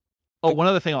one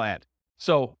other thing I'll add.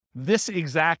 So this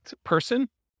exact person,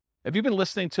 have you been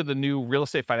listening to the new Real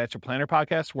Estate Financial Planner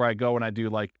podcast where I go and I do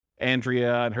like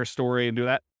Andrea and her story and do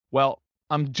that? Well,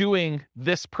 I'm doing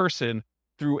this person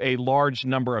through a large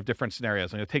number of different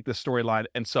scenarios. I'm going to take this storyline.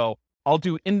 And so I'll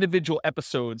do individual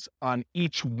episodes on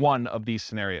each one of these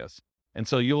scenarios. And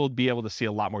so you'll be able to see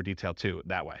a lot more detail too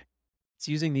that way. it's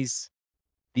using these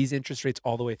interest rates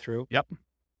all the way through. Yep.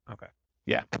 Okay.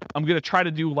 Yeah. I'm going to try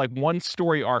to do like one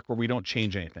story arc where we don't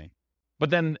change anything. But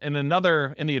then in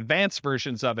the advanced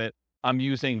versions of it, I'm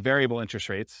using variable interest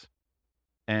rates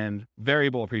and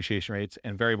variable appreciation rates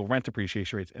and variable rent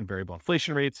appreciation rates and variable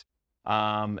inflation rates.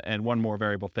 And one more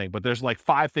variable thing, but there's like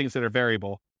 5 things that are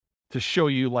variable to show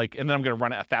you like, and then I'm going to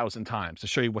run it 1,000 times to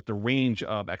show you what the range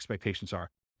of expectations are.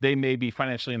 They may be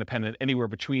financially independent anywhere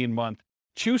between month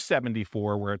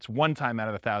 274, where it's 1 time out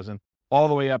of 1,000, all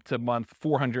the way up to month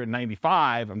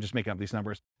 495. I'm just making up these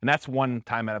numbers. And that's 1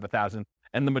 time out of 1,000.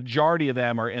 And the majority of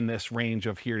them are in this range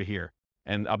of here to here.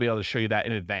 And I'll be able to show you that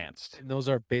in advance. And those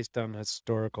are based on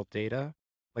historical data,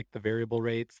 like the variable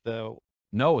rates,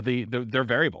 No, they're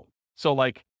variable. So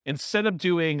like instead of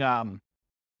doing an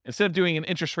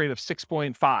interest rate of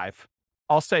 6.5,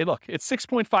 I'll say, look, it's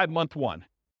 6.5 month 1,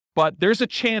 but there's a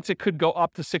chance it could go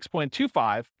up to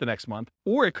 6.25 the next month,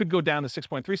 or it could go down to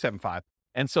 6.375.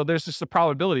 And so there's just a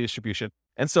probability distribution.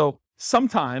 And so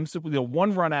sometimes,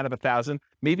 one run out of 1,000,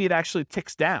 maybe it actually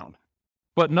ticks down.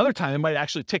 But another time it might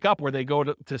actually tick up where they go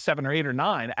to 7 or 8 or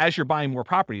 9 as you're buying more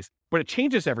properties. But it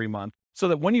changes every month so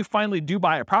that when you finally do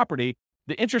buy a property,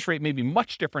 the interest rate may be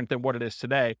much different than what it is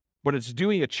today, but it's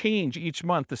doing a change each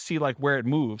month to see like where it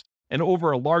moves and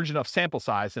over a large enough sample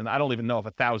size. And I don't even know if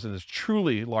 1,000 is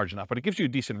truly large enough, but it gives you a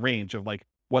decent range of like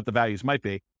what the values might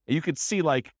be. And you could see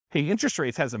like, hey, interest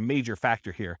rates has a major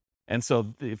factor here. And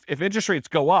so if interest rates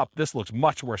go up, this looks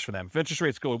much worse for them. If interest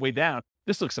rates go way down,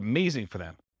 this looks amazing for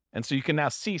them. And so you can now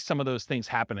see some of those things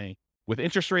happening with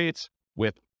interest rates,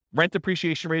 with rent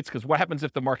appreciation rates, because what happens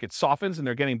if the market softens and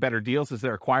they're getting better deals as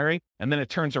they're acquiring, and then it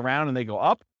turns around and they go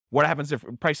up? What happens if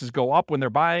prices go up when they're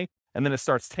buying, and then it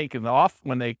starts taking off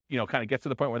when they, kind of get to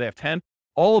the point where they have 10?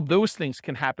 All of those things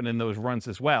can happen in those runs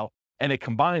as well. And it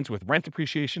combines with rent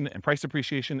appreciation and price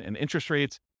appreciation and interest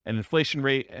rates and inflation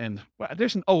rate. And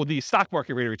the stock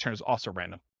market rate of return is also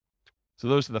random. So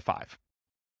those are the 5. Does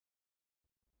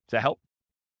that help?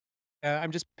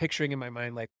 I'm just picturing in my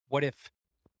mind, like, what if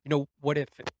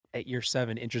at year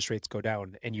 7 interest rates go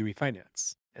down and you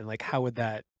refinance? And like, how would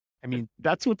that,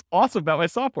 that's what's awesome about my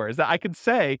software is that I can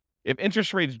say, if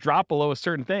interest rates drop below a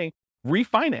certain thing,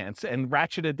 refinance and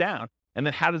ratchet it down. And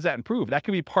then how does that improve? That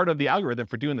could be part of the algorithm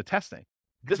for doing the testing.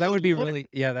 Because that would be really,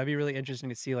 that'd be really interesting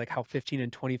to see like how 15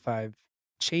 and 25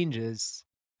 changes,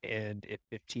 and if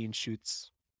 15 shoots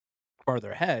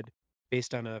farther ahead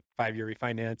based on a 5-year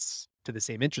refinance to the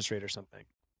same interest rate or something.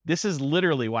 This is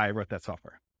literally why I wrote that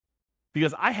software,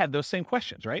 because I had those same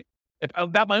questions, right?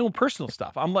 About my own personal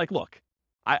stuff. I'm like, look,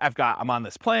 I'm on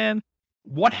this plan.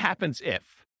 What happens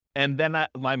if? And then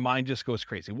my mind just goes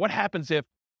crazy. What happens if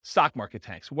stock market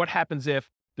tanks? What happens if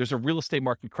there's a real estate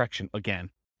market correction again?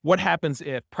 What happens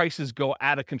if prices go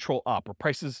out of control up, or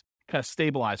prices kind of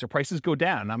stabilize, or prices go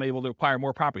down and I'm able to acquire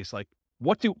more properties? Like,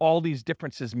 what do all these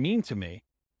differences mean to me?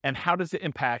 And how does it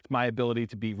impact my ability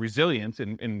to be resilient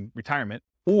in retirement?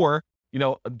 Or,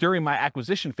 during my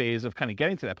acquisition phase of kind of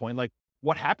getting to that point, like,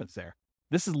 what happens there?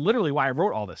 This is literally why I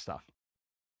wrote all this stuff.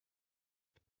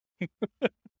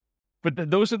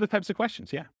 But those are the types of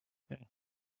questions. Yeah.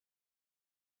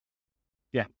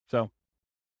 So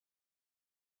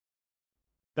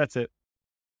that's it.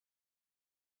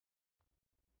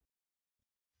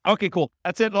 Okay, cool.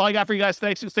 That's it. All I got for you guys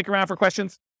today. So stick around for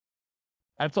questions.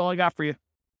 That's all I got for you.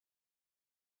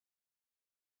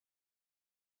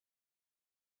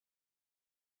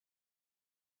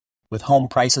 With home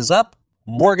prices up,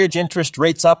 mortgage interest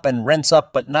rates up, and rents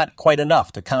up, but not quite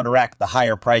enough to counteract the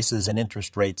higher prices and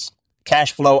interest rates,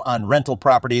 cash flow on rental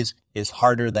properties is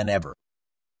harder than ever.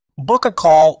 Book a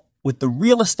call with the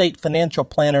Real Estate Financial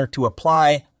Planner to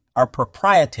apply our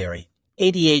proprietary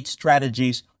 88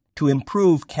 strategies to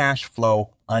improve cash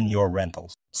flow on your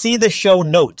rentals. See the show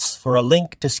notes for a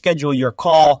link to schedule your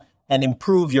call and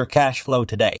improve your cash flow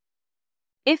today.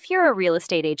 If you're a real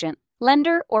estate agent,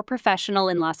 lender, or professional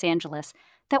in Los Angeles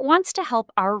that wants to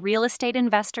help our real estate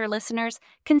investor listeners,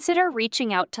 consider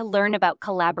reaching out to learn about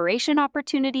collaboration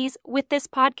opportunities with this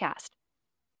podcast.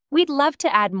 We'd love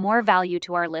to add more value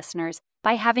to our listeners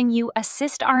by having you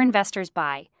assist our investors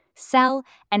buy, sell,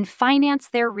 and finance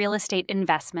their real estate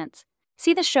investments.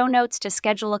 See the show notes to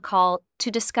schedule a call to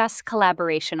discuss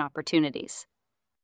collaboration opportunities.